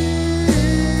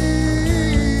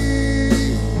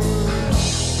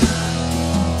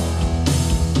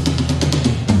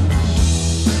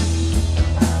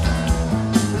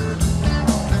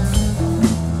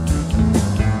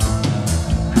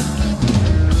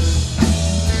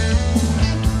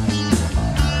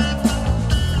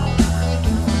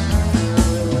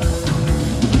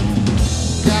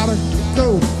 Gotta go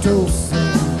to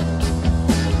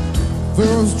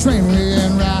first train we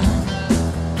and ride.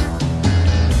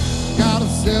 Gotta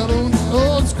settle the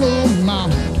old school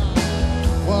mountain.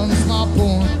 One small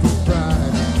point for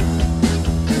pride.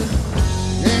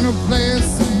 Ain't no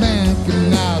place a man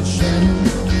can outshine.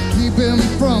 Keep him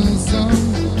from the sun.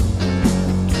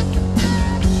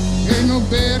 Ain't no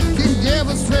bed can give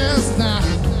us rest now.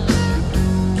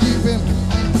 Keep him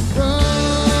from.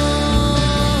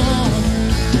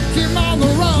 Keep on the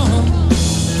run.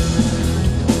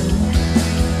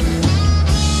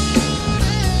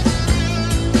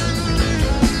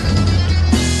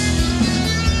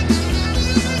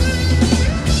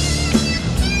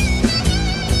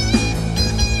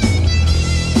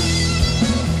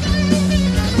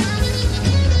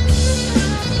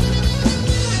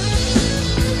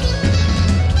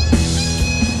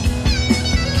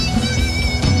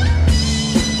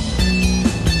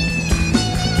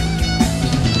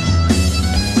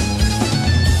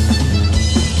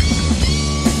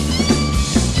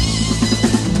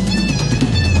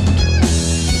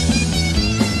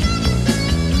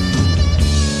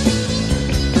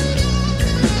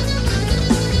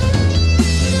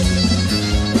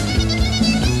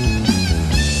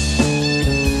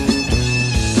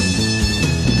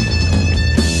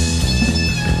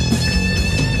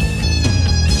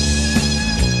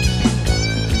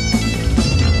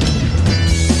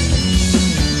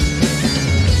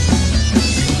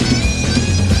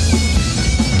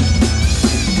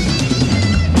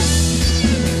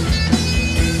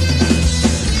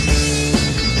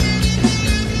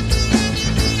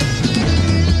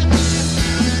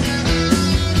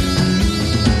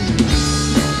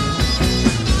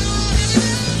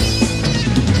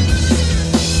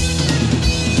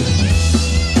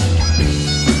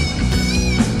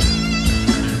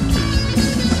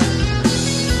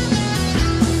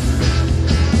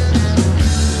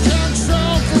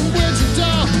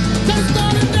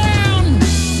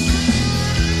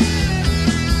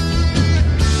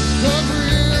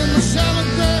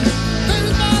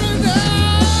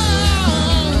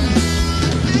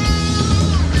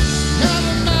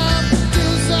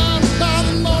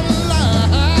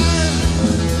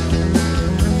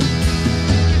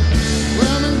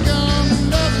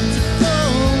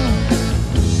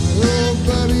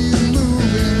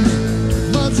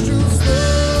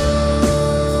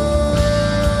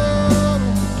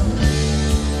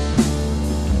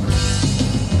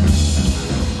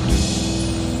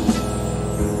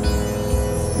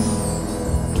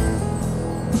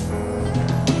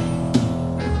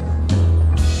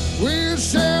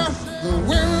 the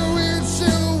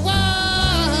windshield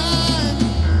wine.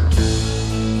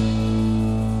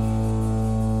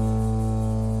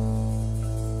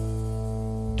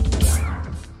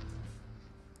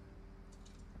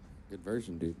 Good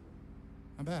version, dude.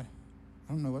 Not bad.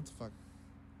 I don't know what the fuck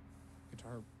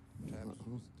guitar tab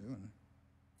was doing.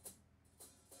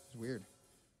 It's weird.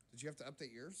 Did you have to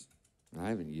update yours? I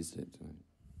haven't used it tonight.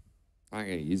 I'm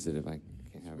gonna use it if I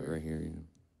can't have it right here. You know.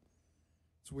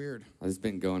 It's weird. I've just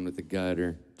been going with the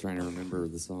gutter, trying to remember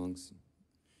the songs.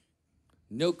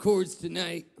 No chords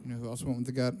tonight. You know who else went with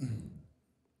the gut?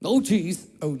 Oh, jeez.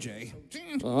 OJ.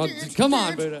 Oh, come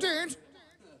on, Buddha.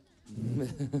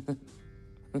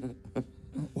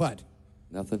 What?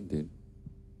 Nothing, dude.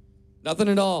 Nothing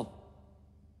at all.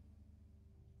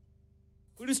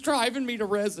 Buddha's driving me to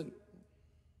resin.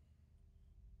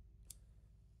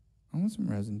 I want some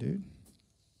resin, dude.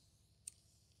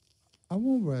 I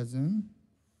want resin.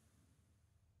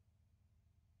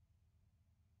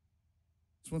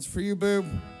 This one's for you, boob.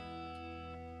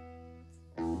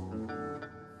 Hit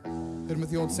him with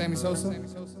the old Sammy Sosa.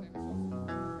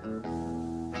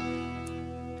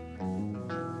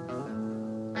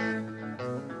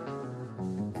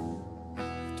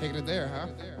 Taking it there, huh?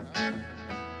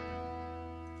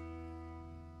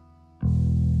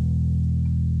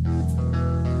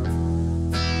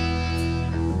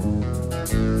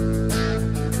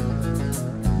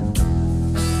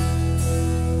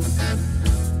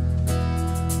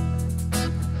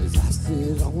 As I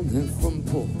sit on that front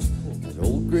porch, that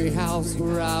old gray house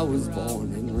where I was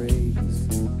born and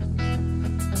raised,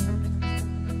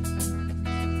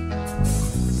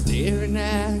 staring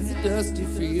at the dusty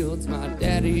fields, my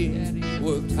daddy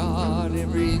worked hard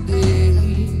every day.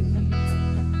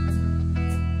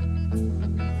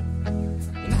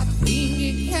 And I think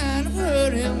it kind of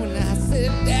hurt him when I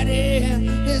said, Daddy,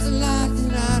 there's a lot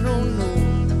that I don't know.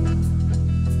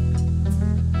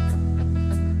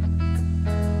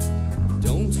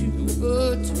 Don't you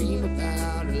ever dream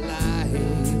about a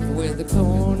life where the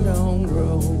corn don't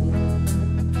grow.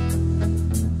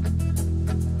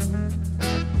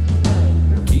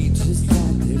 He just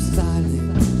sat there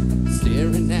silent,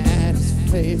 staring at his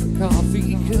favorite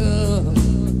coffee cup.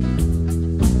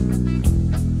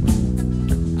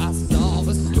 I saw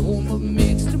a storm of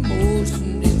mixed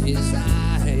emotion in his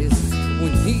eyes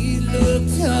when he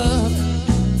looked up.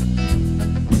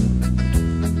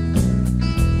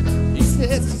 He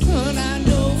said, son, I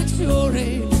know it's your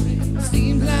age.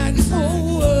 Seems like this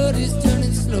whole world is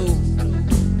turning slow.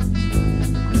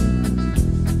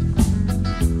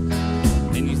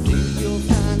 And you think you'll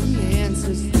find the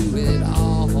answers to it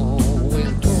all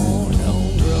when corn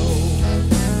don't grow.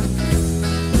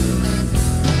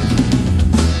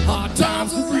 Hard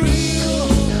times are real.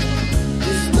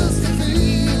 This must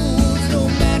feel no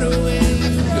matter where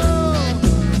you go.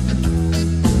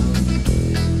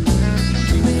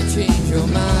 You may change your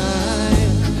mind.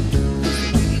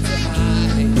 Weeds are high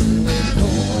when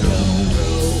corn don't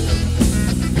grow.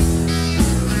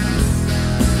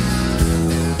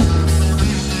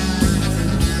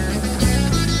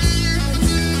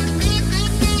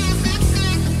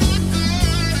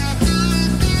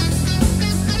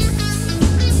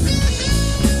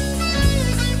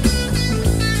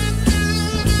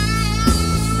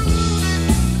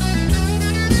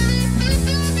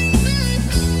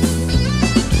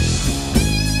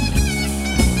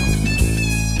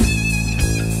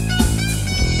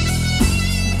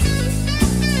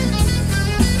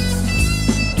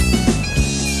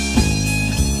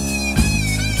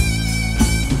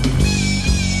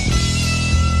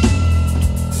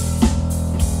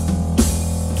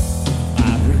 I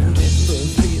remember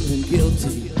feeling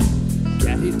guilty.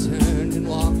 Daddy turned and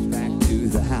walked back to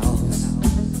the house.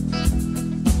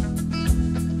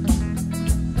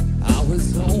 I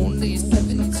was only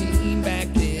 17 back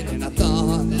then, and I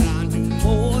thought that I knew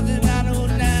more than I know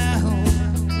now.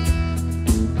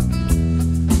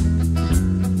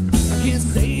 I can't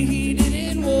say he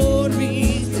didn't warn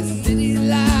me. The city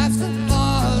life's a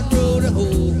hard road to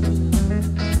hoe.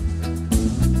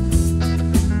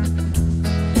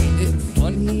 Ain't it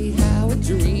funny how a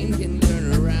dream can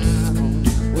turn around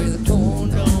where the corn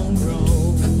don't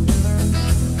grow?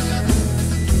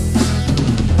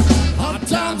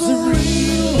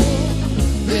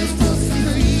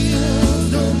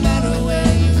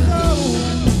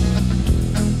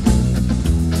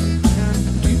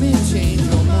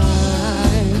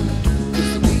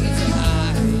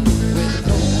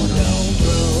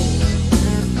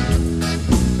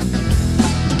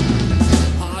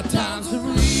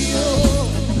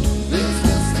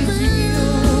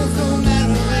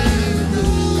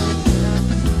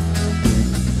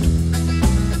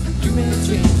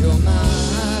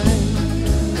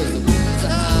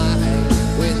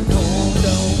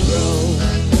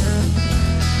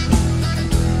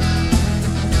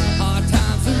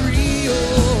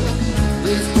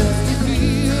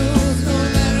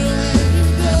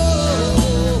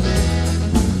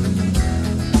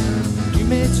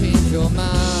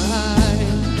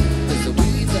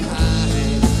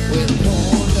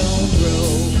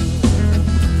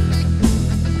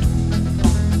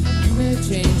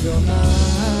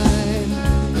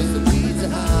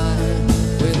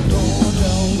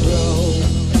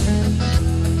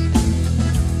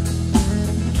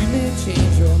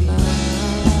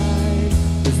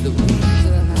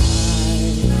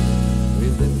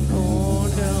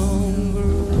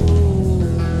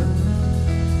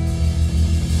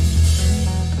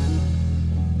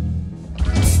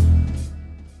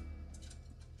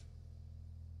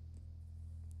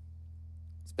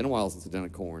 It's been a while since I've done a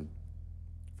Korn.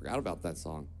 Forgot about that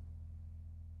song.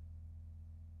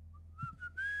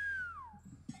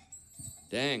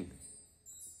 Dang.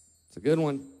 It's a good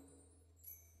one.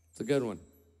 It's a good one.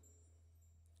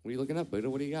 What are you looking up, Buddha?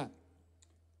 What do you got?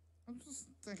 I'm just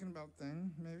thinking about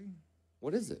things, maybe.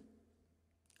 What is it?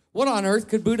 What on earth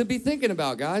could Buddha be thinking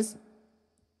about, guys?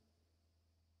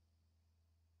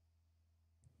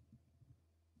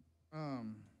 I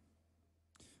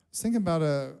was thinking about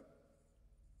a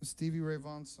Stevie Ray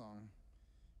Vaughan song.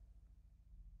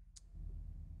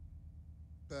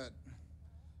 But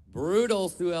Brutal,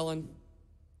 Sue Ellen.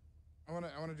 I want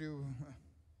to do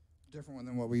a different one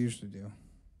than what we usually do.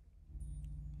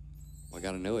 Well, I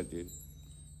gotta know it, dude.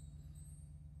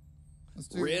 Let's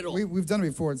do, Riddle. We've done it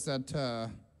before. It's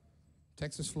that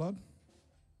Texas Flood.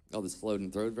 Oh, this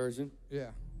floating throat version?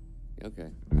 Yeah. Okay.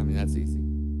 I mean, that's easy.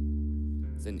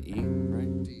 It's in E,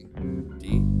 right? D.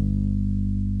 D.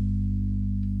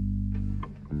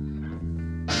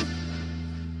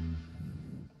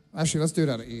 Actually, let's do it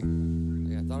out of E.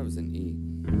 Yeah, I thought it was in E.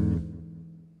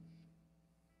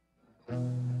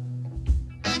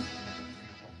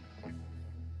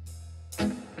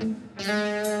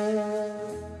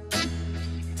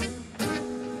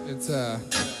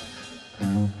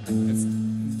 It's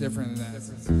different than that.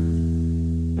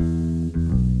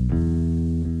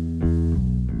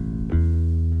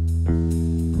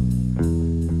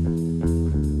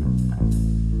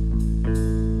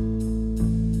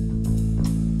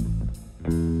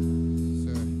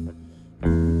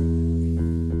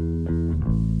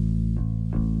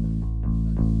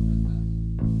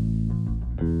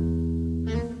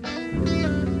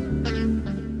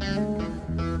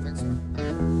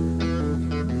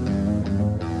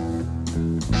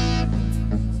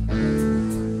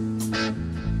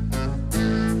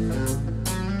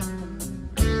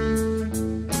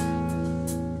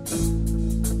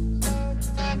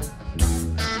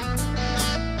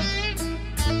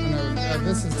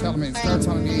 This is telling me it starts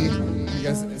on an E. I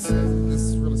guess this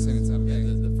is really saying it's out of A.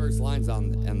 The first line's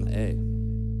on the A.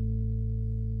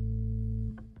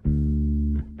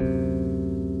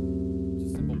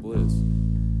 Just simple blues.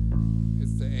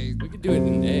 It's the A. We could do it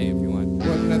in A if you want.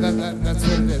 Well, no, that's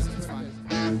what it is. It's fine.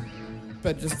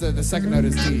 But just the second note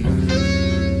is D.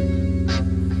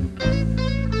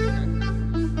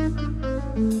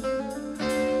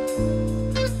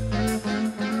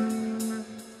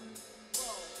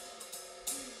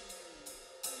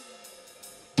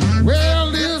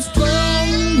 Well, it's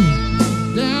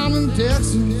flooding down in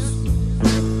Texas.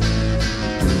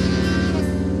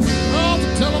 All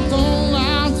the telephone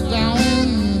lines are down.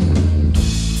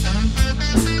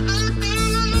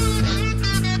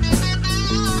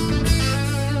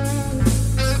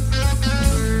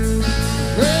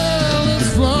 Well, it's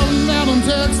flooding down in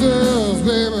Texas,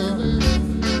 baby.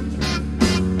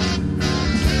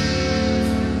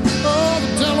 All the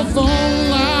telephone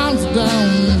lines are down.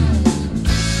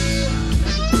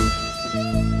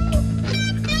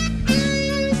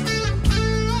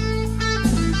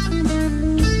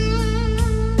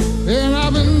 And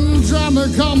I've been trying to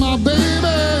call my baby.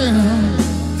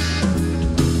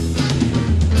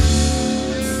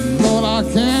 Lord, I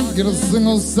can't get a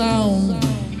single sound.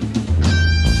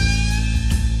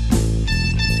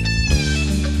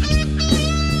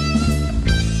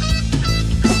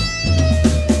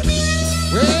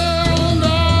 Well,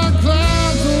 dark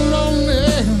clouds are lonely.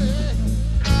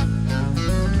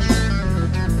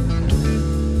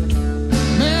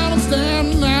 Man, I'm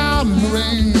standing out in the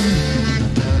rain.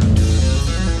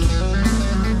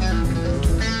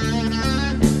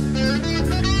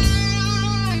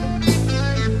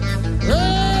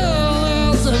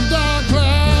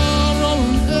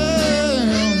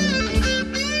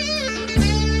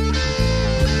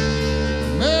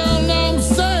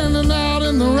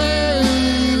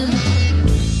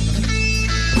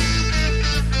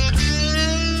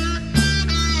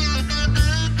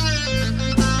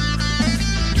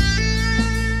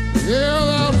 Yeah,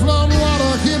 that flood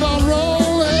water keep on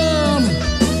rolling,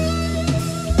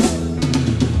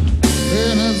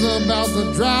 and it's about to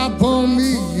drop on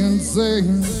me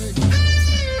insane.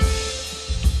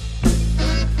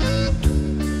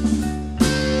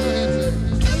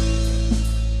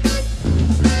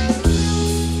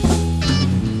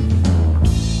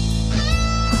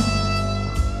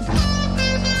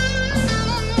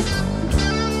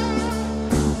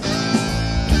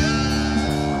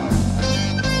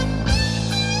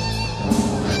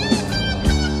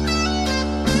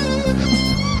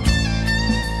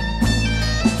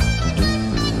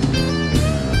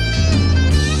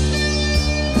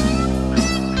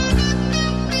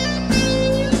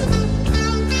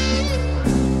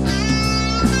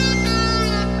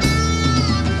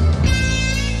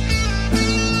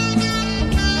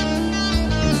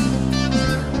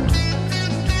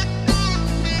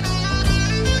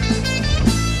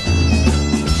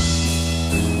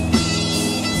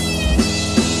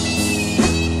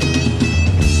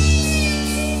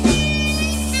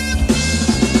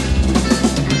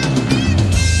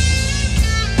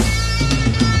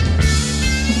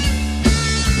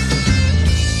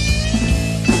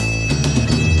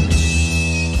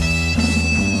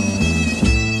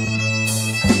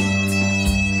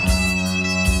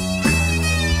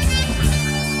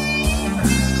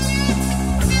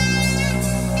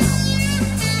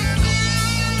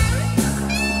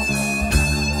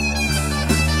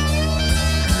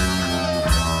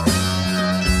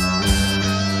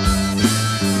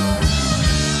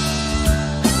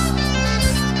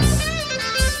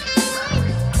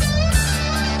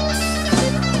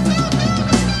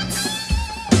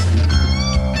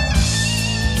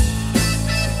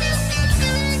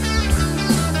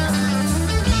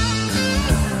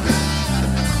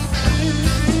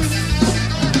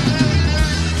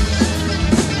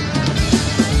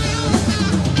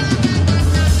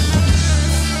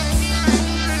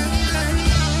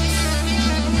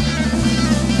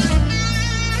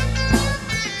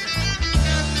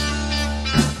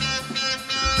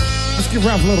 give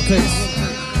Ralph a little taste.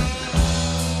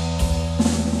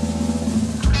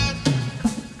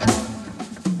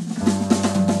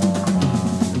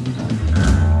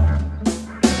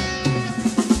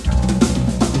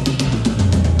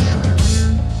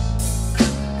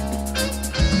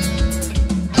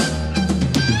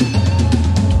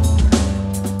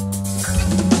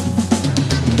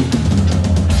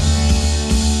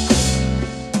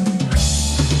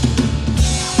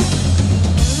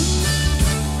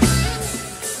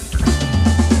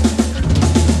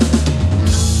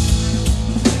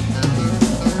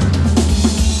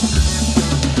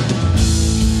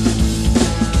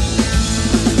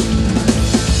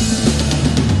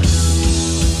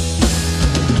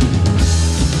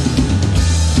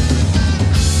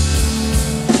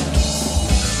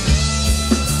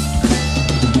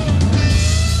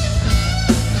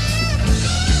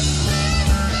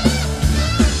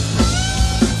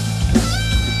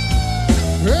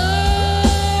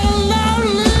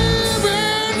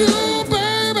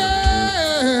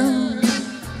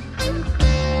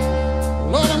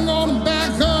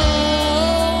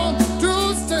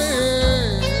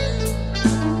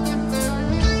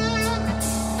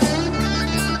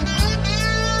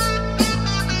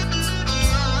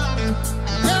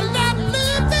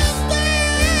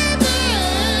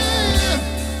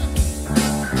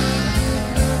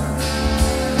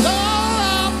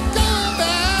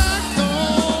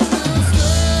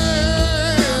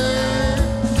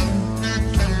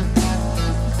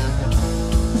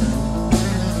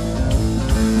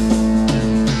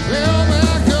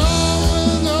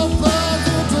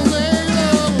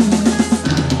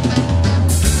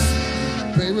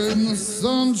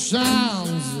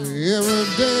 Shines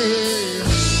every day.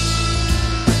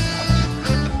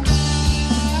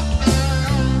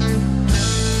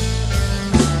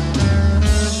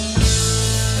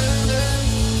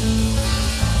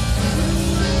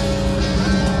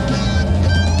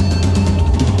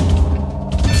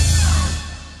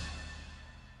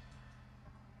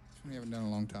 We haven't done in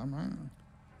a long time, right?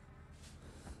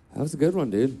 That was a good one,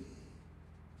 dude.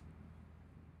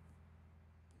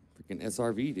 Freaking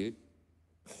SRV, dude.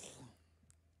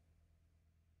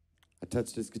 I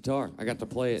touched his guitar. I got to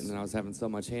play it, and then I was having so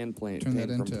much hand pain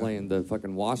from playing the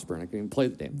fucking Washburn. I couldn't even play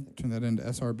the damn thing. Turn that into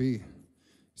SRB.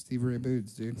 Stevie Ray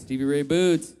Boots, dude. Stevie Ray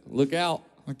Boots, look out.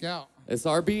 Look out.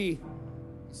 SRB.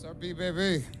 SRB,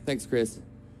 baby. Thanks, Chris.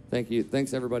 Thank you.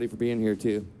 Thanks, everybody, for being here,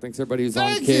 too. Thanks, everybody who's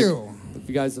on Thank Kick. you. If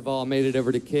you guys have all made it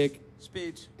over to Kick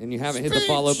Speech. and you haven't hit the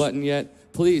follow button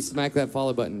yet, please smack that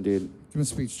follow button, dude. Give him a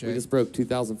speech, Jay. We just broke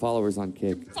 2,000 followers on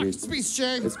Kick. Fucking dude. speech,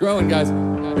 Jay. It's growing, guys.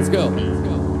 Let's go.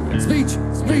 Speech.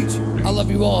 I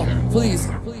love you all. Please.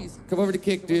 Come over to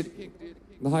Kick, dude.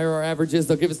 The higher our average is,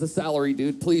 they'll give us the salary,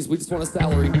 dude. Please, we just want a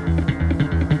salary.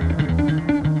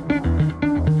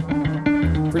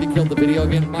 Pretty killed the video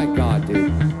again. My God,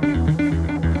 dude.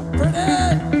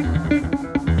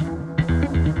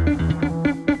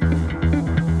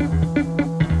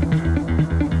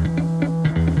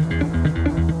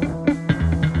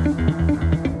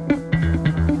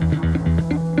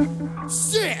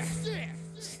 Stay!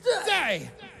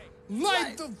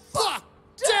 Light the fuck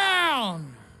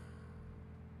down!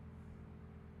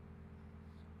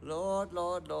 Lord,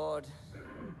 Lord, Lord.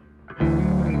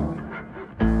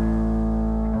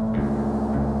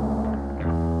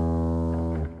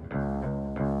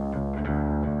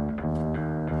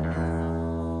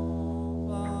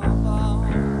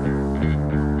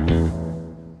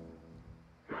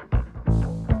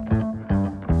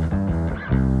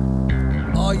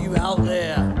 Are you out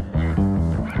there?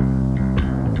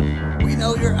 We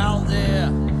know you're out there.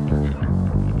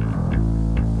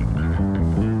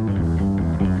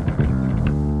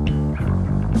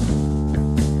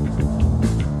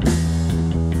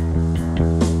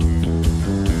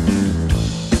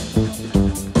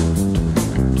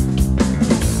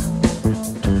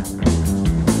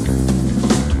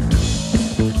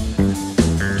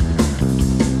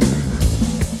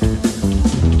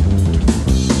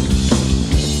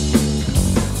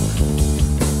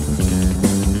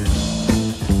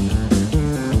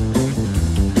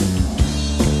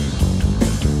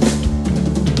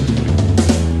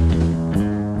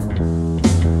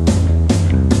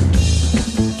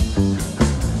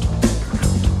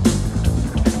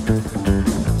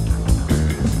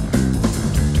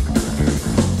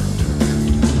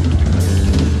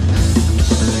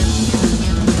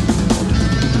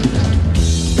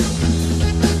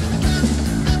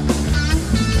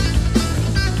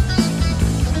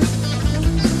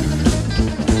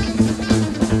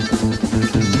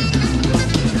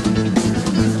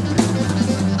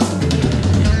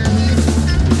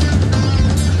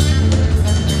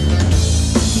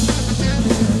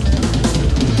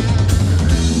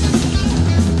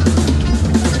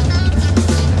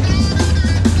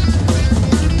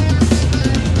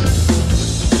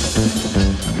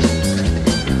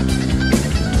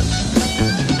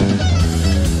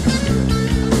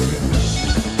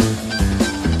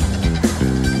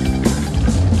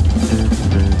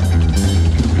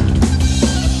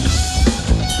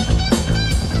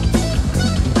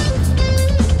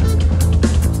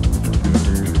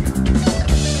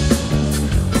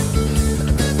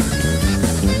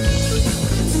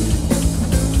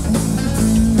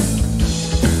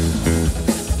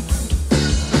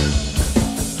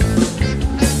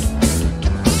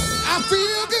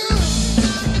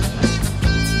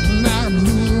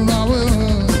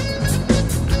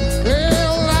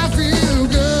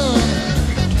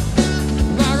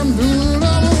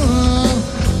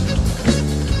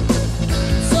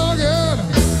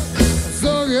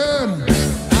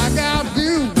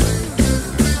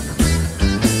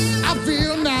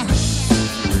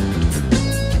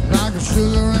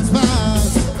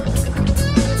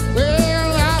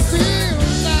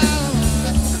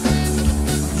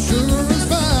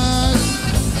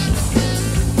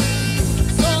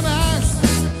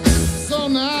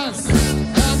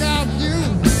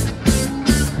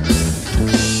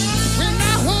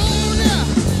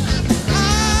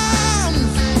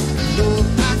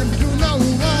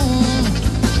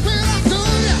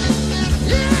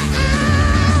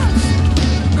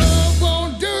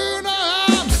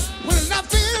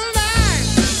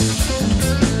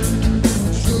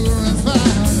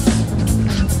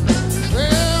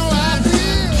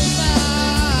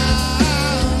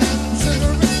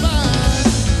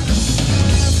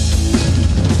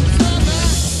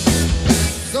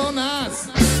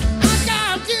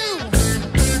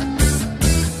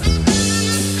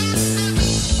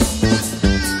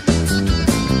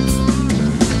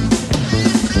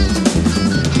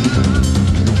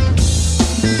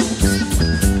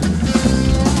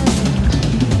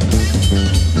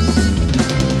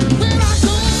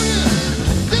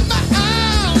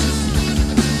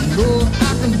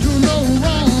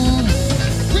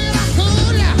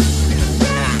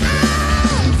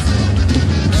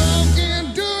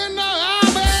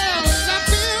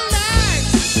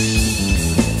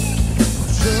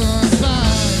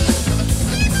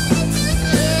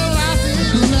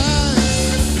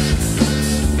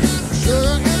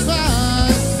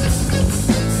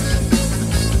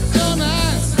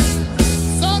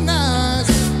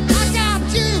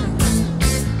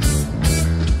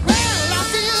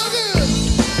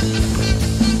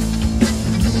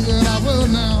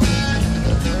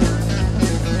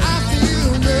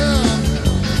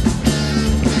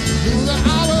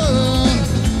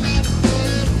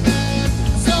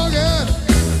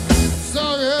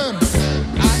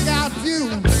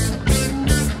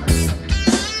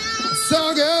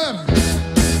 So good,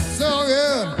 so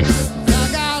good.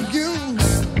 I got you.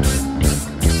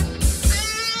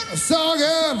 So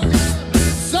good,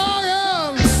 so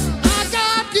good. I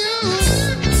got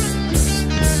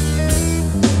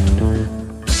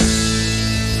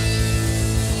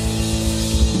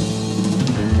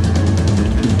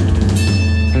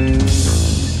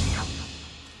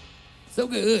So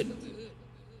good.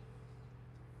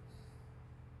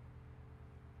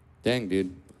 Dang,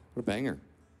 dude. What a banger.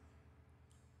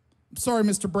 I'm sorry,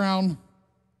 Mr. Brown.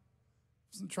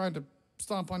 Wasn't trying to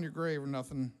stomp on your grave or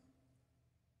nothing.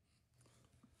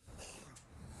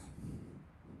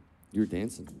 You were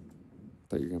dancing.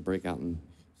 Thought you were going to break out and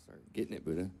start getting it,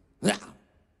 Buddha. I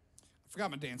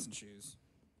forgot my dancing shoes.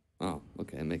 Oh,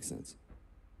 okay. That makes sense.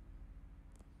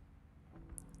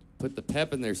 Put the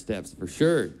pep in their steps for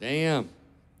sure. Damn.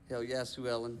 Hell yeah, Sue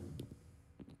Ellen.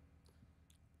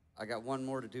 I got one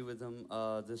more to do with him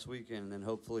this weekend, and then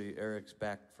hopefully Eric's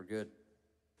back for good.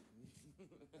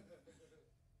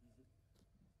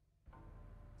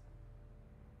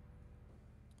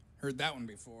 Heard that one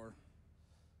before.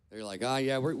 They're like, oh,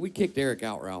 yeah, we kicked Eric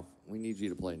out, Ralph. We need you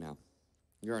to play now.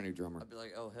 You're our new drummer. I'd be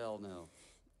like, oh, hell no.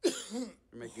 You're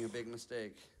making a big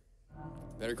mistake.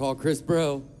 Better call Chris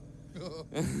Bro.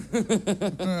 That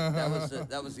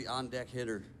was the on-deck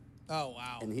hitter, Oh,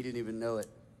 wow. and he didn't even know it.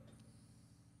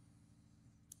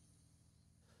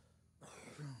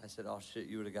 I said, oh, shit,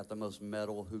 you would have got the most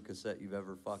metal hookah set you've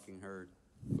ever fucking heard.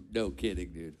 No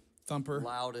kidding, dude. Thumper.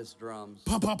 Loudest drums.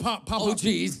 Pop, pop, pop, pop, Oh, pop.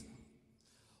 jeez.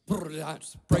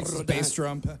 Breaks his bass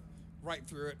drum. Right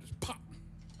through it. Just pop.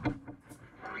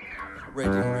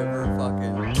 Raging River,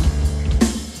 fucking.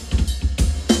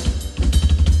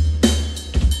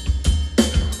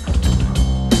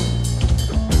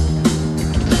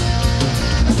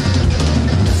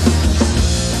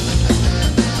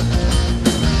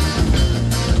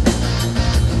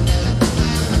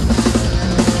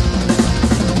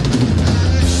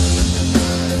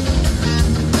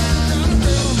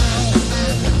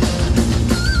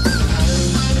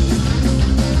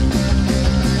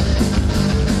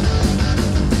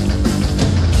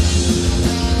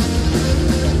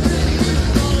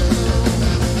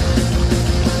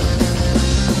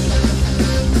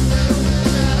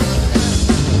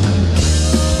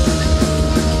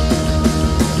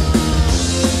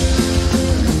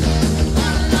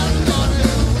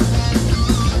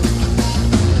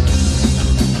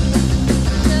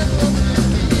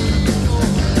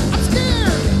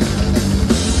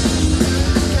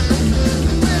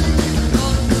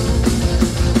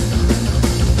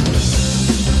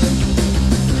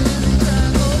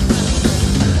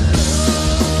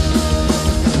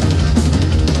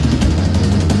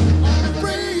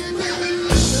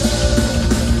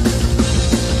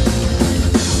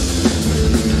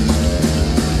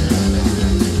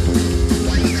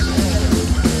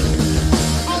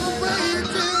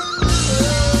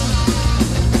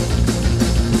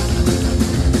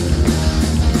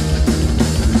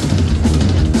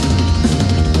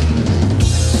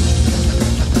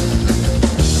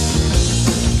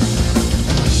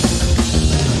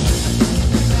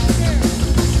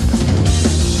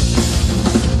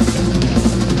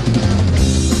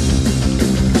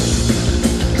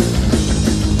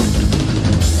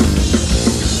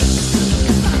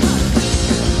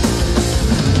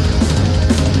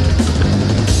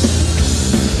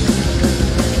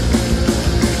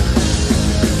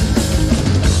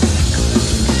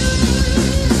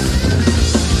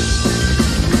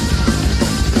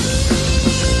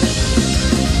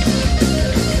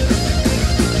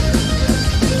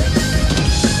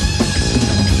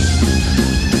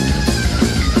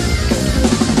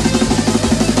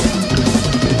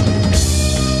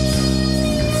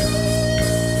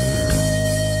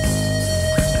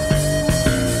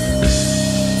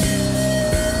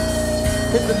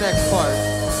 Hit the next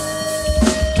part.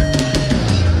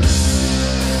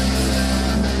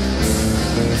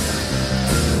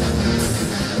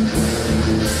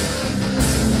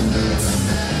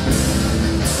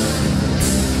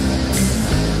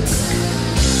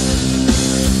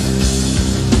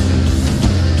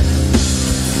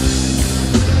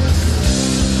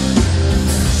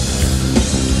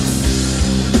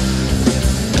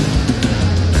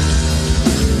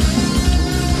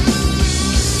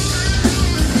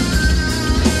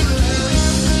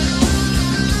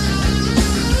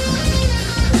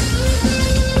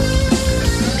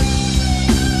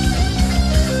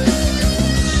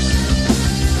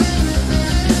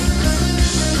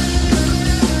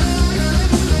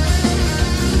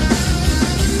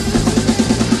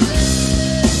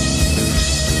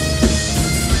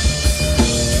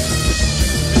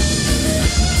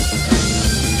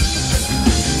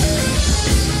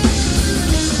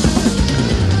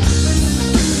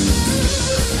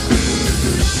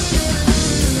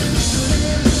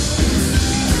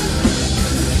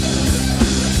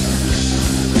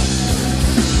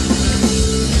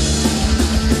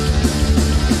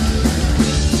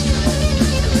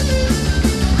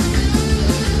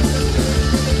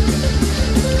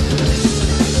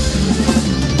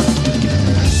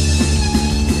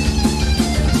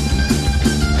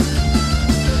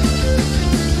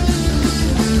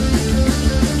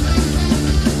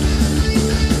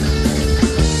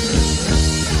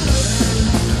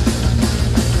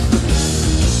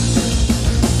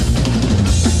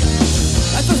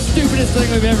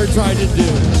 ever tried to do.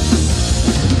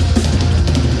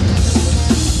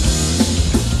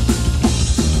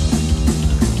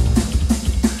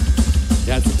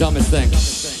 Yeah, it's the dumbest thing.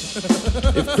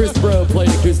 If Chris Bro played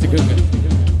acoustic hookah.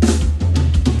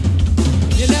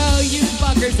 You know, you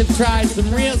fuckers have tried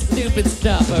some real stupid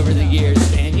stuff over the years,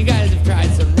 man. You guys have tried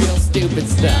some real stupid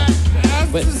stuff.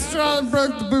 That's But- the straw that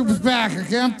broke the boob's back,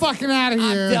 okay? I'm fucking out of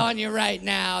here. I'm telling you right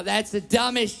now, that's the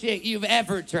dumbest shit you've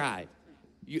ever tried.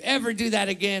 You ever do that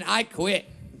again, I quit.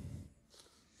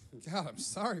 God, I'm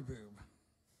sorry, boob.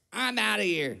 I'm out of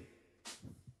here.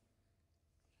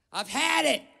 I've had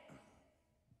it.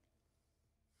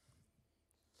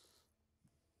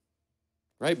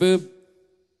 Right, boob?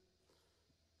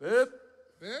 Boop.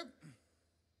 Boob?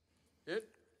 Boop.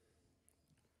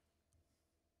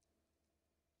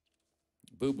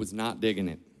 Boob was not digging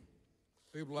it.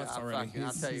 Boob left I'll already.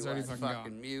 I'll tell you He's what, already fucking,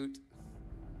 fucking gone. mute.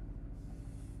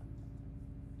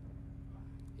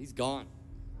 He's gone.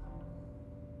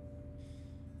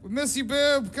 We miss you,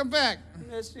 boob. Come back.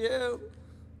 Miss you.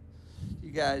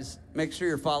 You guys, make sure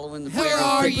you're following the Where Piano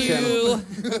are Stick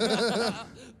channel. you?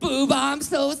 Boob, I'm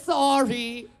so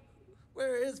sorry.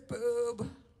 Where is Boob?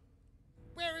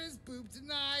 Where is boob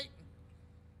tonight?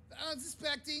 The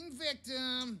unsuspecting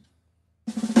victim.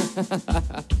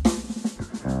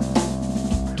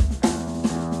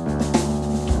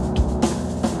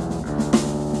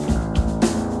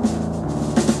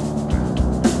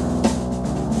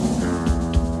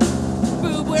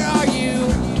 Boob, where are you?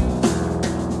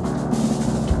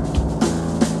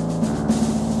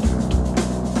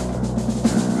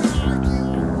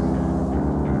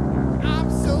 I'm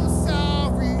so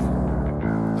sorry.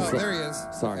 Oh, there he is.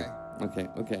 Sorry. Okay.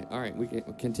 Okay. All right. We can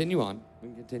continue on. We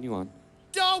can continue on.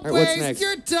 Don't All right, what's waste next?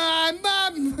 your time.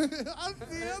 I'm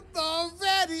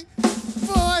already.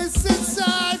 Voice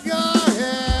inside your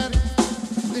head.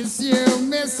 Miss you,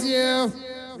 miss you.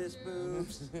 Miss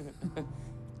Boobs.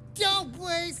 Don't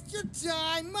waste your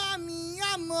time, mommy.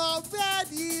 I'm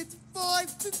already. It's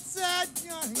voice inside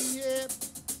your head.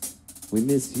 We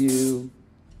miss you.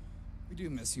 We do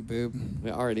miss you, boob.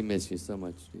 We already miss you so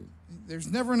much, dude. There's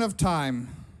never enough time.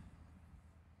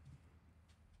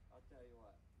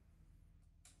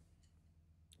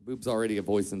 Boob's already a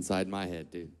voice inside my head,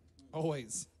 dude.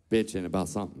 Always. Bitching about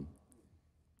something.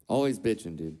 Always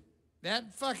bitching, dude.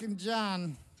 That fucking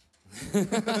John.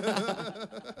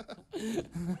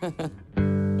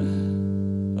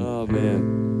 Oh, man.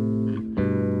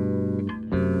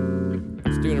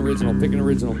 Let's do an original. Pick an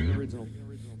original.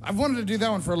 I've wanted to do that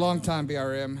one for a long time,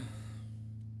 BRM.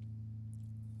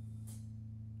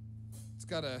 It's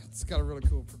got a really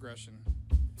cool progression.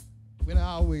 When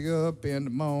I wake up in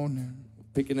the morning.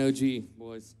 Pick an OG,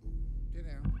 boys.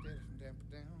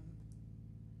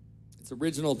 It's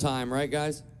original time, right,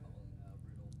 guys?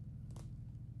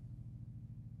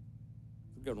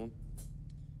 Good one.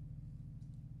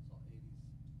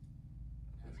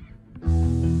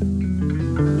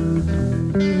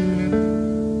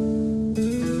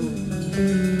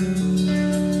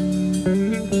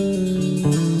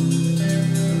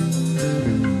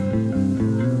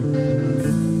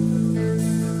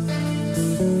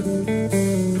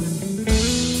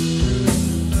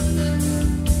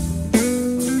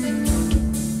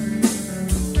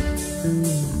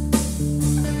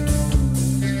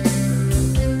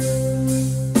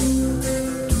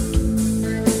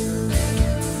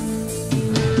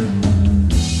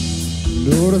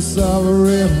 Notice of a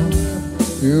river,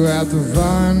 you have to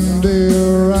find it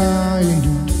right.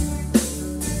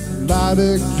 Like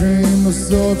a dream of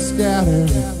sorts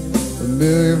scattered, a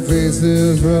million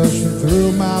faces rushing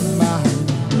through my mind.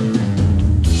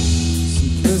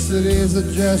 Simplicity is a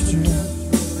gesture,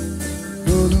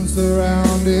 goes in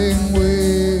surrounding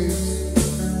ways.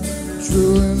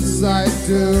 True insight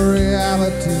to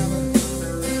reality,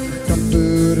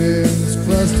 comfort in this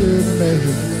clustered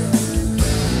maze.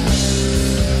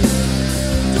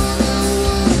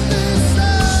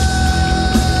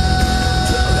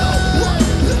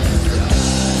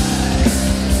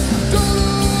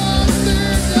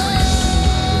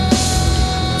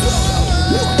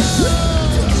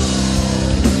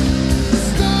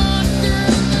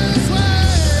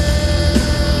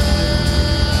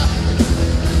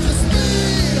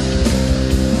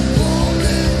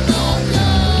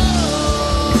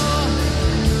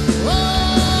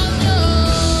 Oh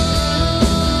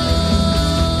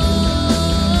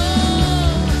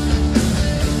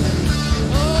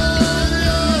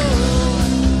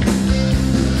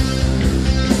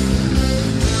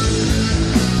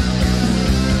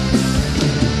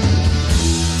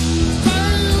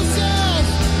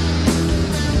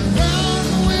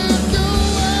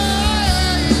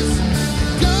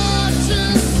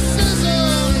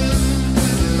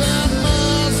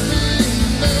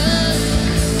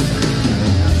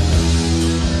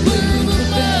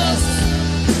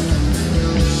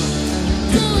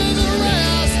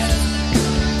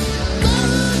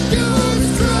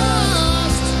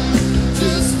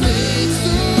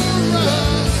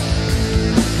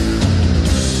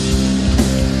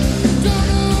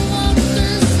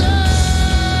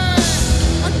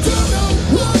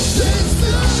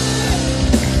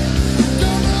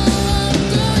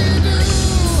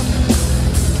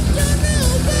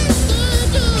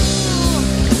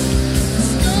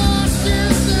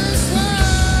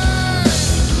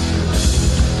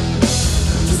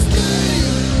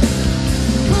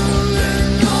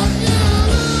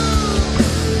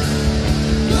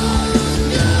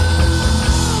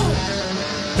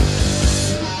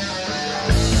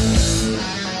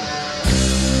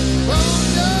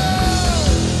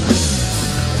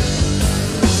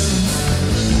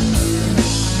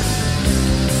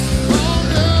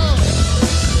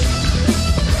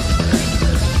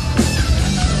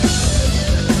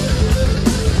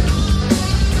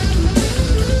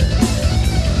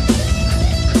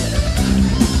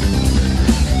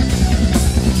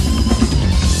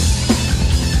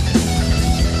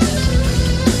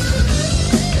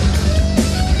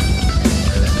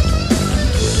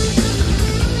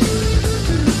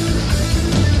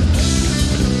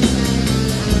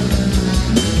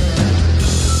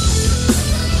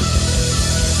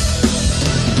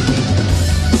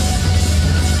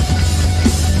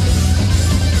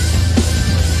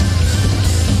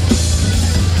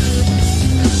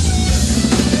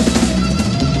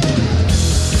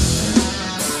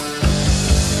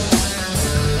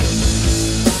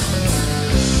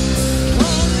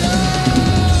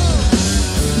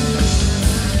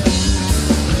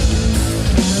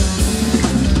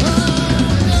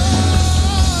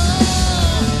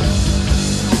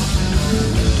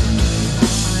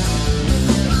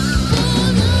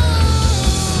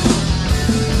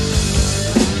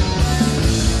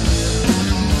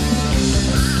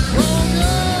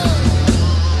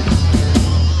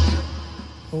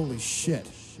Holy shit.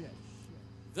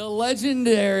 The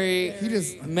legendary He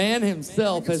just- man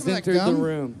himself Can I get has some of that entered the gum?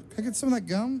 room. Can I get some of that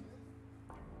gum?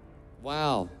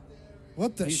 Wow.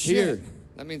 What the He's shit? here.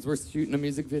 That means we're shooting a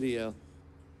music video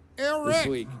this Eric!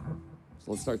 week.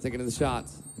 So let's start thinking of the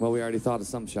shots. Well, we already thought of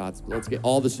some shots, but let's get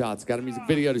all the shots. Got a music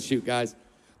video to shoot, guys.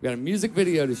 We got a music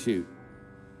video to shoot.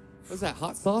 What's that,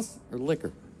 hot sauce or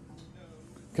liquor?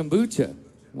 Kombucha.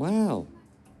 Wow.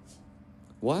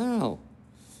 Wow.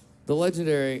 The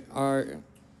legendary, our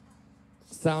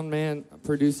sound man,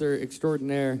 producer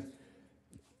extraordinaire,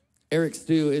 Eric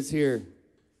Stu is here.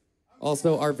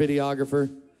 Also our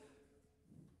videographer.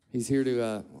 He's here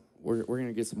to, we're going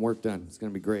to get some work done. It's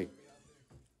going to be great.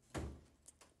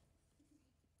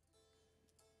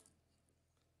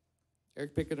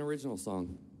 Eric, pick an original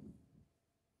song.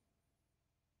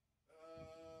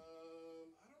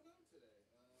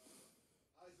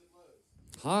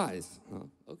 Highs. Oh,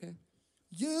 okay.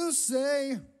 You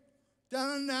say.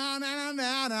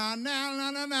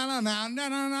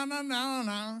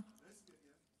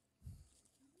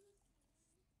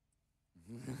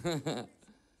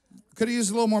 Could have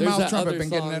used a little more There's mouth that trumpet other been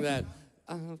getting song it.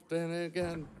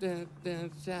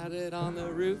 that shout it on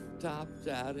the rooftop,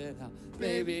 shout it out.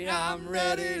 Baby, I'm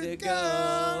ready to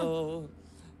go.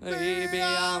 Baby,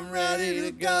 I'm ready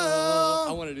to go.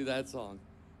 I want to do that song.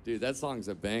 Dude, that song's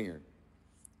a banger.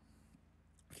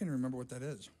 I can't remember what that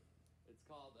is. It's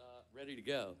called Ready to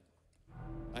Go.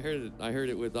 I heard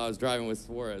it with I was driving with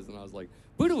Suarez and I was like,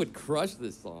 Buddha would crush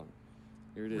this song.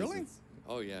 Here it is. Really?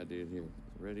 Oh yeah, dude, here.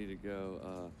 Ready to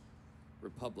Go.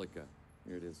 Republica.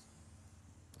 Here it is.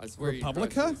 I swear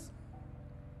Republica? you crush this.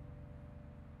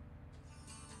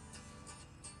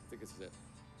 I think it's it.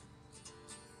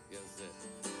 Yeah,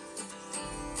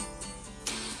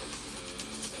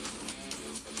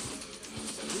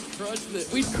 that's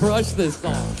it. We crushed this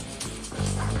song.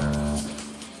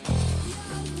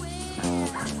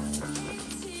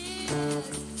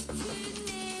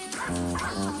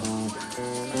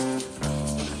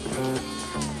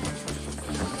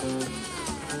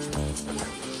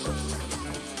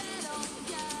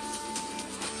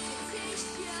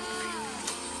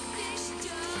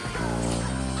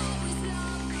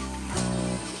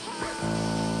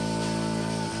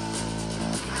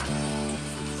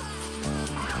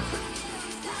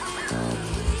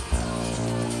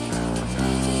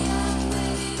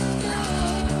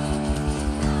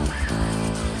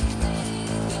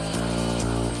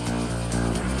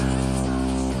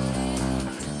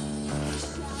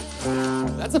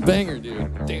 That's a banger,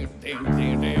 dude. Damn, damn,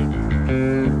 damn,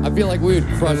 damn. I feel like we would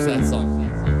crush that song.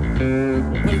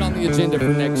 Put it on the agenda for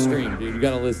next stream, dude. You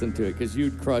gotta listen to it, because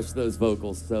you'd crush those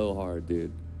vocals so hard,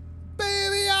 dude.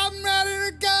 Baby, I'm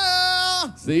ready to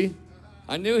go. See?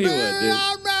 I knew he would, Baby, dude.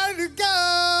 I'm ready to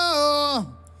go.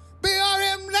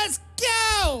 BRM, let's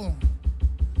go.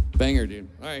 Banger, dude.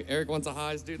 All right, Eric wants a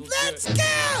highs, dude. Let's do it.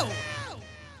 go.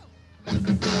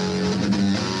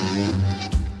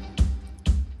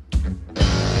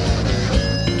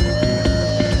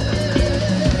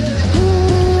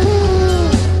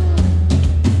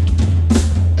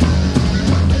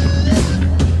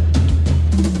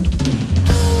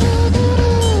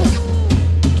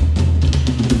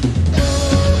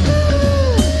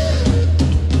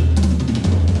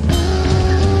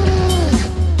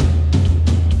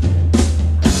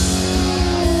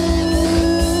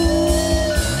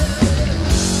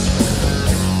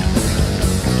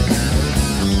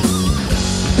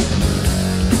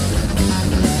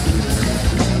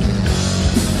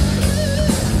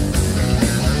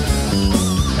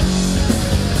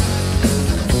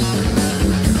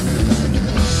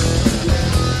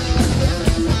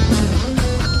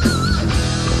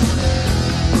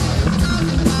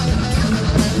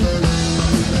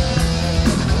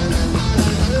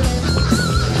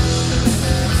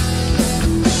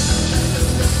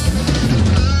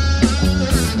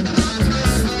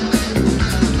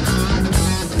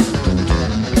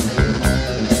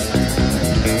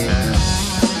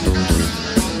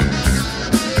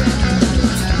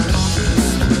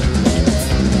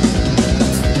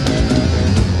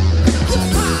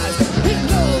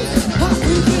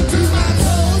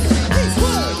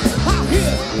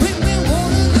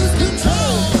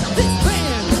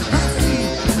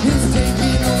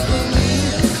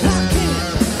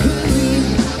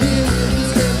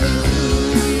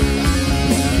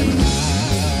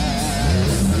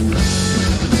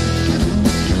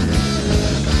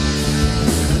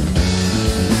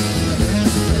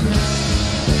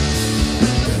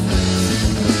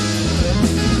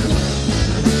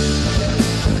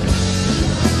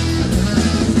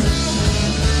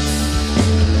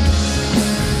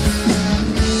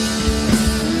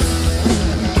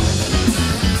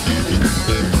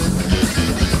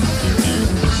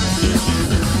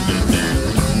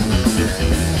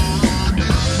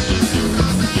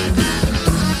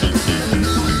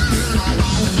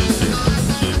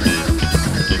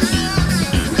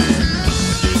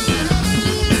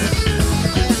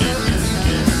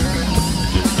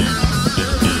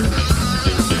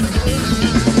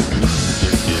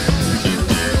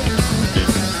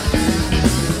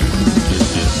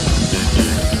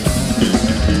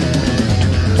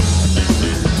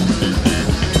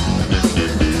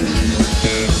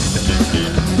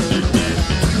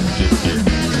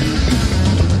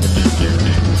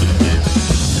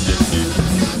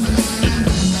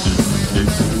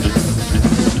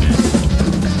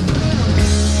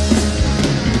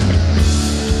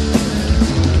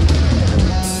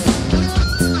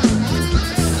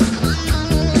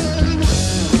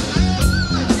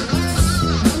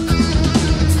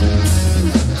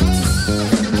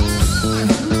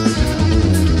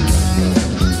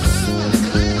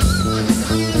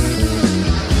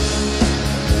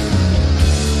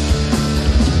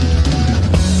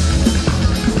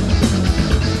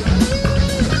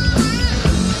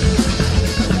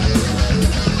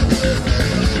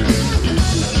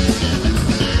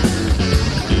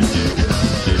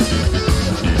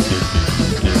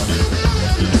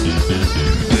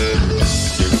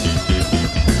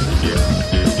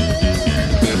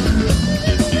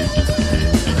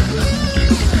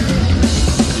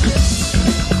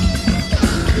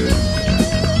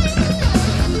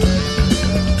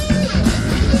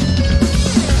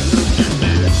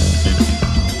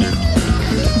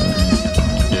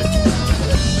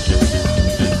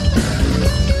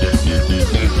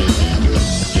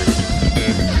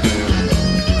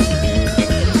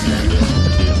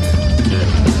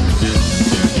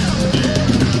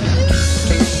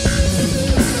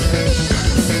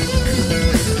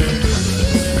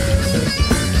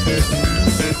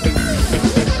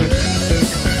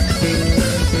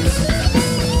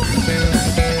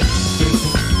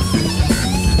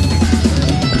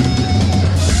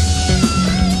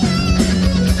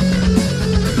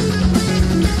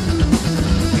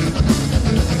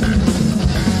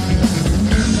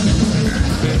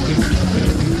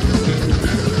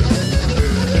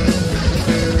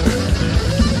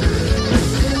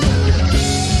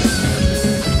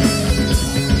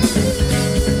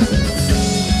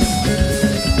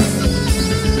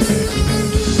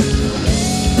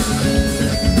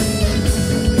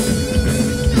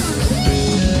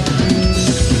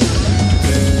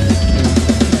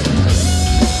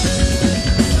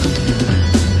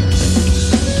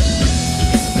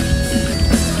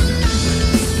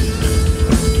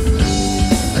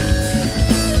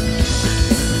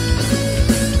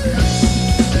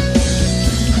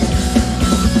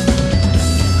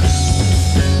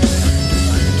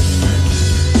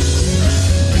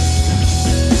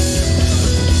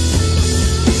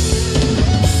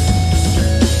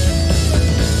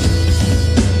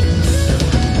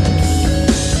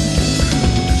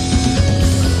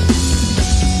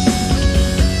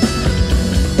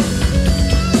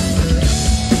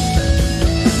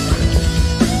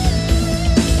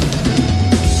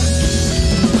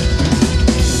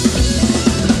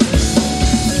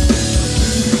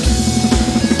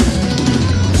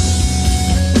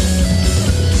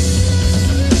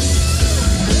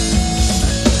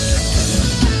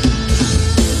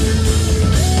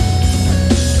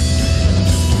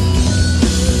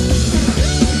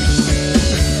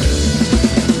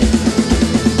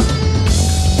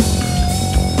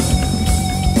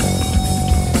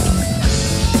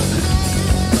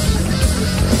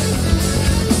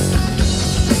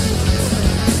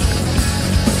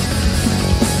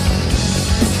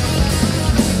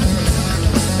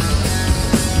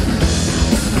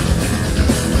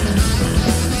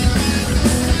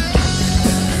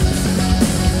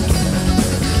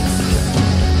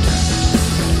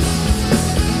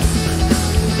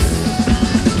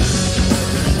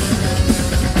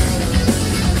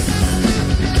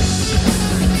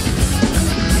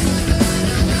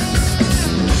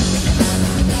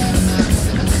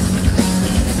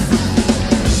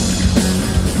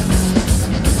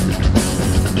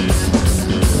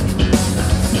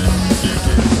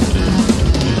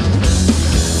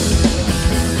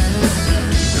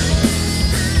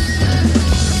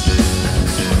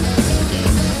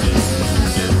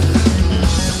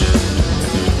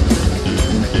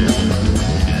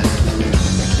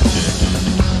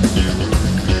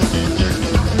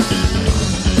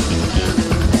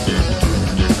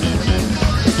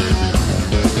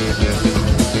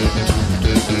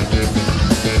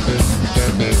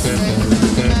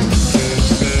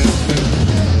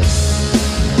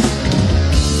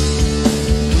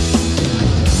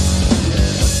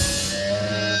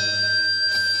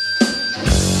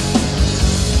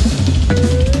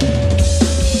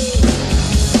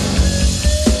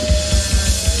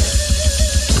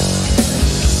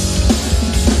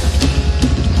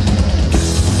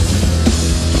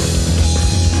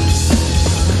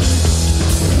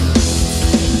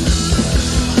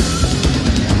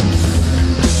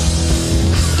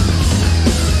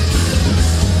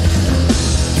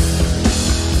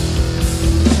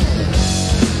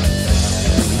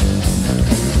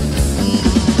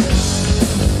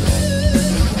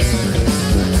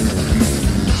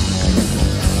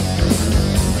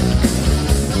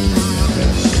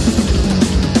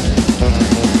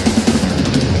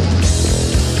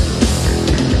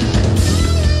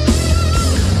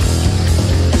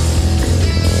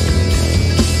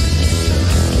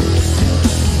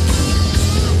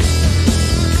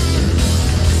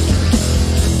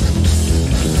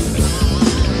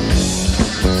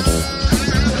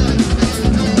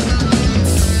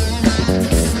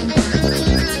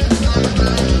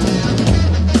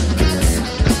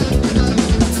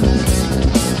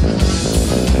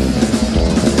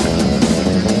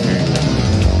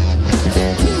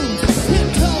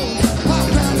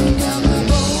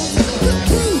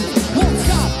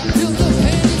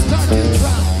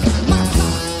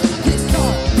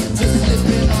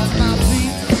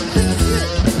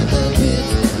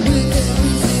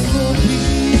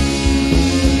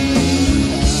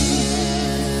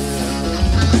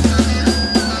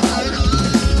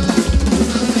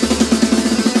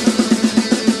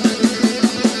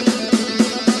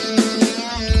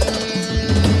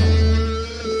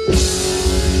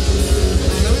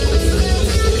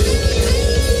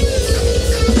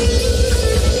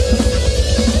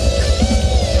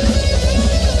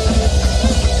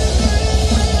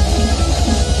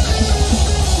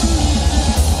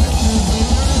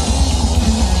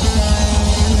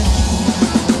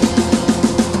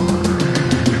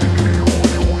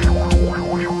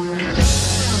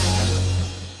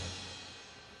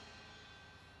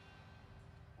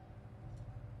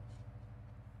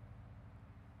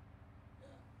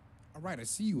 All right, I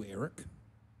see you, Eric.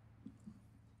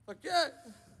 Fuck yeah.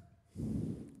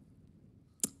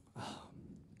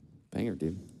 Banger,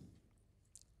 dude.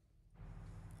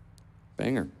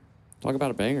 Banger. Talk about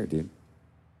a banger, dude.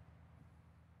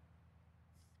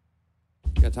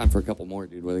 Got time for a couple more,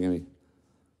 dude. What are they gonna be?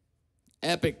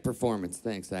 Epic performance.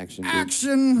 Thanks, Action. Dude.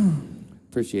 Action.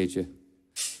 Appreciate you.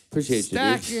 Appreciate you,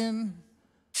 dude. Stacking.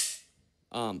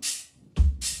 Got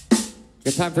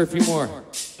time for a few more.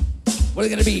 What are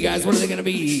they gonna be, guys? What are they gonna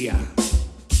be?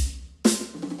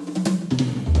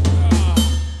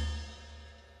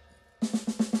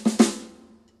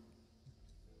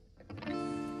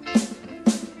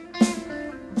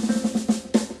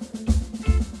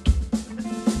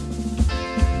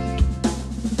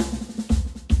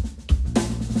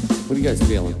 What are you guys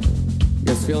feeling? You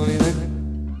guys feeling anything?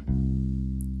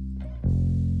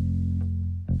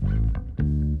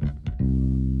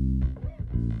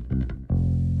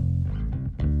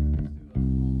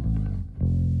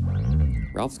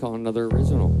 Ralph's calling another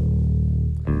original.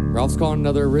 Ralph's calling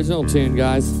another original tune,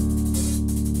 guys.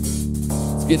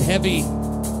 Let's get heavy.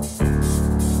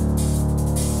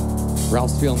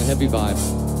 Ralph's feeling the heavy vibe.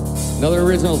 Another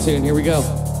original tune. Here we go.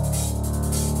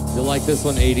 You'll like this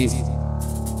one, 80s.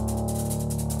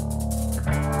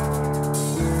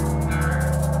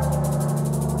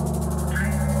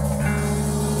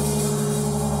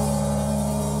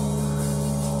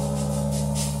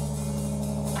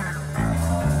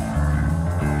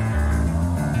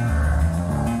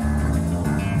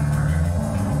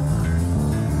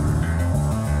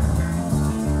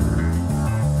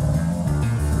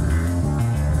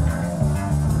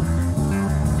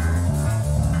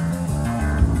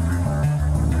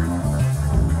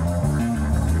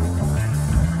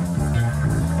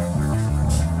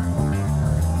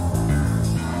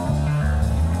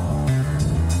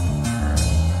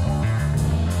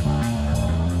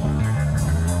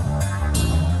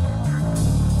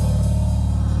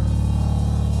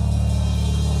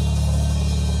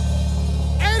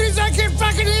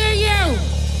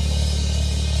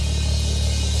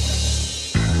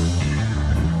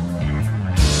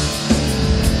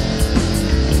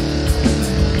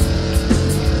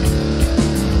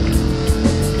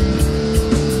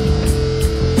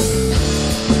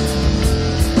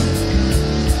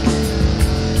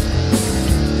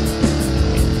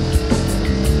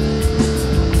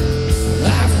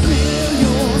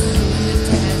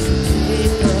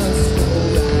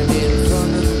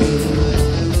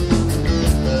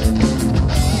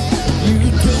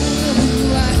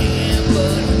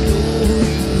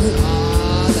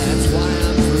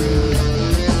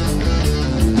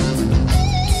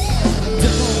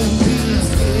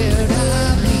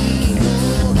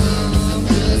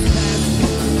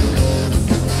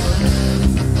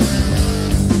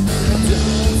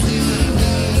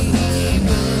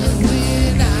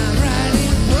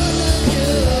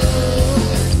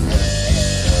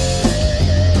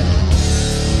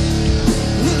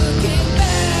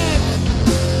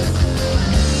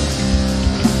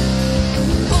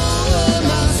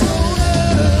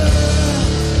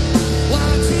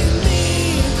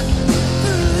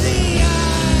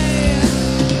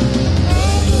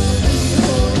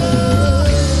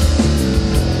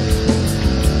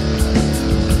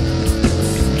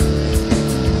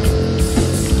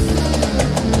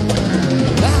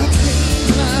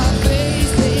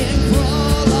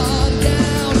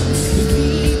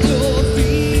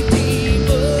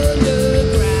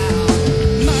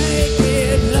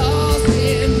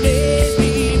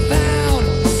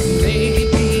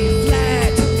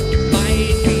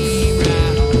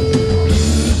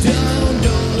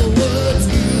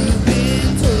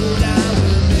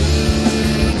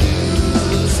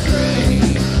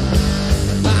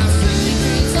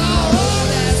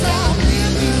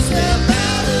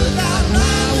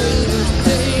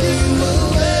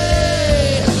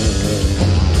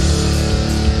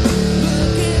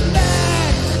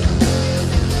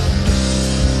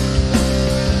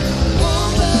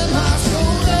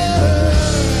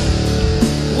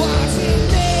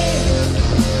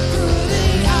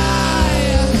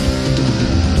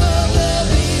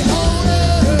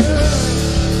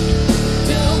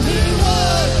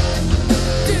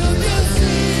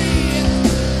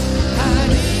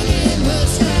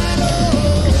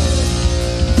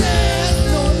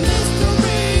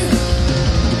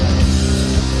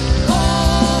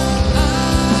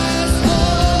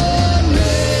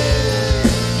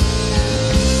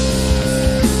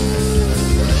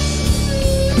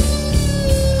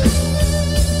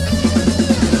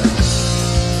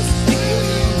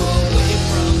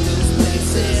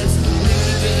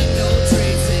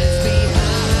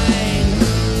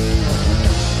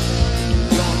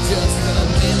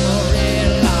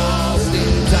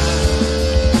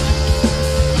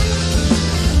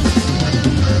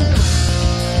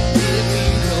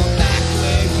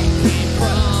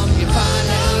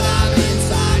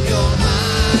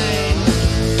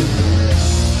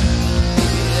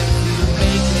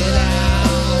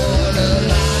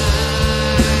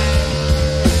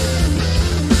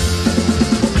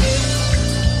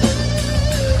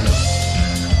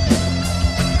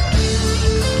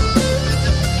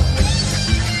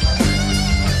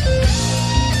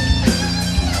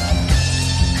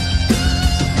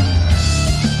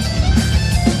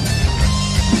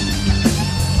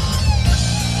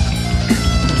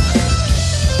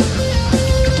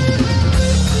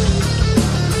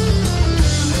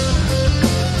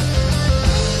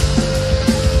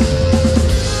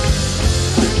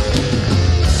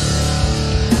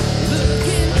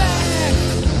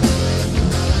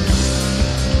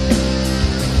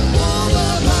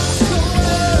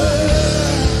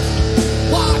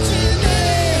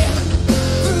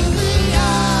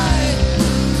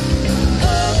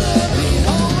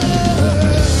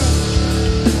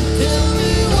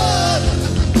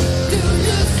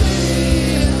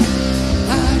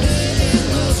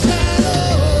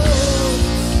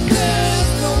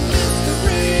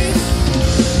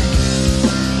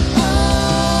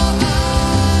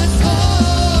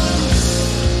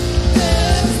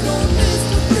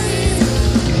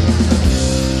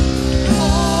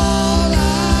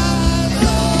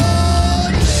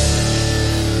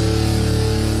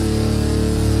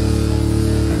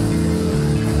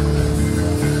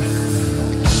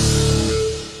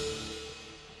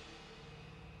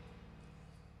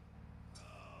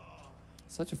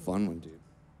 Such a fun one, dude.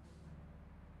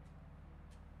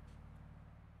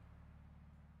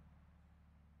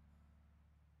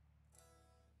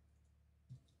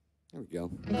 There we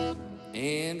go.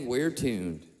 And we're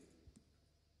tuned.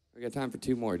 We got time for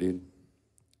 2 more, dude.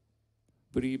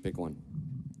 Booty, you pick one.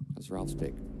 That's Ralph's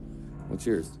pick. What's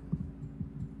yours?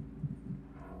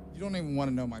 You don't even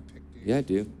want to know my pick, dude. Yeah, I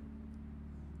do.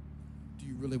 Do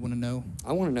you really want to know?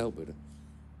 I want to know, Buddha.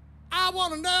 I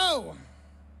want to know.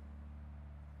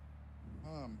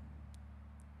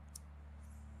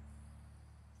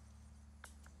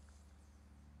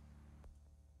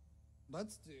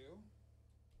 Let's do.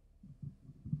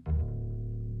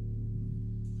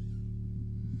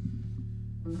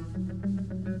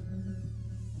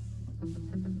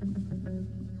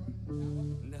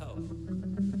 No.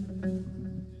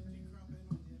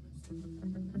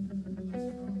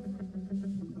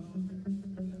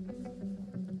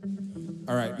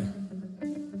 All right.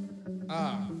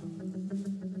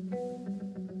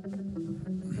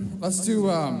 Let's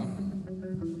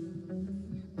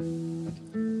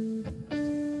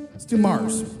do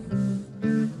Mars.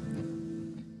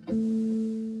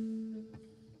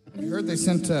 You heard they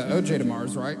sent OJ to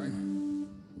Mars, right?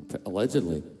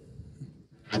 Allegedly.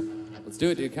 Let's do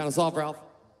it, dude. Count us off, Ralph.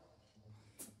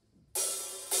 Take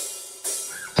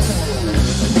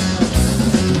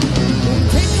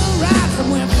a ride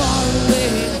somewhere far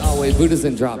away. Oh, wait. Buddha's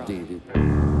in drop D, dude.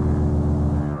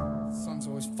 Songs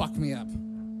always fuck me up.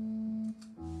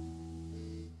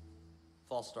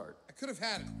 False start. I could have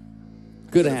had it.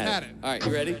 Good Could've at had it. it. All right,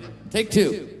 you ready? Take 2.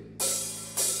 Take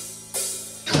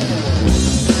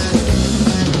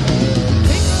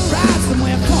a ride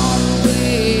somewhere far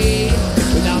away.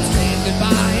 Without saying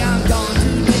goodbye, I'm gone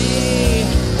today.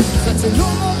 Such a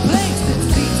normal place it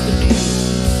seems to me.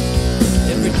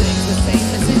 Everything's the same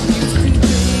as it used to be.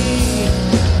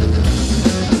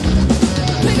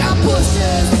 Pick out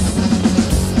bushes.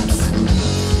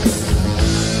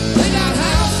 Pick out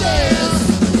houses.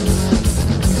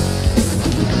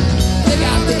 They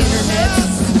got the internet.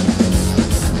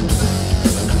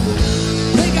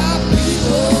 They got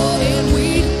people and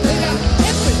weed. They got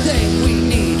everything we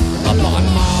need up on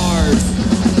Mars.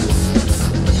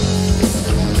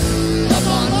 Up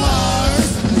on Mars.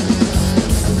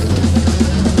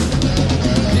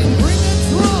 Didn't bring a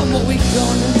drum, what we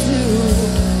gonna do?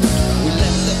 We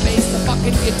left the bass, the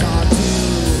fucking guitar too.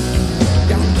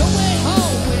 Got no way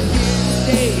home, we're here to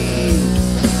stay.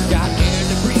 Got air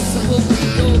to breathe, so we'll be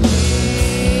okay.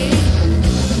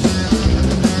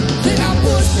 They got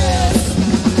bushes.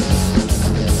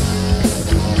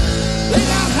 They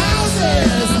got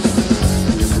houses.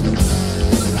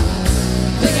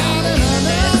 They got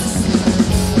internet.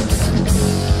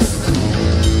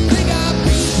 They got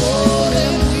people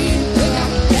and weed. They got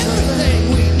everything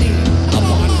we need up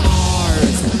on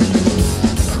Mars.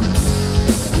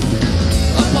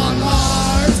 Up on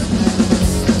Mars.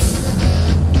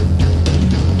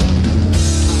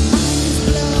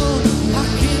 Blown. I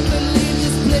can't believe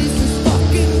this place is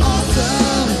fucking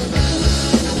awesome.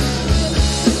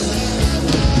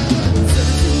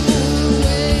 Searching for a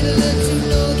way to let you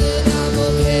know that I'm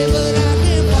okay, but I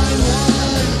can't find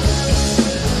one.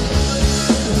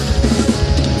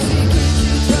 Secrets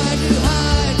you try to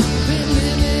hide, been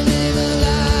living in a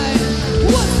lie.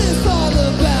 What's this all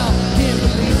about? Can't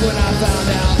believe what I found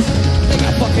out. They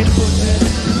got fucking bushes.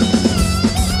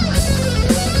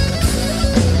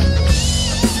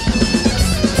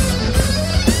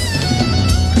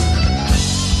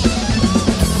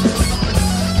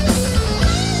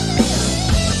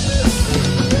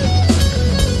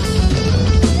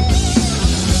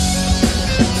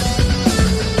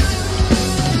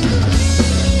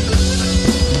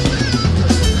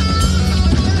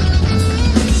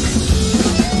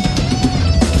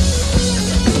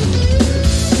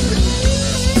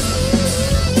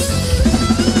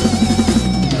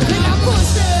 They got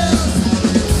bushes.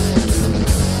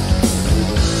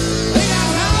 They got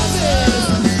houses.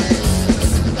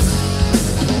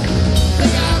 They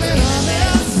got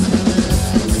internet.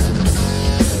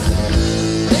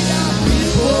 They got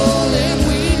people and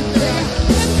weed. They got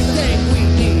everything we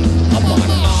need up on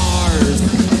Mars.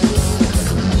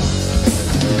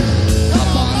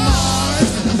 Up on Mars.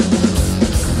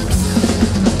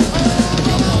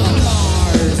 Up on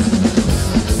Mars.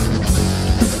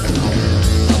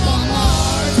 Up on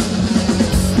Mars.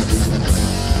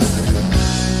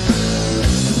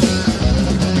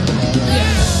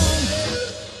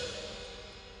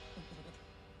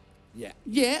 Yeah.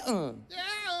 Yeah.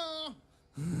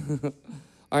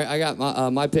 All right, I got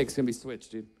my pick's gonna be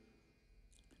switched, dude.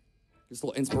 Just a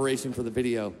little inspiration for the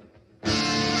video.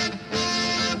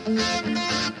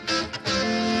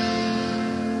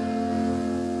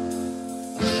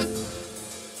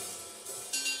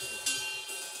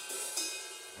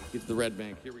 Get to the Red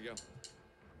Bank. Here we go.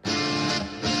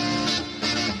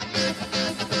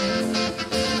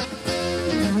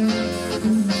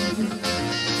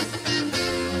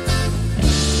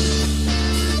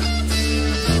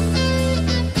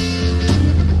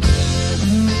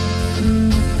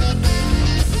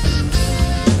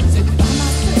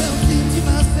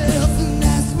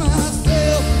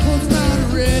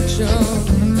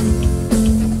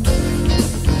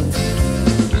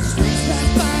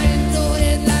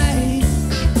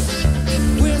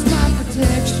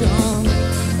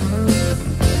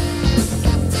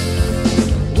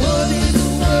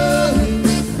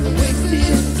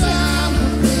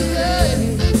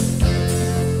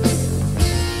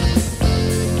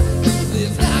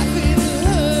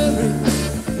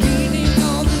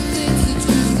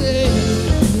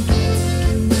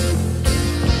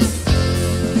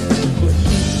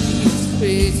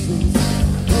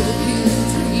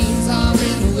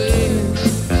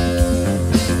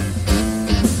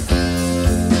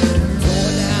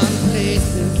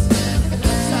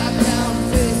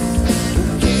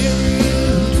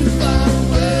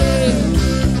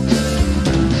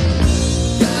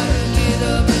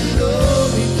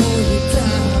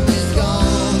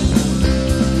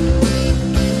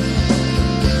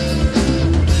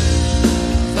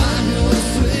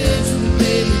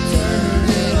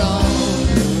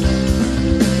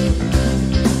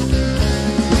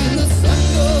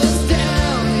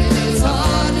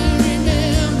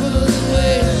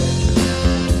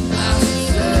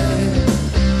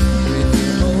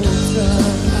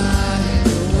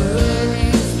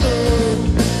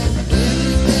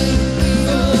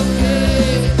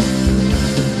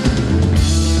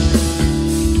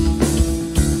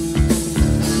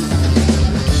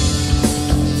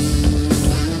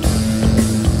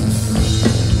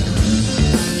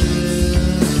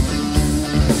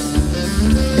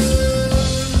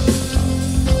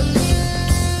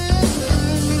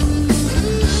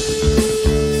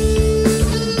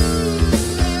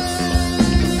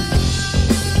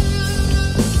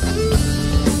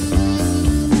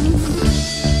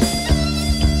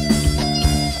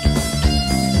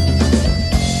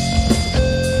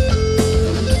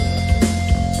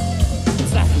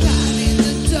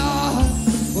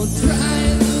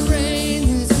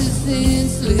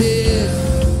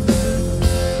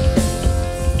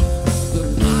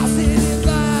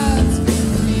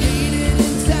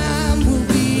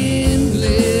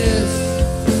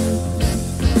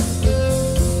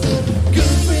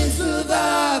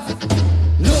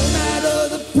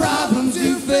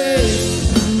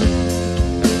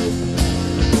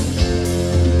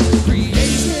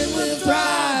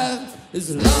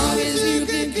 As long as you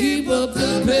can keep up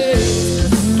the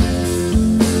pace.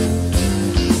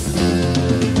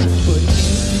 But in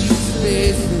these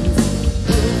spaces,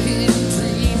 broken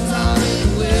dreams are in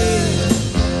the way.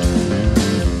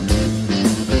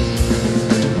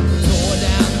 Tore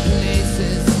down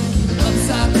places,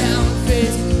 upside down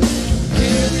faces,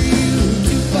 carry you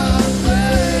too far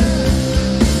away.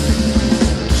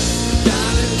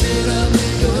 Gotta get up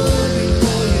and go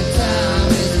before your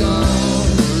time is gone.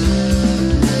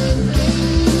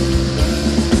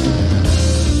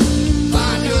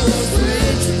 Find your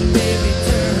switch and baby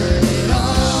turn it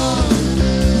on.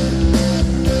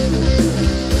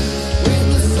 When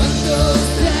the sun goes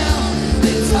down,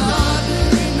 it's hard to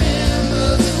remember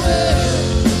the way.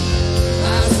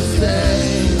 I should say,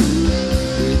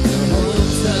 with your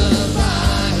hopes up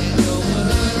high and your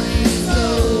worries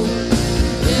low,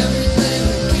 everything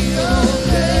will be okay.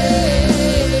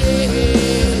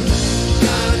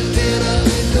 Gotta get up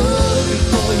and go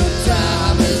before your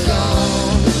time is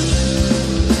gone.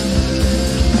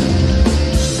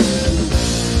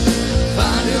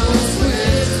 Find your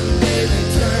switch, baby,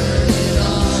 turn it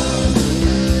on.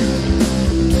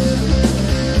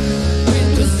 When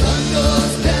the sun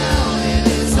goes down and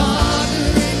it's hard to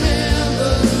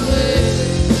remember the way,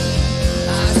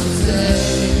 I should say,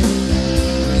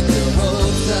 with your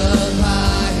hopes up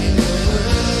high and your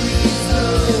worries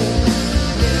low,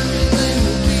 everything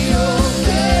will be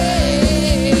okay.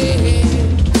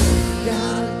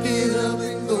 Gotta get up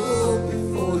and go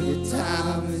before your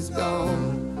time is gone.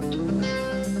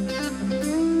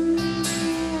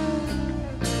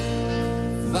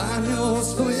 Find your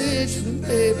switch and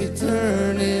baby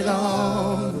turn it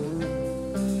on.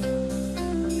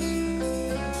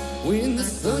 When the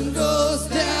sun goes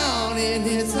down and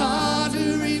it's hard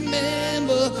to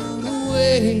remember the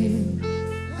way,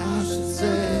 I should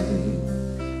say,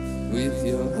 with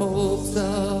your hopes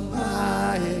up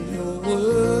high and your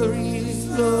worries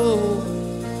low,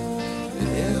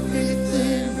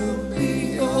 everything will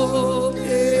be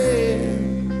okay.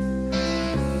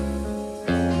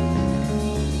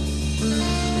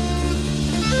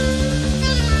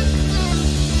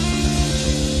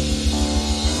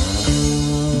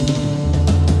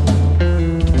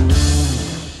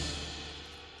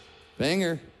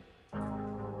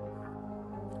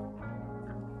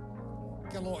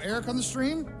 Got a little Eric on the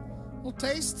stream. A little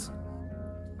taste.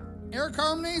 Eric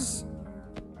Harmonies.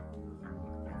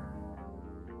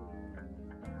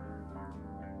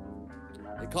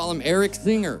 They call him Eric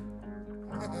Singer.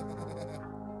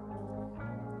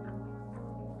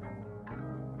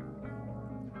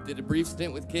 Did a brief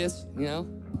stint with Kiss, you know?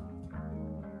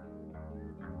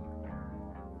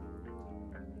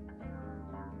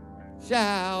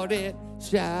 Shout it,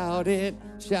 shout it,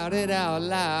 shout it out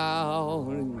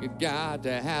loud. You got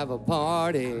to have a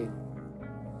party.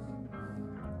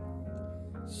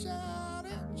 Shout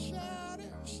it, shout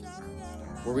it, shout it out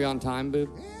loud. Were we on time, Boo?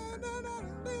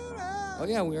 Oh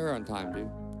yeah, we are on time, dude.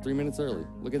 3 minutes early.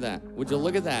 Look at that. Would you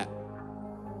look at that?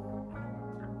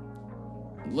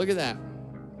 Look at that.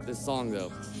 This song,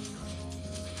 though.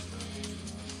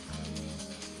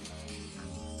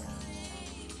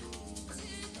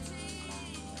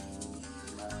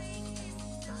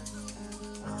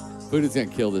 Buddha's gonna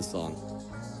kill this song.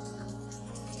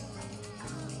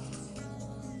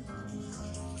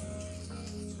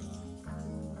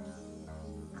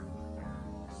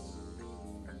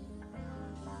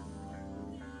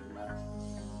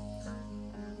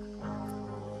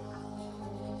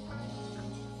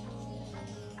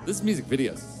 This music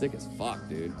video is sick as fuck,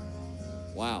 dude.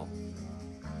 Wow.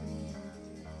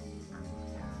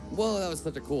 Whoa, that was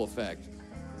such a cool effect.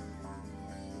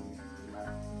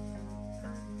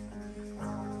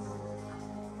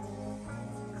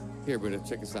 Here, Buddha,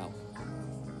 check us out.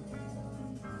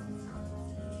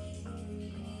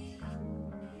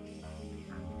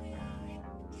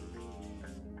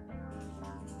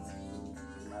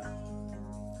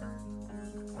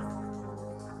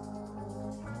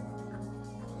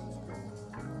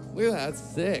 Look at that, that's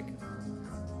sick.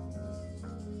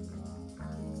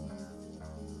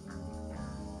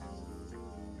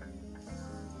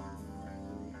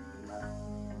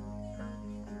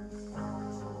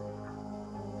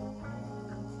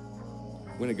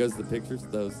 When it goes to the pictures,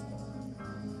 those.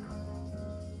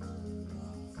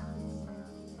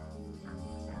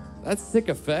 That's sick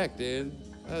effect, dude.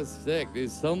 That's sick, dude.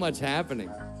 So much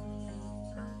happening.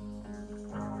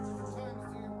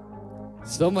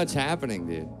 So much happening,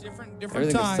 dude. Different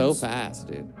Everything times. is so fast,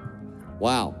 dude.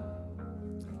 Wow.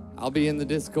 I'll be in the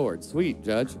Discord. Sweet,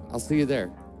 Judge. I'll see you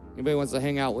there. Anybody wants to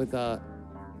hang out with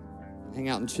hang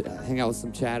out with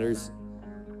some chatters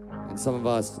and some of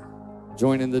us,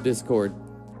 join in the Discord.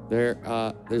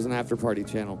 There's an after party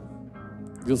channel.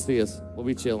 You'll see us. We'll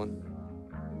be chilling.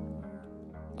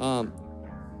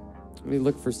 Let me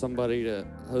look for somebody to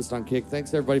host on Kick.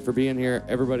 Thanks everybody for being here.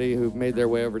 Everybody who made their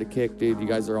way over to Kick, dude. You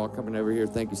guys are all coming over here.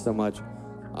 Thank you so much.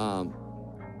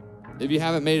 If you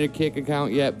haven't made a Kick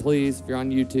account yet, please, if you're on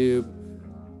YouTube,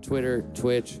 Twitter,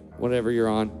 Twitch, whatever you're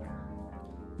on,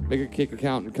 make a Kick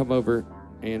account and come over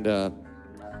and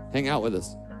hang out with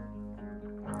us.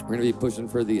 We're gonna be pushing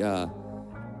for the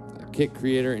Kick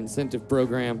Creator Incentive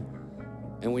Program,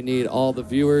 and we need all the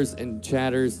viewers and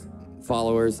chatters,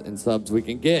 followers, and subs we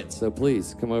can get. So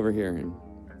please come over here and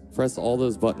press all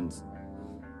those buttons,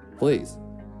 please.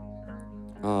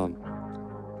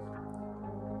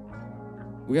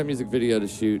 We got a music video to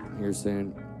shoot here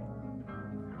soon.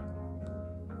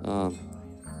 We're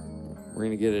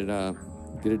gonna get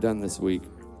it done this week.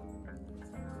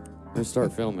 We'll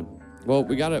start filming. Well,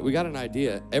 we got an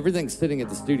idea. Everything's sitting at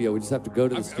the studio. We just have to go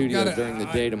to the studio during the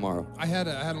day tomorrow. I had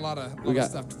a lot of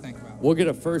stuff to think about. We'll get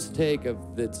a first take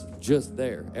of that's just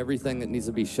there. Everything that needs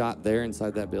to be shot there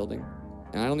inside that building.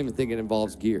 And I don't even think it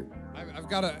involves gear.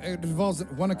 It involves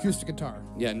one acoustic guitar.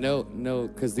 Yeah, no,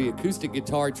 because the acoustic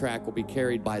guitar track will be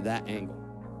carried by that angle.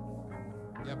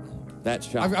 Yep. That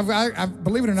shot. I've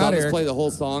believe it or So not, I'll just Eric, play the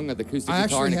whole song of the acoustic I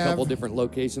guitar in a actually couple have- different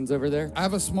locations over there. I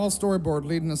have a small storyboard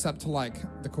leading us up to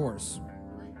the chorus.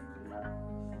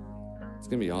 It's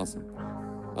gonna be awesome.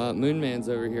 Moon Man's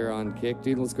over here on Kick,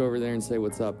 dude. Let's go over there and say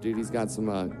what's up, dude. He's got some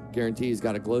guarantee. He's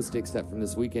got a glow stick set from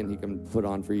this weekend he can put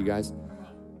on for you guys.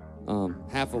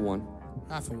 Half of one.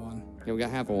 Half of one. Yeah, we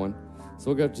got half of one. So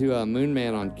we'll go to Moon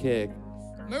Man on Kick.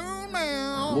 Moon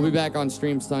Man. We'll be back on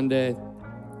stream Sunday.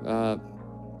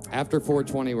 After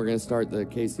 420, we're gonna start the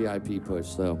KCIP push.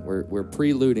 So we're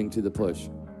preluding to the push.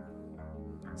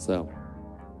 So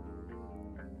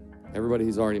everybody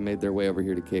who's already made their way over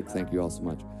here to Kick, thank you all so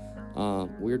much.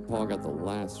 Weird Paul got the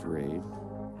last raid.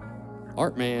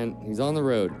 Art Man, he's on the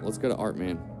road. Let's go to Art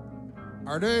Man.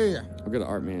 Artie. We'll go to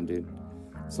Art Man, dude.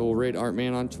 So we'll raid Art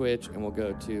Man on Twitch, and we'll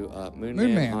go to Moon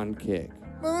Moon Man Man. on Kick.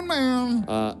 Moon Man.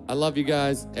 I love you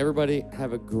guys. Everybody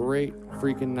have a great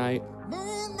freaking night.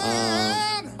 Moon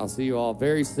Man. I'll see you all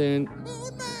very soon.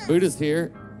 Moon Man. Buddha's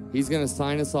here. He's going to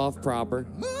sign us off proper.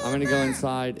 I'm going to go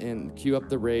inside and queue up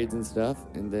the raids and stuff,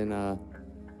 and then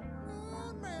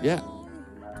yeah,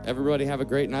 everybody have a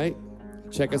great night.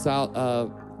 Check us out.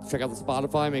 Check out the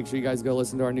Spotify. Make sure you guys go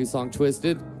listen to our new song,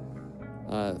 Twisted.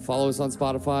 Follow us on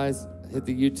Spotify. Hit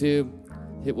the YouTube.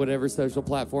 Hit whatever social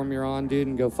platform you're on, dude,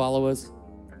 and go follow us.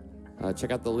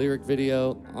 Check out the lyric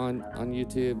video on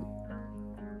YouTube.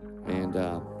 And,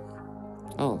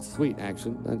 oh, sweet,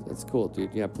 Action. That's cool,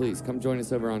 dude. Yeah, please, come join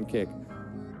us over on Kick.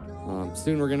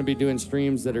 Soon we're going to be doing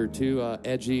streams that are too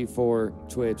edgy for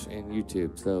Twitch and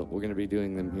YouTube. So we're going to be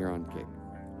doing them here on Kick.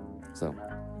 So,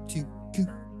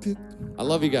 I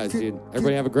love you guys, dude.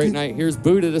 Everybody have a great night. Here's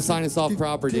Buddha to sign us off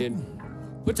proper, dude.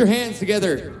 Put your hands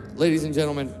together, ladies and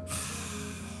gentlemen.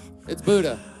 It's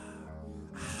Buddha.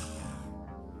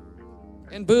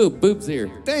 And Boob's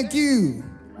here. Thank you.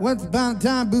 Once upon a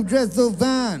time, Boob dressed so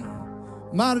fine.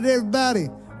 Modded everybody.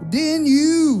 Didn't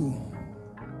you?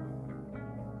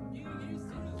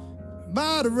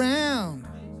 Mod around.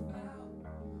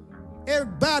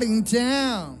 Everybody in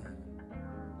town.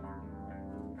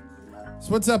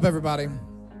 So what's up, everybody?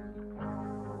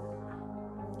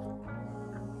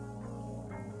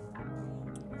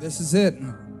 This is it.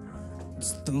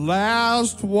 It's the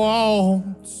last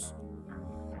waltz.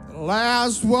 The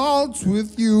last waltz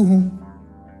with you.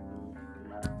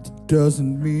 It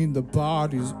doesn't mean the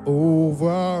party's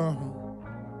over.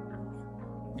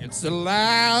 It's the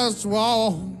last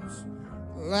waltz.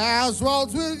 Last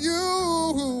waltz with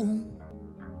you.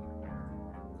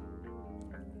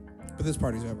 But this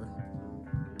party's over.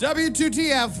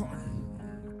 W2TF.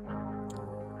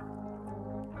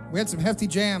 We had some hefty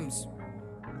jams.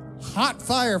 Hot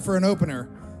fire for an opener.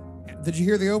 Did you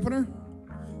hear the opener?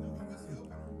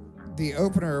 The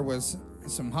opener was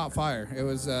some hot fire. It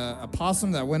was a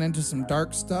possum that went into some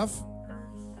dark stuff.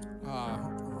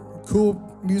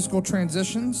 Cool musical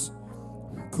transitions.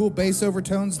 Cool bass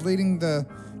overtones leading the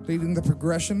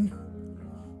progression.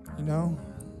 You know?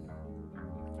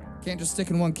 Can't just stick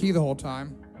in one key the whole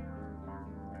time.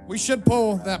 We should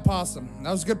pull that possum.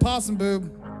 That was a good possum, Boob.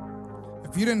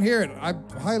 If you didn't hear it, I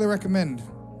highly recommend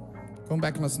going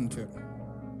back and listening to it.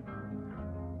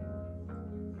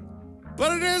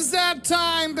 But it is that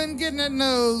time, been getting it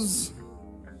knows.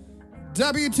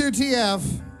 W2TF.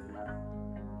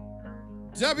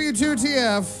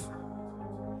 W2TF.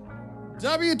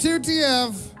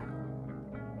 W2TF.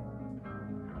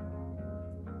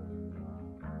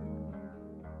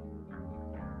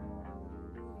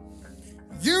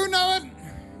 You know it.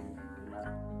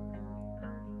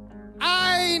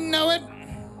 I know it.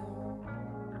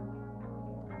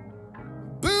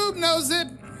 Boob knows it.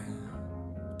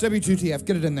 W2TF,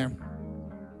 get it in there.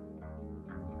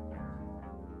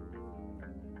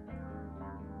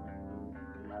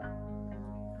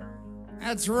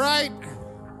 That's right.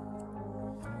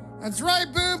 That's right,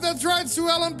 Boob. That's right, Sue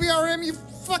Ellen, BRM. You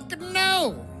fucking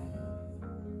know.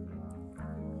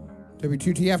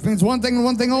 W2TF means one thing and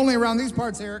one thing only around these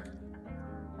parts, Eric.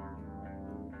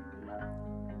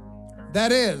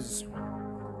 That is,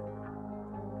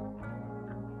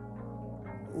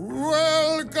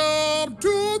 welcome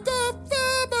to the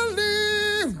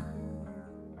family.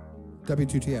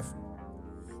 W2TF.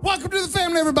 Welcome to the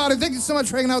family, everybody. Thank you so much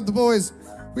for hanging out with the boys.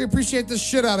 We appreciate the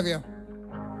shit out of you.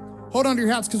 Hold on to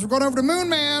your hats, because we're going over to Moon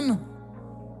Man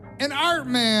and Art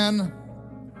Man.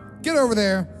 Get over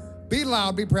there. Be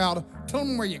loud, be proud. Tell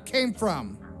them where you came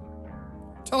from.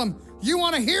 Tell them you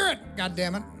want to hear it,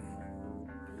 goddammit.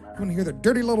 You want to hear their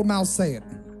dirty little mouths say it.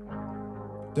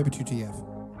 W2TF.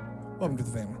 Welcome to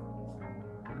the family.